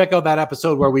check out that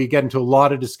episode where we get into a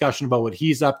lot of discussion about what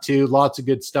he's up to. Lots of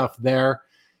good stuff there.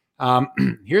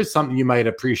 Here's something you might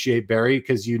appreciate, Barry,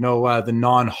 because the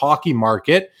non-hockey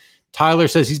market. Tyler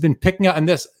says he's been picking up, and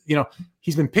this,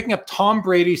 he's been picking up Tom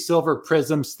Brady silver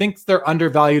prisms, thinks they're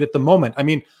undervalued at the moment. I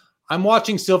mean, I'm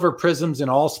watching silver prisms in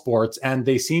all sports, and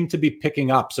they seem to be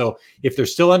picking up. So if they're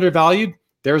still undervalued,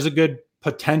 there's a good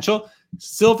potential.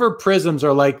 Silver prisms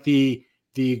are like the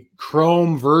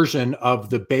chrome version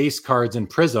of the base cards in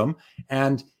Prism.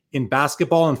 And in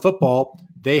basketball and football,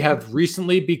 they have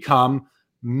recently become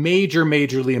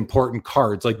majorly important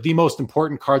cards, like the most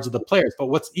important cards of the players. But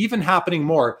what's even happening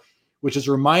more, which is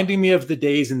reminding me of the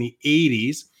days in the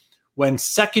 80s when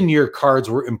second-year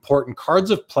cards were important cards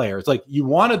of players. Like you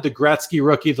wanted the Gretzky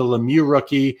rookie, the Lemieux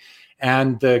rookie,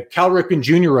 and the Cal Ripken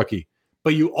Jr. rookie,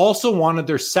 but you also wanted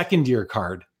their second-year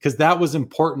card because that was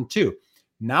important too.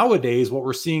 Nowadays, what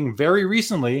we're seeing very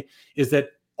recently is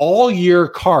that all-year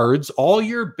cards,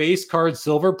 all-year base card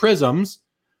silver prisms,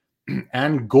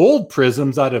 and gold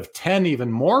prisms out of 10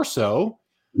 even more so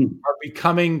are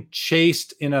becoming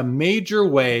chased in a major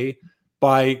way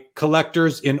by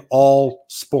collectors in all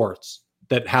sports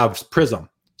that have Prism.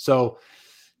 So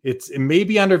it may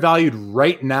be undervalued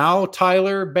right now,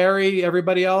 Tyler, Barry,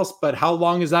 everybody else, but how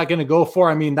long is that going to go for?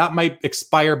 I mean, that might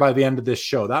expire by the end of this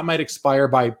show. That might expire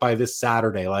by this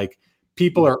Saturday. Like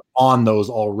people are on those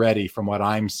already from what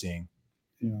I'm seeing.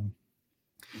 Yeah.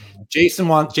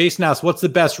 Jason asks, what's the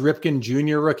best Ripken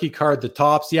Jr. rookie card? The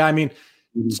Topps? Yeah, I mean,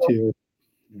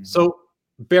 so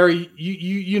Barry,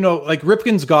 you know, like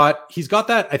Ripken's he's got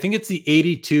that. I think it's the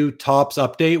 82 Topps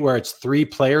update where it's 3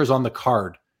 players on the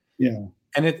card. Yeah,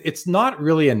 and it's not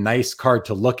really a nice card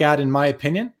to look at, in my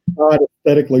opinion. Not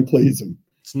aesthetically pleasing.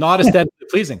 It's not aesthetically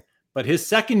pleasing, but his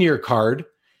second year card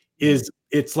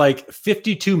it's like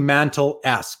 52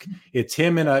 Mantle-esque. It's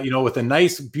him in with a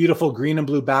nice, beautiful green and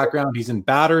blue background. He's in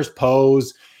batter's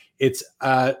pose. It's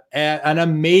an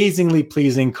amazingly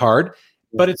pleasing card,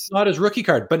 but it's not his rookie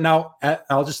card. But now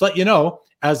I'll just let you know,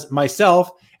 as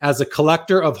myself, as a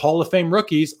collector of Hall of Fame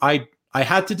rookies, I I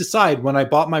had to decide when I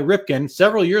bought my Ripken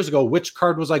several years ago, which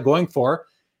card was I going for?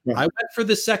 Right. I went for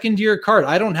the second year card.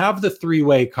 I don't have the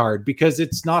 3-way card because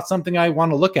it's not something I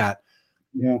want to look at.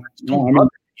 Yeah. No, I mean,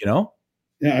 you know?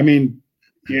 Yeah. I mean,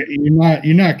 you're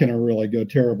not going to really go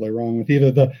terribly wrong with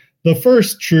either. The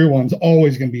first true one's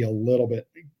always going to be a little bit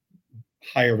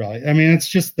higher value. I mean, it's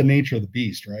just the nature of the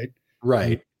beast, right?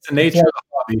 Right. It's the nature of the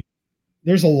hobby.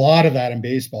 There's a lot of that in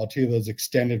baseball too. Those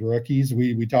extended rookies.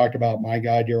 We talked about my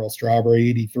guy Darryl Strawberry,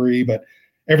 83, but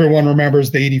everyone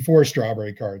remembers the 84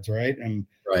 Strawberry cards, right? And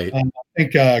right. I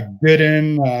think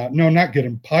Gooden, no, not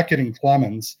Gooden, Puckett and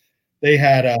Clemens, they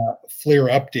had Fleer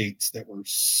updates that were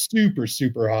super,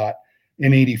 super hot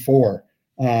in 84.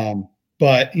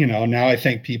 But now I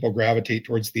think people gravitate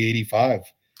towards the 85.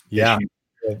 Yeah.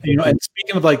 And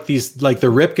speaking of like these, like the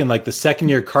Ripken, like the second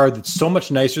year card, that's so much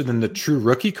nicer than the true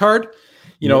rookie card.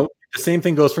 The same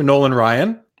thing goes for Nolan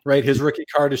Ryan, right? His rookie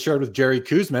card is shared with Jerry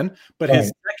Koosman, but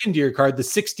his second year card, the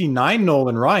 69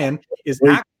 Nolan Ryan, is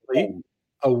actually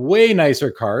a way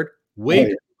nicer card,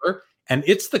 way cooler, and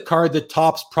it's the card that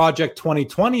Topps Project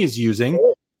 2020 is using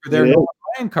for their Nolan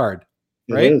Ryan card,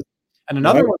 right? And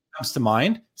another one comes to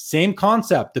mind, same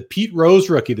concept, the Pete Rose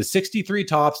rookie, the 63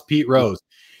 Topps Pete Rose.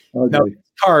 Now, this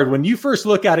card, when you first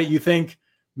look at it, you think,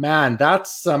 man,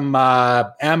 that's some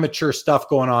amateur stuff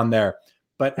going on there.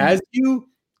 But as you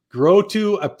grow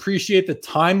to appreciate the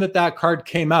time that card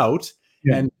came out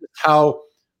and how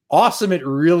awesome it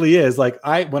really is, like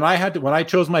when I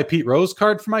chose my Pete Rose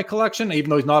card for my collection, even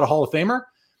though he's not a Hall of Famer,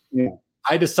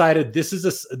 I decided this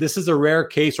is a rare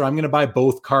case where I'm going to buy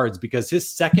both cards because his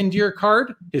second year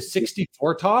card, his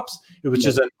 64 Topps, it was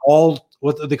just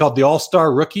what they called the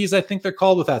All-Star Rookies, I think they're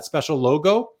called, with that special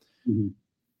logo. Mm-hmm.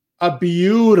 A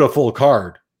beautiful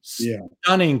card.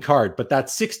 Stunning card. But that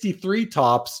 63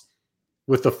 Topps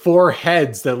with the 4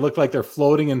 heads that look like they're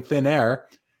floating in thin air.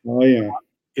 I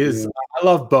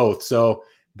love both. So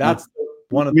that's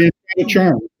one of the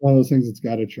charm. One of those things that's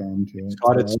got a charm to it. It's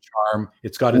got its charm.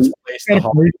 It's got its place. It's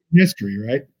got a history,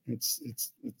 right? It's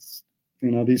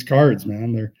these cards,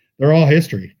 man. They're all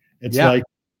history. It's like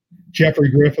Jeffrey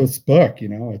Griffith's book,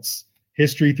 it's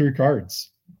history through cards.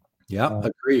 Yeah,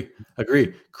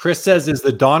 agree. Chris says, isn't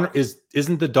the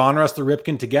Donruss the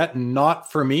Ripken to get? Not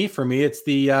for me. For me, it's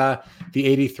the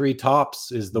 83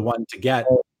 Topps is the one to get.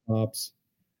 Topps.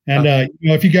 And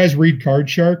if you guys read Card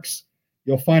Sharks,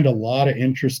 you'll find a lot of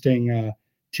interesting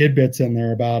tidbits in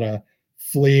there about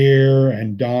Fleer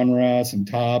and Donruss and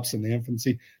Topps and the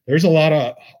infancy. There's a lot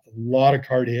of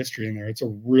card history in there. It's a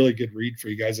really good read for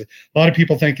you guys. A lot of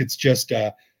people think it's just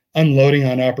unloading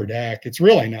on Upper Deck. It's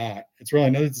really not. It's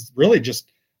really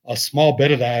just a small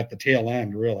bit of that at the tail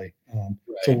end, really.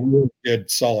 It's a really good,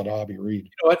 solid hobby read.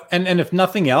 You know what? And if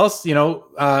nothing else,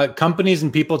 companies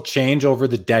and people change over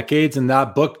the decades, and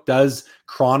that book does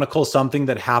chronicle something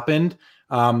that happened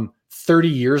 30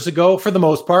 years ago, for the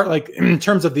most part. Like in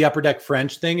terms of the Upper Deck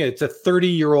French thing, it's a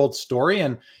 30-year-old story,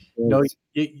 and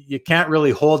you can't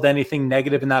really hold anything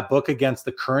negative in that book against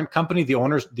the current company. The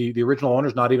owners, the original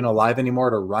owner's not even alive anymore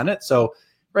to run it. So,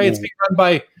 it's being run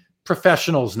by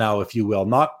professionals now, if you will,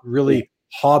 not really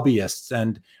hobbyists.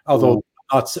 And although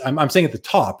I'm saying at the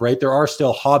top, right, there are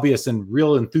still hobbyists and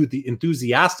real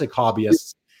enthusiastic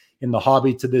hobbyists in the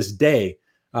hobby to this day,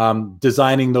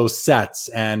 designing those sets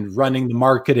and running the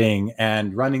marketing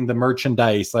and running the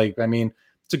merchandise.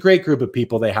 It's a great group of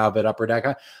people they have at Upper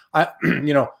Deck. I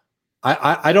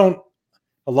don't.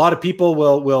 A lot of people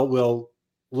will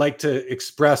like to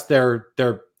express their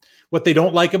what they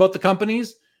don't like about the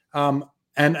companies,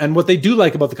 and what they do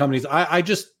like about the companies.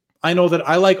 I know that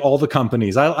I like all the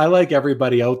companies. I like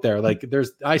everybody out there. Like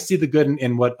I see the good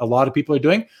in what a lot of people are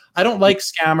doing. I don't like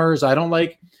scammers. I don't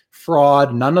like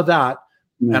fraud. None of that.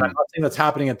 And I'm not saying that's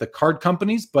happening at the card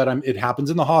companies, but it happens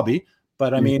in the hobby.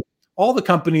 But I mean, all the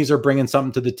companies are bringing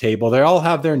something to the table. They all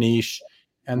have their niche,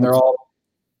 and they're all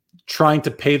trying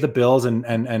to pay the bills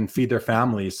and feed their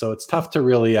families. So it's tough to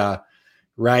really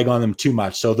rag on them too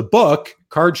much. So the book,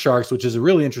 Card Sharks, which is a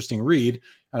really interesting read,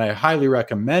 and I highly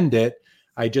recommend it.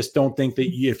 I just don't think that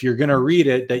if you're going to read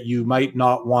it, that you might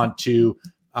not want to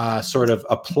sort of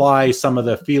apply some of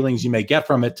the feelings you may get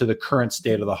from it to the current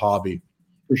state of the hobby.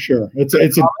 For sure. It's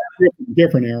a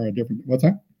different era. What's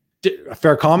that? A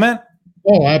fair comment?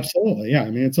 Oh, absolutely. Yeah.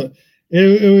 I mean,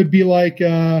 it would be like,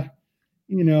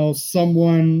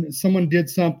 someone did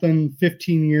something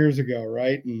 15 years ago.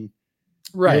 Right. And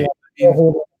right. A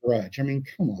whole grudge. I mean,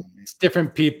 come on, man. It's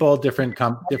different people, different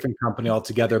company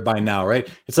altogether by now. Right.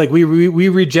 It's like we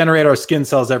regenerate our skin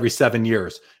cells every 7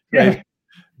 years. Right.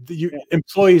 Yeah.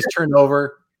 Employees turn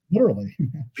over, literally.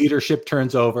 Leadership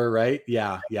turns over, right?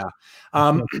 Yeah.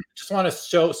 Just want to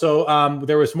show. So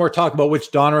there was more talk about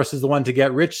which Donruss is the one to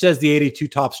get. Rich says the 82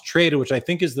 tops traded, which I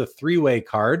think is the 3-way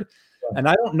card. Yeah. And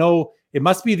I don't know. It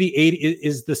must be the 80.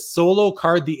 Is the solo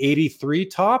card the 83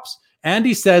 tops?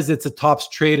 Andy says it's a tops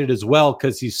traded as well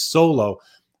because he's solo.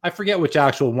 I forget which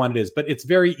actual one it is, but it's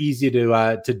very easy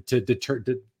to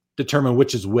determine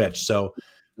which is which. So,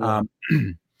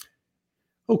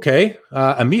 okay.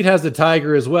 Amit has the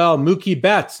Tiger as well. Mookie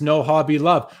Betts, no hobby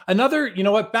love. Another, you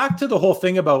know what? Back to the whole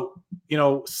thing about,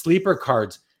 sleeper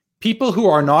cards. People who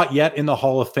are not yet in the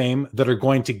Hall of Fame that are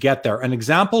going to get there. An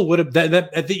example would have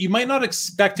that you might not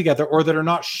expect to get there or that are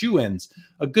not shoe-ins.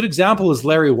 A good example is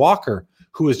Larry Walker,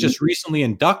 who was just recently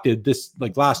inducted this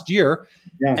last year.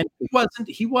 Yeah. And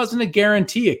he wasn't a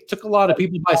guarantee. It took a lot of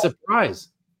people by surprise.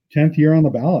 10th year on the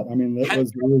ballot. I mean, it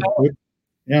was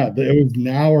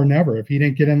now or never. If he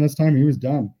didn't get in this time, he was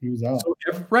done. He was out.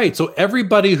 So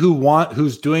everybody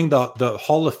who's doing the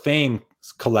Hall of Fame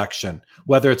collection,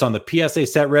 whether it's on the PSA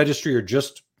set registry or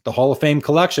just the Hall of Fame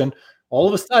collection, all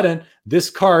of a sudden this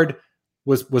card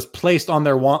was placed on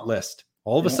their want list.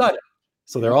 All of a sudden.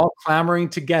 So they're all clamoring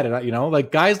to get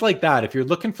it. Guys like that. If you're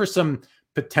looking for some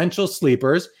potential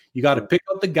sleepers, you got to pick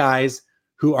up the guys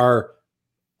who are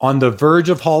on the verge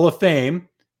of Hall of Fame.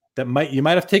 You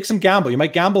might have to take some gamble. You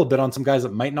might gamble a bit on some guys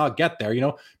that might not get there.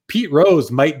 Pete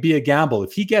Rose might be a gamble.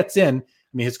 If he gets in, I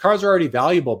mean, his cards are already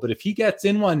valuable, but if he gets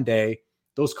in one day,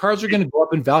 those cards are going to go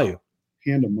up in value.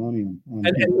 Hand of money.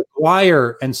 And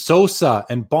McGuire and Sosa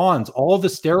and Bonds, all the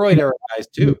steroid era guys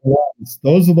too.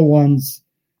 Those are the ones,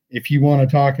 if you want to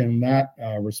talk in that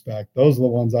respect, those are the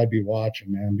ones I'd be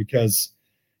watching, man, because,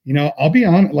 I'll be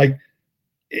honest,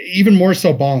 even more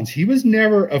so Bonds, he was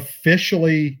never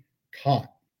officially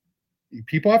caught.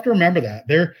 People have to remember that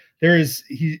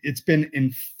it's been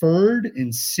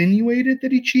insinuated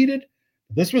that he cheated.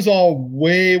 This was all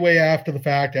way, way after the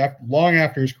fact, long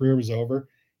after his career was over.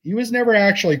 He was never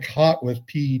actually caught with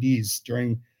PEDs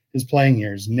during his playing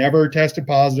years, never tested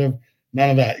positive, none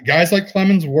of that. Guys like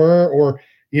Clemens were, or,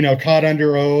 caught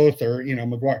under oath, or,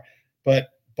 McGuire, but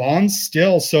Bonds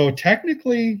still. So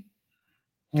technically,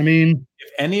 I mean,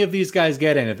 if any of these guys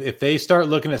get in, if they start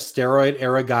looking at steroid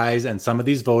era guys and some of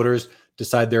these voters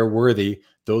decide they're worthy,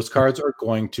 those cards are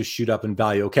going to shoot up in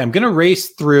value. Okay, I'm going to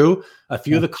race through a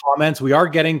few of the comments. We are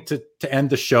getting to end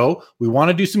the show. We want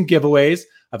to do some giveaways.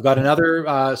 I've got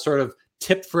another sort of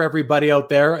tip for everybody out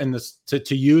there in this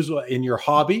to use in your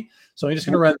hobby. So I'm just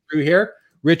going to run through here.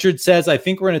 Richard says, I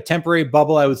think we're in a temporary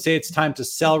bubble. I would say it's time to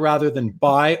sell rather than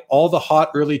buy. All the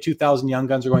hot early 2000 young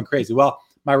guns are going crazy. Well,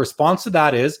 my response to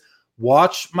that is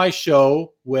watch my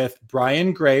show with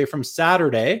Brian Gray from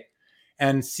Saturday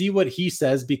and see what he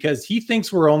says, because he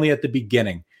thinks we're only at the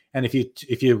beginning. And if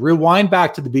you rewind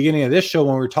back to the beginning of this show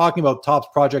when we were talking about Topps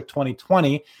Project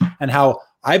 2020 and how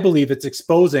I believe it's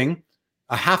exposing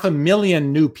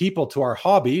 500,000 new people to our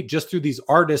hobby just through these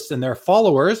artists and their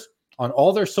followers on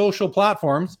all their social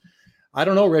platforms. I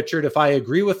don't know, Richard, if I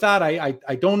agree with that.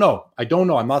 I don't know.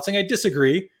 I'm not saying I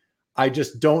disagree. I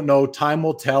just don't know. Time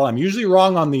will tell. I'm usually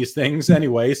wrong on these things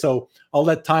anyway, so I'll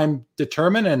let time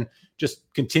determine and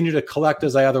just continue to collect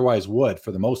as I otherwise would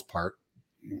for the most part.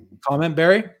 Comment,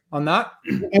 Barry, on that?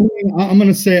 I'm going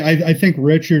to say, I think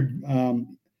Richard,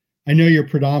 I know you're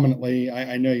predominantly,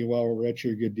 I know you well,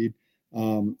 Richard, good dude.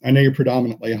 I know you're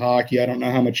predominantly hockey. I don't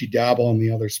know how much you dabble in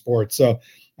the other sports. So,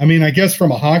 I mean, I guess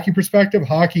from a hockey perspective,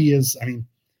 hockey is,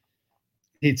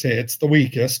 he'd say it's the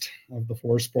weakest of the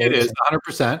four sports. It is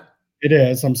 100%. It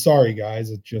is. I'm sorry, guys.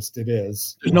 It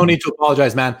is. There's no need to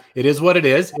apologize, man. It is what it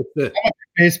is. I'm a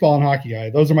baseball and hockey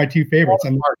guy. Those are my two favorites.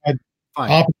 And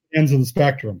opposite ends of the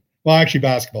spectrum. Well, actually,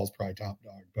 basketball is probably top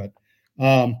dog. But,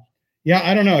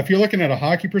 I don't know. If you're looking at a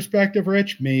hockey perspective,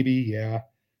 Rich, maybe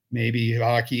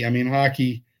hockey.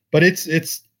 Hockey. But it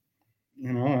is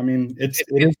what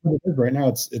it is right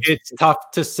now. It's tough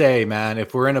to say, man.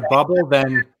 If we're in a bubble,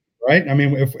 then right.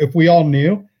 If we all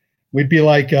knew, we'd be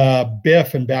like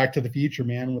Biff and Back to the Future,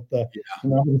 man, with the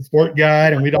the sport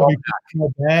guide, and we'd all be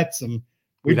bets, and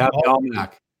we'd have the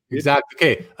almanac. Exactly.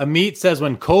 Okay. Amit says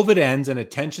when COVID ends and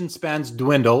attention spans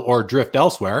dwindle or drift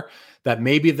elsewhere, that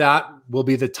maybe that will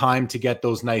be the time to get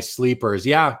those nice sleepers.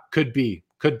 Yeah, could be.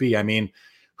 I mean,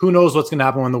 who knows what's going to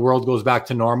happen when the world goes back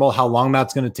to normal, how long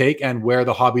that's going to take, and where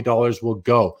the hobby dollars will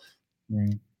go.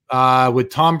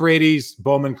 Would Tom Brady's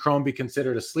Bowman Chrome be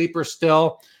considered a sleeper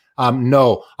still?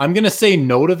 No. I'm going to say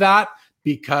no to that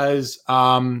because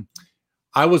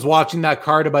I was watching that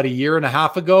card about a year and a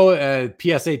half ago.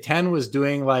 PSA 10 was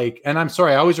doing and I'm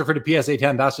sorry, I always refer to PSA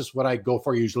 10. That's just what I go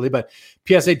for usually. But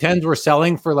PSA 10s were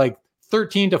selling for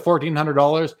 $1,300 to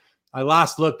 $1,400. I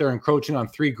last looked, they're encroaching on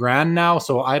 $3,000 now.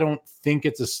 So I don't think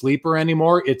it's a sleeper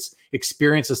anymore. It's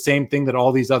experienced the same thing that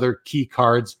all these other key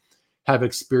cards have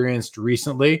experienced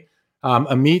recently.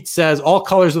 Amit says all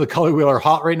colors of the color wheel are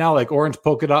hot right now, like orange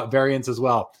polka dot variants as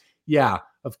well. Yeah,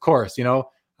 of course.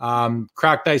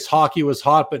 Cracked Ice Hockey was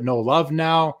hot, but no love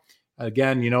now.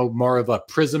 Again, more of a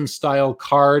prism style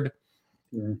card.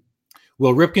 Yeah.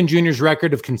 Will Ripken Jr.'s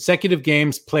record of consecutive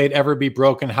games played ever be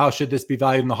broken? How should this be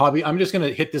valued in the hobby? I'm just going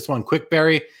to hit this one quick,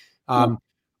 Barry.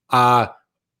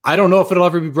 I don't know if it'll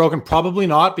ever be broken. Probably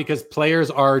not, because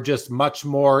players are just much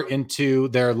more into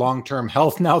their long-term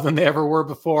health now than they ever were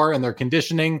before, and their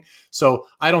conditioning. So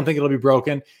I don't think it'll be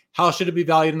broken. How should it be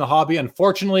valued in the hobby?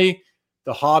 Unfortunately,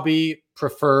 the hobby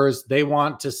they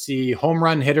want to see home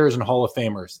run hitters and Hall of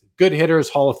Famers. Good hitters,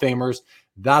 Hall of Famers.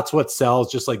 That's what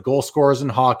sells, just like goal scorers in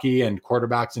hockey and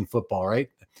quarterbacks in football, right?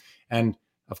 And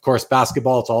of course,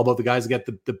 basketball, it's all about the guys that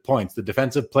get the points. The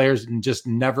defensive players just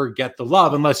never get the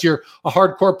love unless you're a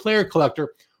hardcore player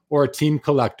collector or a team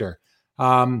collector.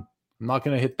 I'm not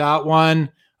going to hit that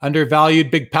one. Undervalued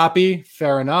Big Pappy.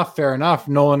 Fair enough.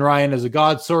 Nolan Ryan is a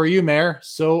god. So are you, Mayor.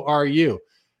 So are you.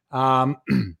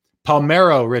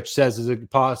 Palmero, Rich says, is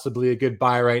possibly a good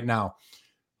buy right now.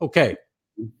 Okay.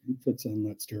 He fits on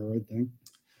that steroid thing.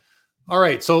 All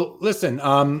right. So listen,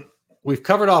 we've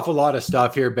covered off a lot of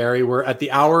stuff here, Barry. We're at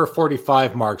the hour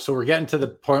 45 mark. So we're getting to the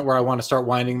point where I want to start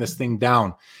winding this thing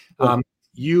down.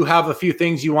 You have a few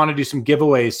things you want to do, some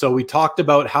giveaways. So we talked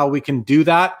about how we can do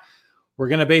that. We're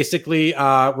going to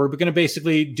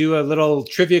basically do a little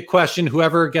trivia question.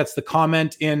 Whoever gets the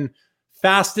comment in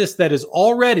fastest that is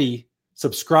already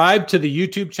subscribed to the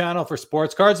YouTube channel for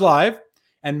Sports Cards Live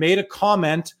and made a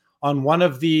comment on one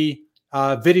of the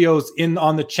videos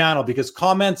on the channel, because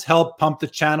comments help pump the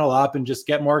channel up and just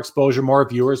get more exposure, more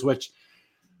viewers, which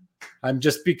it's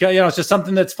just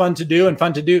something that's fun to do and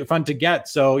fun to get.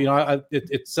 So,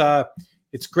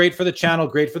 it's great for the channel,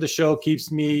 great for the show,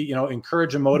 keeps me,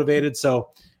 encouraged and motivated. So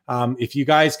if you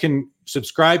guys can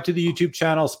subscribe to the YouTube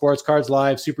channel, Sports Cards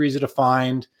Live, super easy to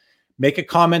find, make a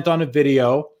comment on a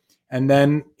video. And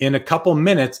then in a couple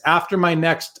minutes after my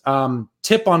next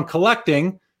tip on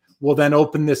collecting, we'll then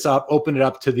open it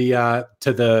up to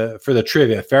for the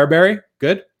trivia. Fair, Barry?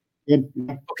 Good? Good.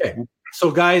 Okay. So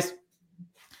guys,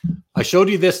 I showed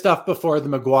you this stuff before, the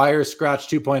Maguire Scratch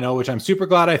 2.0, which I'm super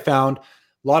glad I found.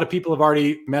 A lot of people have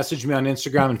already messaged me on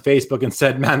Instagram and Facebook and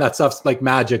said, man, that stuff's like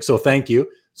magic. So thank you.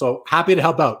 So happy to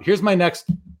help out. Here's my next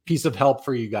piece of help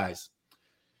for you guys.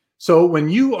 So when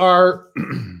you are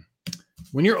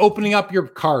when you're opening up your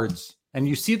cards, and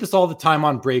you see this all the time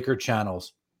on breaker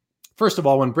channels. First of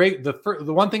all,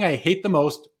 the one thing I hate the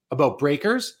most about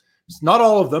breakers, it's not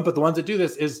all of them, but the ones that do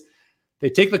this, is they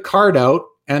take the card out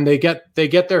and they get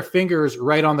their fingers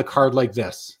right on the card like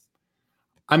this.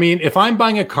 I mean, if I'm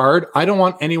buying a card, I don't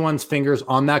want anyone's fingers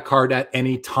on that card at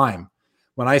any time.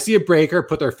 When I see a breaker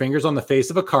put their fingers on the face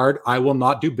of a card, I will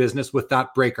not do business with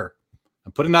that breaker.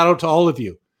 I'm putting that out to all of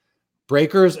you,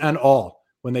 breakers and all.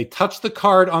 When they touch the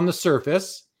card on the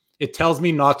surface, it tells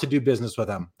me not to do business with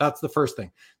them. That's the first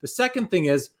thing. The second thing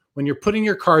is when you're putting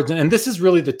your cards in, and this is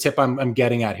really the tip I'm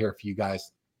getting at here for you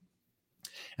guys.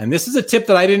 And this is a tip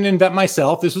that I didn't invent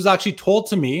myself. This was actually told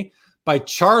to me by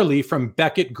Charlie from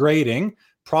Beckett Grading,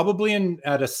 probably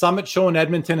at a Summit show in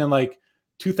Edmonton in like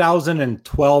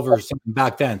 2012 or something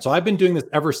back then. So I've been doing this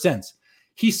ever since.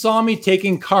 He saw me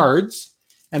taking cards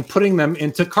and putting them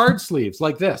into card sleeves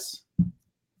like this.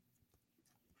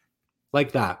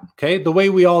 Like that, okay? The way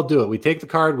we all do it. We take the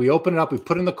card, we open it up, we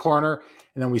put it in the corner,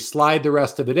 and then we slide the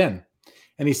rest of it in.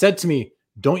 And he said to me,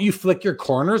 don't you flick your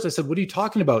corners? I said, what are you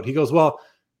talking about? He goes, well,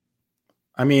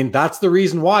 I mean, that's the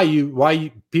reason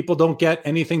why people don't get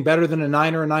anything better than a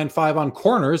 9 or a 9.5 on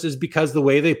corners, is because the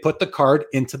way they put the card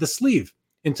into the sleeve,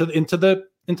 into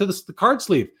the card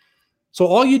sleeve. So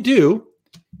all you do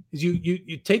is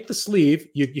you take the sleeve,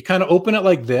 you kind of open it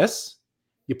like this.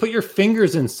 You put your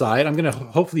fingers inside.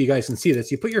 Hopefully you guys can see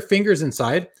this. You put your fingers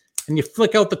inside and you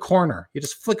flick out the corner. You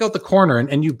just flick out the corner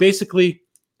and you basically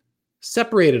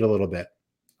separate it a little bit.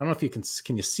 I don't know if you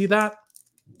can you see that?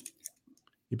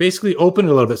 You basically open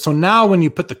it a little bit. So now when you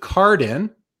put the card in,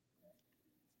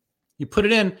 you put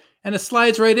it in and it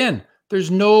slides right in.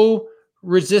 There's no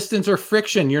resistance or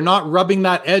friction. You're not rubbing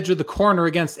that edge of the corner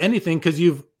against anything because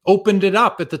you've opened it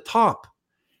up at the top.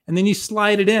 And then you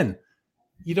slide it in.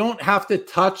 You don't have to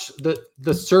touch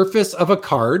the surface of a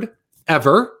card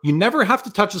ever. You never have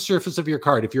to touch the surface of your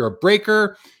card. If you're a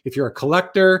breaker, if you're a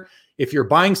collector, if you're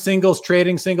buying singles,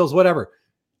 trading singles, whatever,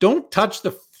 don't touch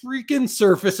the freaking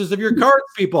surfaces of your cards,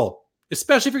 people,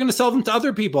 especially if you're going to sell them to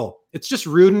other people. It's just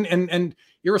rude and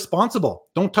irresponsible.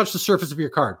 Don't touch the surface of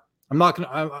your card. I'm not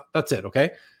gonna. That's it.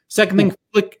 Okay. Second thing,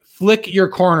 flick your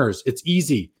corners. It's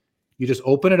easy. You just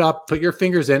open it up, put your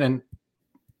fingers in, and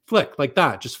flick like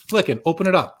that. Just flick it. Open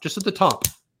it up, just at the top,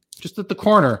 just at the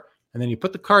corner, and then you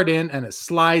put the card in, and it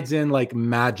slides in like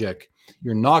magic.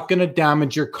 You're not going to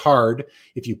damage your card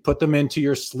if you put them into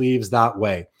your sleeves that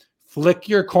way. Flick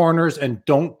your corners and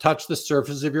don't touch the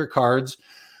surface of your cards,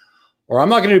 or I'm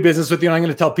not going to do business with you. And I'm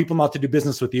going to tell people not to do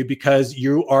business with you because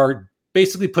you are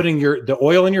basically putting the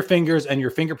oil in your fingers and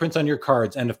your fingerprints on your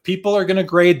cards. And if people are going to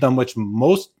grade them, which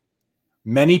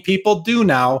many people do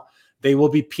now, they will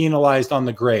be penalized on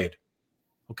the grade.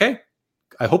 Okay.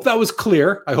 I hope that was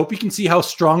clear. I hope you can see how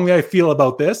strongly I feel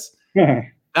about this.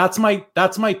 That's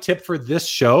my tip for this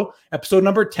show. Episode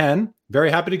number 10.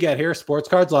 Very happy to get here. Sports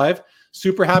Cards Live.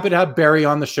 Super happy to have Barry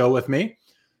on the show with me.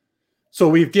 So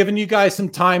we've given you guys some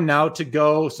time now to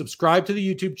go subscribe to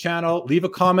the YouTube channel, leave a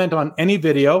comment on any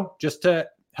video just to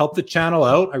help the channel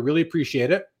out. I really appreciate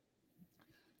it.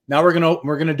 Now we're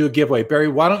gonna do a giveaway. Barry,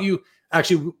 why don't you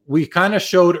we kind of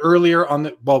showed earlier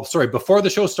before the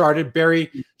show started, Barry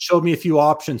showed me a few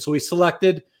options. So we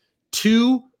selected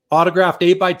 2 autographed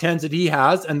 8x10s that he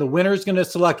has, and the winner is going to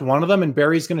select one of them, and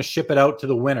Barry's going to ship it out to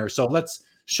the winner. So let's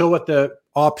show what the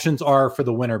options are for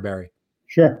the winner, Barry.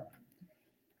 Sure.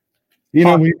 You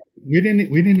know, we didn't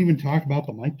even talk about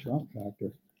the Mike Trout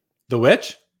factor. The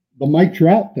which? The Mike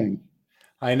Trout thing.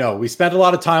 I know. We spent a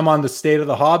lot of time on the state of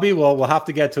the hobby. Well, we'll have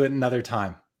to get to it another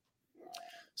time.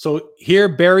 So here,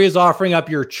 Barry is offering up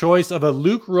your choice of a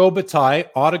Luc Robitaille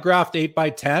autographed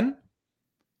 8x10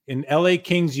 in LA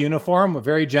Kings uniform. A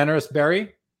very generous,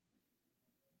 Barry.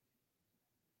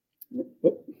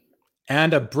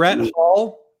 And a Brett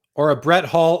Hall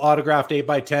autographed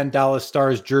 8x10 Dallas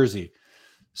Stars jersey.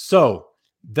 So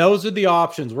those are the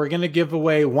options. We're going to give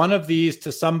away one of these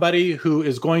to somebody who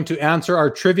is going to answer our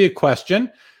trivia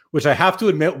question, which I have to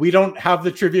admit, we don't have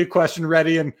the trivia question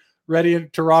ready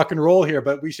to rock and roll here,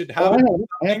 but we should have it.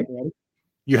 I have it ready.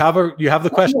 You have the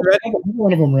question ready?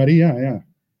 One of them ready. Yeah.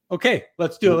 Okay,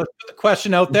 let's do it. Let's put the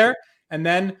question out there, and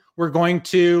then we're going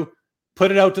to put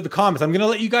it out to the comments. I'm going to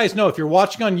let you guys know if you're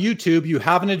watching on YouTube, you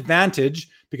have an advantage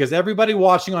because everybody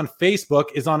watching on Facebook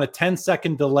is on a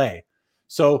 10-second delay.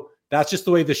 So that's just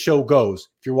the way the show goes.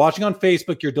 If you're watching on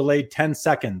Facebook, you're delayed 10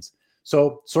 seconds.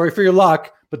 So sorry for your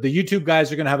luck, but the YouTube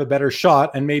guys are going to have a better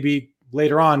shot, and maybe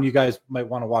later on, you guys might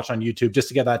want to watch on YouTube just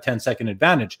to get that 10-second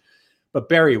advantage. But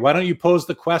Barry, why don't you pose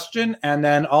the question, and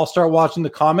then I'll start watching the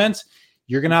comments.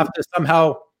 You're going to have to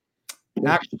somehow,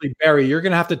 actually, Barry, you're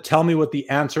going to have to tell me what the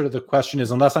answer to the question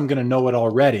is, unless I'm going to know it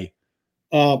already.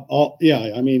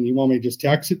 Yeah. I mean, you want me to just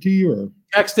text it to you, or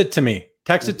text it to me?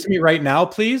 Text it to me right now,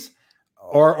 please.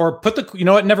 Or put the, you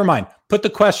know what? Never mind. Put the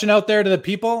question out there to the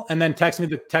people, and then text me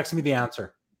the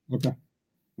answer. Okay.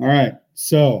 All right.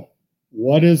 So,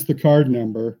 what is the card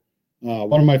number?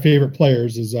 One of my favorite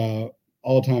players is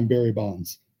all-time Barry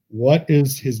Bonds. What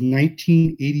is his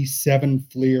 1987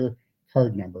 Fleer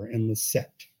card number in the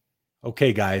set?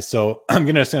 Okay, guys. So I'm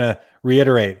just going to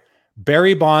reiterate.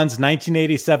 Barry Bonds,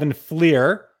 1987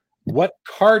 Fleer. What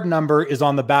card number is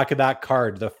on the back of that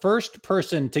card? The first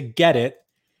person to get it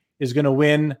is going to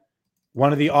win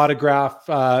one of the autograph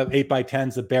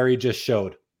 8x10s that Barry just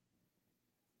showed.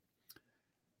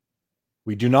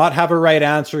 We do not have a right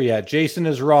answer yet. Jason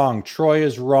is wrong. Troy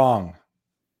is wrong.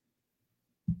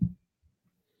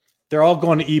 They're all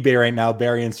going to eBay right now,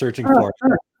 Barry, and searching for it.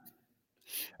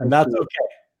 And that's okay.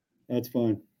 That's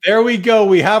fine. There we go.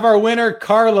 We have our winner,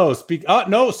 Carlos.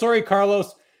 No, sorry,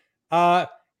 Carlos. The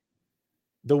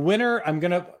winner,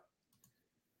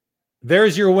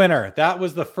 there's your winner. That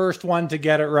was the first one to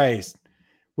get it right,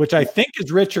 which I think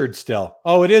is Richard still.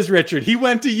 Oh, it is Richard. He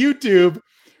went to YouTube.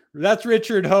 That's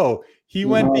Richard Ho. He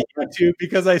went to YouTube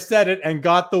because I said it and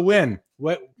got the win.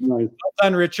 Well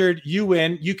done, Richard. You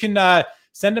win. You can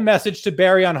send a message to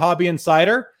Barry on Hobby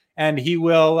Insider, and he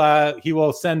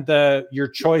will send your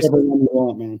choice. Whichever one you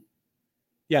want, man.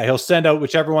 Yeah, he'll send out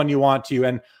whichever one you want to.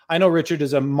 And I know Richard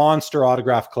is a monster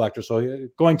autograph collector, so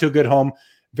going to a good home,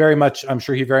 very much. I'm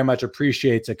sure he very much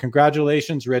appreciates it.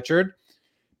 Congratulations, Richard.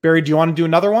 Barry, do you want to do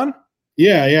another one?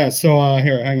 Yeah. So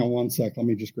here, hang on one sec. Let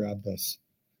me just grab this.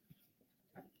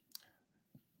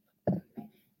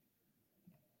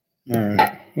 All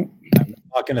right. I'm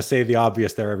not going to say the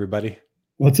obvious there, everybody.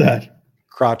 What's that?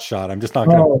 Crotch shot. I'm just not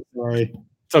going to. Oh, sorry.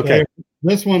 It's okay. So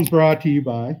this one's brought to you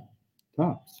by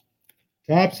Topps.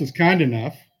 Topps is kind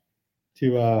enough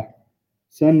to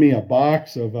send me a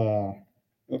box of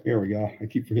here we go. I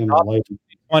keep forgetting the light.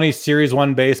 20 Series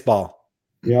 1 baseball.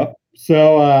 Yep.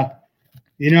 So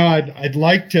I'd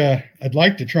like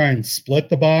to try and split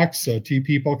the box so 2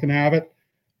 people can have it.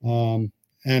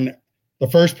 And the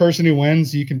first person who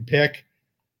wins, you can pick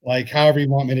like however you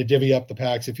want me to divvy up the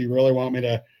packs. If you really want me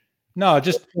to, no,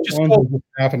 just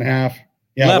half and half.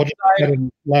 Yeah, left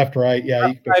side, left, right. Yeah,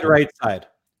 left side, right side.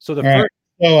 So the all first.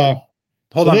 Right. So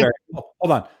hold on, Barry.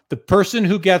 Hold on. The person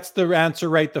who gets the answer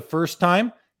right the first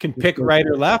time can pick right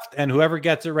or left, and whoever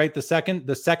gets it right the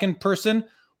second person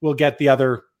will get the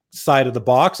other side of the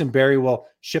box, and Barry will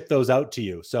ship those out to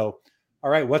you. So, all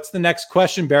right, what's the next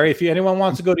question, Barry? If anyone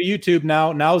wants to go to YouTube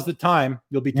now's the time.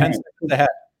 You'll be 10 seconds ahead.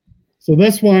 So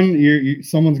this one,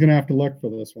 someone's going to have to look for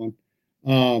this one.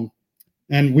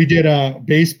 And we did a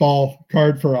baseball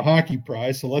card for a hockey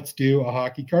prize. So let's do a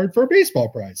hockey card for a baseball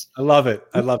prize. I love it.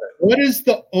 I love it. What is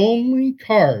the only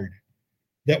card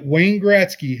that Wayne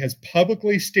Gretzky has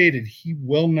publicly stated he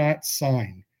will not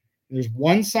sign? There's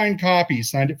one signed copy. He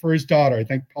signed it for his daughter, I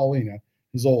think Paulina,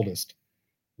 his oldest.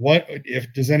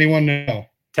 Does anyone know?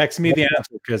 Text me the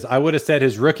answer, because I would have said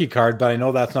his rookie card, but I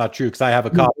know that's not true because I have a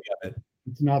copy of it.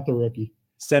 It's not the rookie.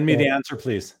 Send me the answer,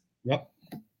 please. Yep.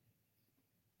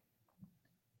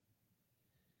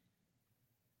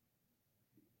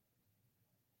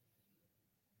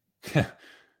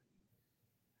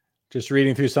 Just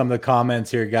reading through some of the comments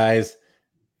here, guys.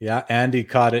 Yeah, Andy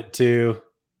caught it too.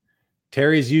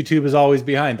 Terry's YouTube is always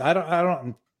behind.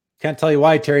 Can't tell you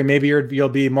why, Terry. Maybe you'll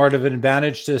be more of an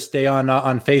advantage to stay on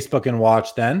Facebook and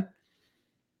watch then.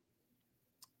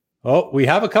 Oh, we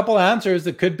have a couple answers.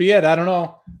 That could be it. I don't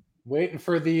know. Waiting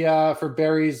for the for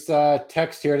Barry's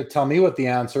text here to tell me what the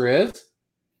answer is.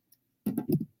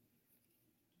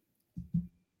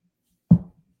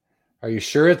 Are you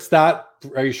sure it's that?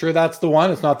 Are you sure that's the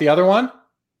one? It's not the other one?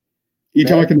 You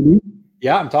talking to me?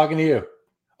 Yeah, I'm talking to you.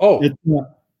 Oh,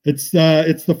 it's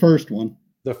the first one.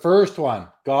 The first one.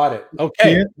 Got it.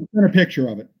 Okay. Yeah, I've got a picture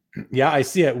of it. Yeah, I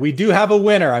see it. We do have a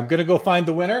winner. I'm going to go find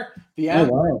the winner. The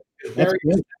answer. Oh, wow. Barry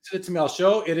sent it to me. I'll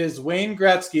show. It is Wayne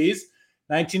Gretzky's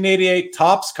 1988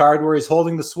 Topps card where he's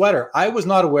holding the sweater. I was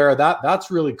not aware of that.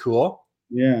 That's really cool.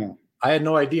 Yeah. I had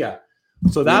no idea.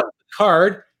 So that's the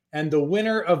card. And the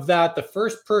winner of that, the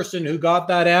first person who got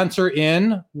that answer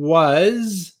in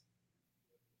was,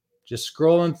 just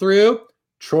scrolling through,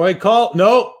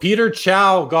 Peter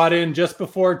Chow got in just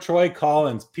before Troy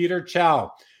Collins. Peter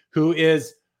Chow, who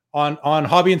is on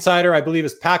Hobby Insider, I believe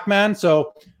is Pac-Man.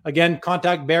 So again,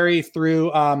 contact Barry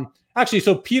through,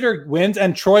 so Peter wins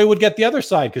and Troy would get the other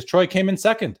side because Troy came in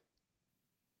second.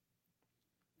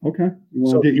 Okay. You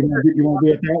want to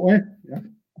do it that way? Yeah.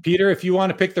 Peter, if you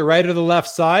want to pick the right or the left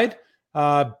side,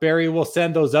 Barry will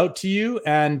send those out to you,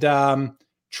 and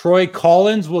Troy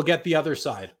Collins will get the other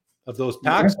side of those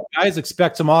packs. Okay. Guys,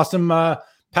 expect some awesome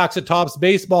packs of Topps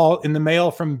baseball in the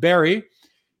mail from Barry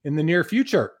in the near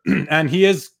future. And he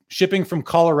is shipping from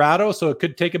Colorado, so it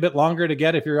could take a bit longer to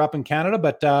get if you're up in Canada,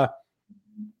 but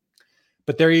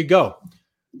there you go.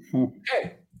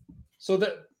 Okay. So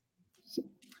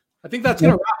I think that's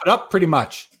going to wrap it up pretty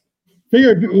much.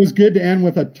 Figured it was good to end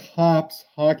with a Topps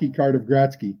hockey card of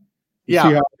Gretzky. See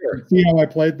how I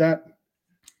played that?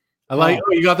 I like.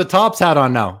 Oh, you got the Topps hat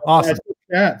on now. Awesome.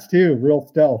 Hats too, real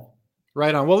stealth.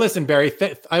 Right on. Well, listen, Barry.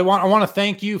 I want to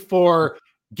thank you for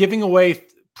giving away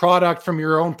product from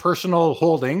your own personal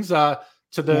holdings to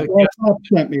the. Topps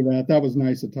sent me that. That was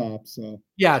nice of Topps. So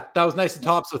yeah, that was nice of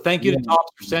Topps. So thank you to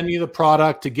Topps for sending you the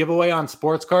product to give away on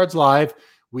Sports Cards Live.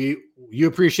 You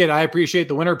appreciate it. I appreciate it.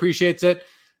 The winner appreciates it.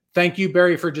 Thank you,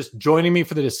 Barry, for just joining me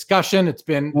for the discussion. It's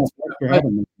been a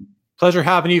pleasure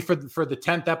having you for the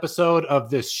 10th episode of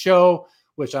this show,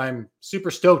 which I'm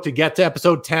super stoked to get to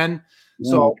episode 10. Yeah.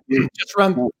 So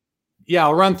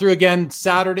I'll run through again this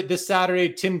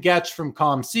Saturday, Tim Getch from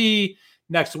ComC.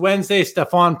 Next Wednesday,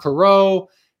 Stefan Perot.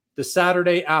 The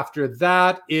Saturday after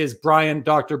that is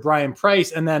Dr. Brian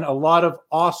Price, and then a lot of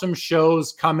awesome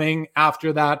shows coming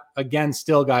after that. Again,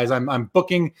 still, guys, I'm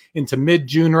booking into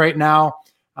mid-June right now.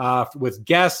 With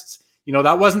guests.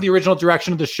 That wasn't the original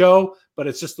direction of the show, but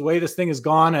it's just the way this thing has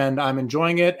gone, and I'm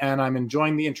enjoying it, and I'm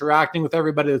enjoying the interacting with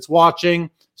everybody that's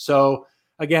watching. So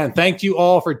again, thank you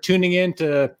all for tuning in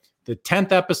to the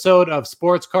 10th episode of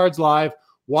Sports Cards Live.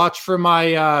 Watch for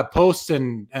my posts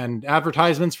and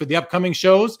advertisements for the upcoming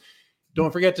shows.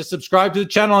 Don't forget to subscribe to the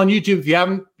channel on YouTube if you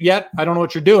haven't yet. I don't know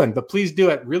what you're doing, but please do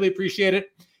it. Really appreciate it.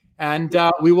 And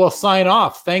we will sign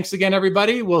off. Thanks again,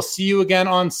 everybody. We'll see you again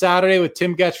on Saturday with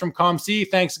Tim Getch from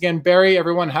ComC. Thanks again, Barry.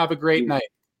 Everyone, have a great night.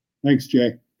 Thanks,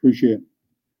 Jay. Appreciate it.